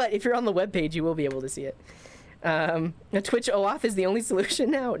see it. But if you're on the web page, you will be able to see it. Twitch OAuth is the only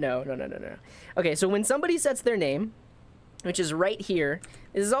solution now? No. Okay, so when somebody sets their name, which is right here,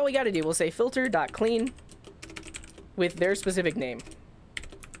 this is all we got to do. We'll say filter.clean with their specific name.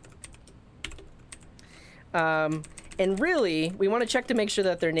 And really, we want to check to make sure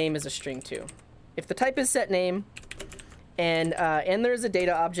that their name is a string too. If the type is set name, and there's a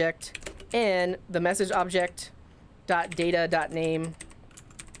data object, and the message object dot data dot name,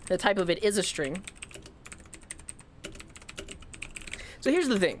 the type of it is a string. So here's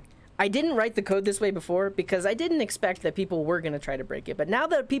the thing. I didn't write the code this way before because I didn't expect that people were going to try to break it. But now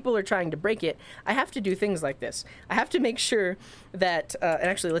that people are trying to break it, I have to do things like this. I have to make sure that, and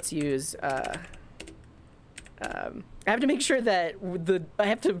actually let's use, I have to make sure that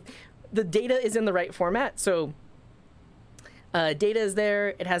the data is in the right format. So data is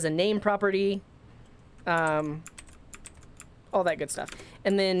there. It has a name property, all that good stuff.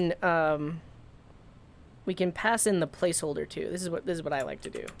 And then we can pass in the placeholder too. This is what I like to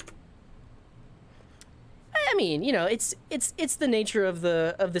do. I mean, you know, it's the nature of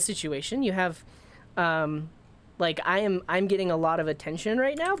the situation. You have, like I'm getting a lot of attention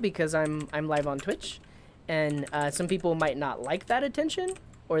right now because I'm live on Twitch, and some people might not like that attention,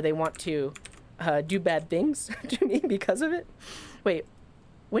 or they want to do bad things to me because of it. Wait,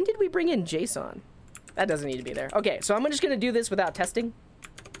 when did we bring in JSON? That doesn't need to be there. Okay, so I'm just gonna do this without testing,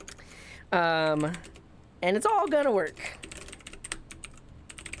 and it's all gonna work.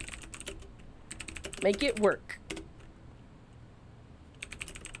 Make it work.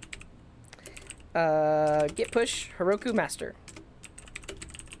 Git push Heroku master.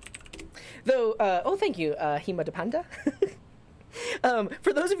 Though, oh, thank you, Hima de Panda.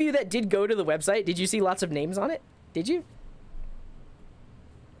 For those of you that did go to the website, did you see lots of names on it? Did you?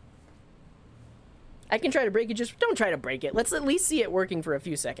 I can try to break it. Just don't try to break it. Let's at least see it working for a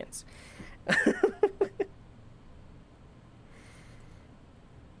few seconds.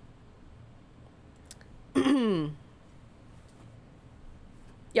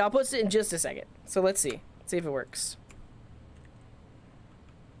 Yeah, I'll post it in just a second. So let's see. Let's see if it works.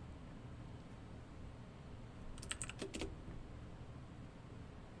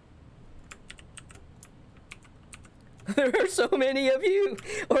 There are so many of you,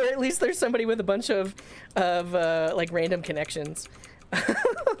 or at least there's somebody with a bunch of like random connections.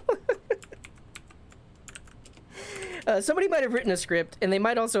 Somebody might have written a script, and they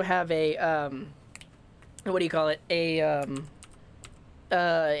might also have a what do you call it? A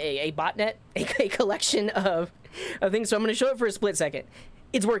botnet, a collection of things. So I'm going to show it for a split second.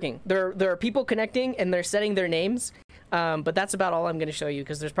 It's working. There are people connecting, and they're setting their names. But that's about all I'm going to show you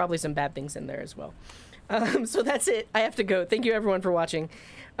because there's probably some bad things in there as well. So that's it. I have to go. Thank you everyone for watching.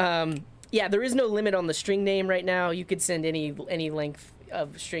 Yeah, there is no limit on the string name right now. You could send any length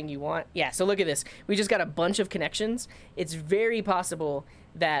of string you want. Yeah, so look at this. We just got a bunch of connections. It's very possible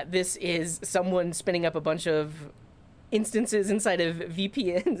that this is someone spinning up a bunch of instances inside of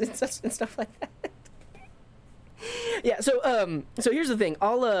VPNs and stuff like that. Yeah, so here's the thing.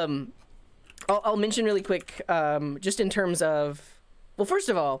 I'll mention really quick, just in terms of, well, first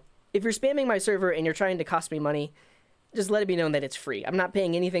of all, if you're spamming my server and you're trying to cost me money, just let it be known that it's free. I'm not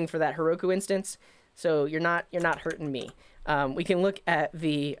paying anything for that Heroku instance, so you're not hurting me. We can look at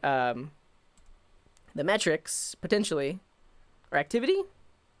the metrics potentially, or activity,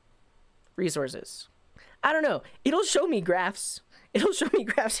 resources. I don't know. It'll show me graphs. It'll show me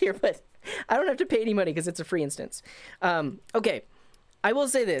graphs here, but I don't have to pay any money because it's a free instance. Okay, I will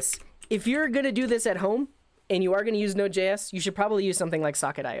say this: if you're gonna do this at home and you are gonna use Node.js, you should probably use something like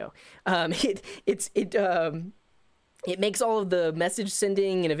Socket.io. It makes all of the message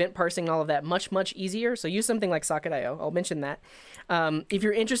sending and event parsing, all of that much easier. So use something like Socket.io. I'll mention that. If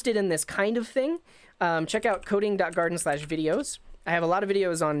you're interested in this kind of thing, check out coding.garden/videos. I have a lot of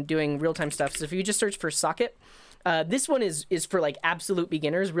videos on doing real-time stuff. So if you just search for socket, this one is for like absolute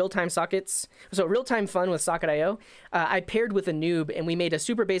beginners, real-time sockets. So real-time fun with Socket.io. I paired with a noob and we made a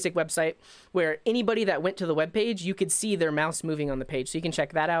super basic website where anybody that went to the web page, you could see their mouse moving on the page. So you can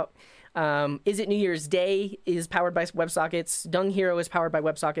check that out. Is It New Year's Day is powered by WebSockets. Dung Hero is powered by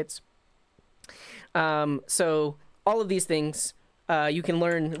WebSockets. So all of these things, you can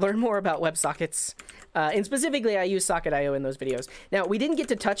learn more about WebSockets. And specifically, I use Socket.io in those videos. Now, we didn't get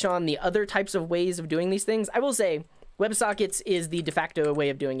to touch on the other types of ways of doing these things. I will say, WebSockets is the de facto way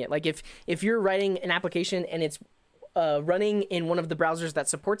of doing it. Like if you're writing an application and it's running in one of the browsers that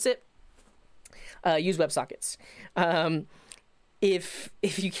supports it, use WebSockets. If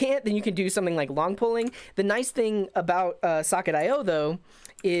you can't, then you can do something like long polling. The nice thing about Socket.io, though,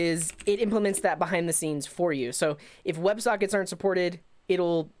 is it implements that behind the scenes for you. So if WebSockets aren't supported,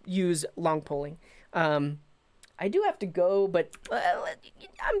 it'll use long polling. I do have to go, but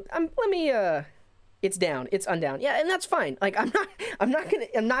it's down, it's undown. Yeah, and that's fine. Like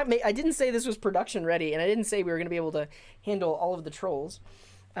I didn't say this was production ready, and I didn't say we were gonna be able to handle all of the trolls.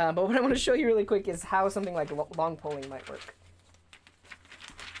 But what I want to show you really quick is how something like long polling might work.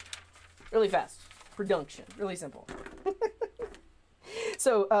 Really fast, production, really simple.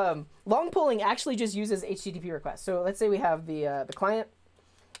 So long polling actually just uses HTTP requests. So let's say we have the client,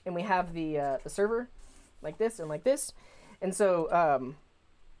 and we have the server, like this and like this, and so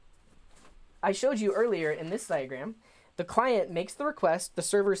I showed you earlier in this diagram, the client makes the request, the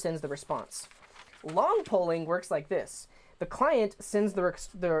server sends the response. Long polling works like this. The client sends the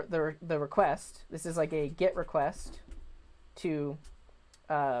request. This is like a GET request to,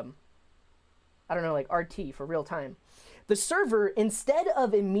 I don't know, like RT for real time. The server, instead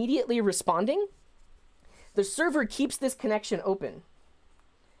of immediately responding, the server keeps this connection open.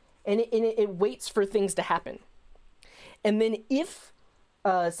 And it waits for things to happen. And then if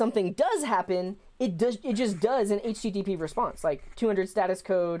something does happen, it just does an HTTP response, like 200 status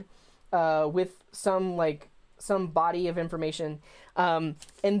code with some body of information. And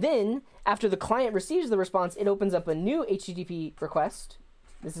then after the client receives the response, it opens up a new HTTP request.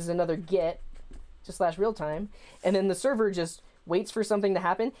 This is another GET to /realtime. And then the server just waits for something to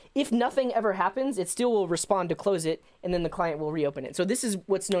happen. If nothing ever happens, it still will respond to close it, and then the client will reopen it. So this is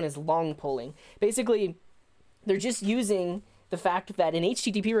what's known as long polling. Basically, they're just using the fact that an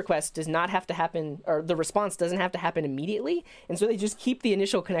HTTP request does not have to happen, or the response doesn't have to happen immediately, and so they just keep the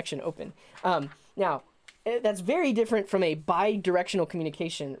initial connection open. Now, that's very different from a bi-directional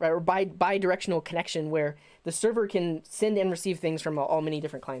communication, right, or bi-directional connection where the server can send and receive things from all many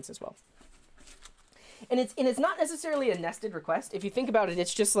different clients as well. And it's not necessarily a nested request. If you think about it,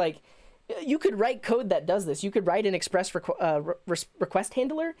 it's just like, you could write code that does this. You could write an express request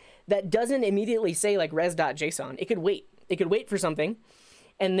handler that doesn't immediately say like res.json. It could wait. It could wait for something.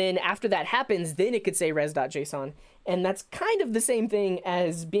 And then after that happens, then it could say res.json. And that's kind of the same thing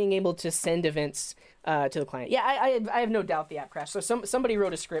as being able to send events to the client. Yeah, I have no doubt the app crashed. So somebody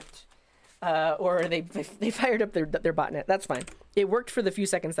wrote a script or they fired up their botnet. That's fine. It worked for the few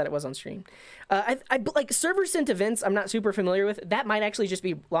seconds that it was on stream. I like server sent events. I'm not super familiar with. That might actually just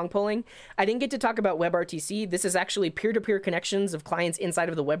be long polling. I didn't get to talk about WebRTC. This is actually peer-to-peer connections of clients inside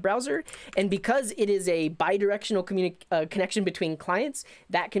of the web browser. And because it is a bi-directional connection between clients,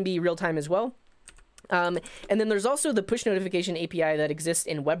 that can be real-time as well. And then there's also the push notification API that exists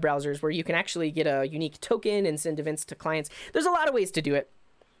in web browsers where you can actually get a unique token and send events to clients. There's a lot of ways to do it.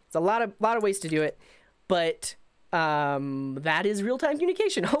 It's a lot of ways to do it, but that is real-time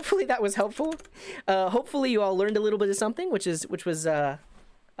communication. Hopefully that was helpful. Hopefully you all learned a little bit of something, which was a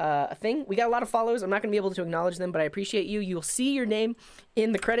thing. We got a lot of follows. I'm not gonna be able to acknowledge them, but I appreciate you. You'll see your name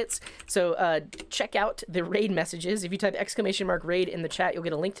in the credits. So check out the raid messages. If you type !raid in the chat, you'll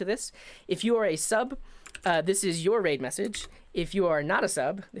get a link to this. If you are a sub, this is your raid message. If you are not a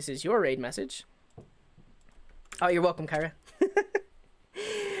sub, this is your raid message. Oh, you're welcome, Kyra.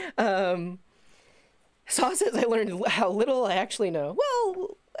 Saw says I learned how little I actually know.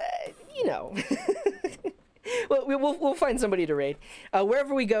 Well, you know. Well, we'll find somebody to raid.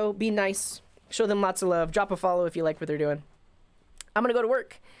 Wherever we go, be nice. Show them lots of love. Drop a follow if you like what they're doing. I'm gonna go to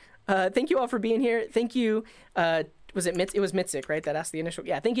work. Thank you all for being here. Thank you. Was it It was Mitzik, right? That asked the initial.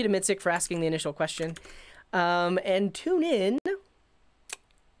 Yeah. Thank you to Mitzik for asking the initial question. And tune in.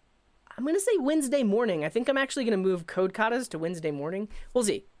 I'm gonna say Wednesday morning. I think I'm actually gonna move Code Katas to Wednesday morning. We'll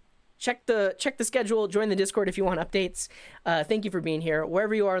see. Check the schedule. Join the Discord if you want updates. Thank you for being here.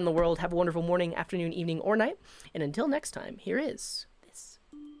 Wherever you are in the world, have a wonderful morning, afternoon, evening, or night. And until next time, here is this.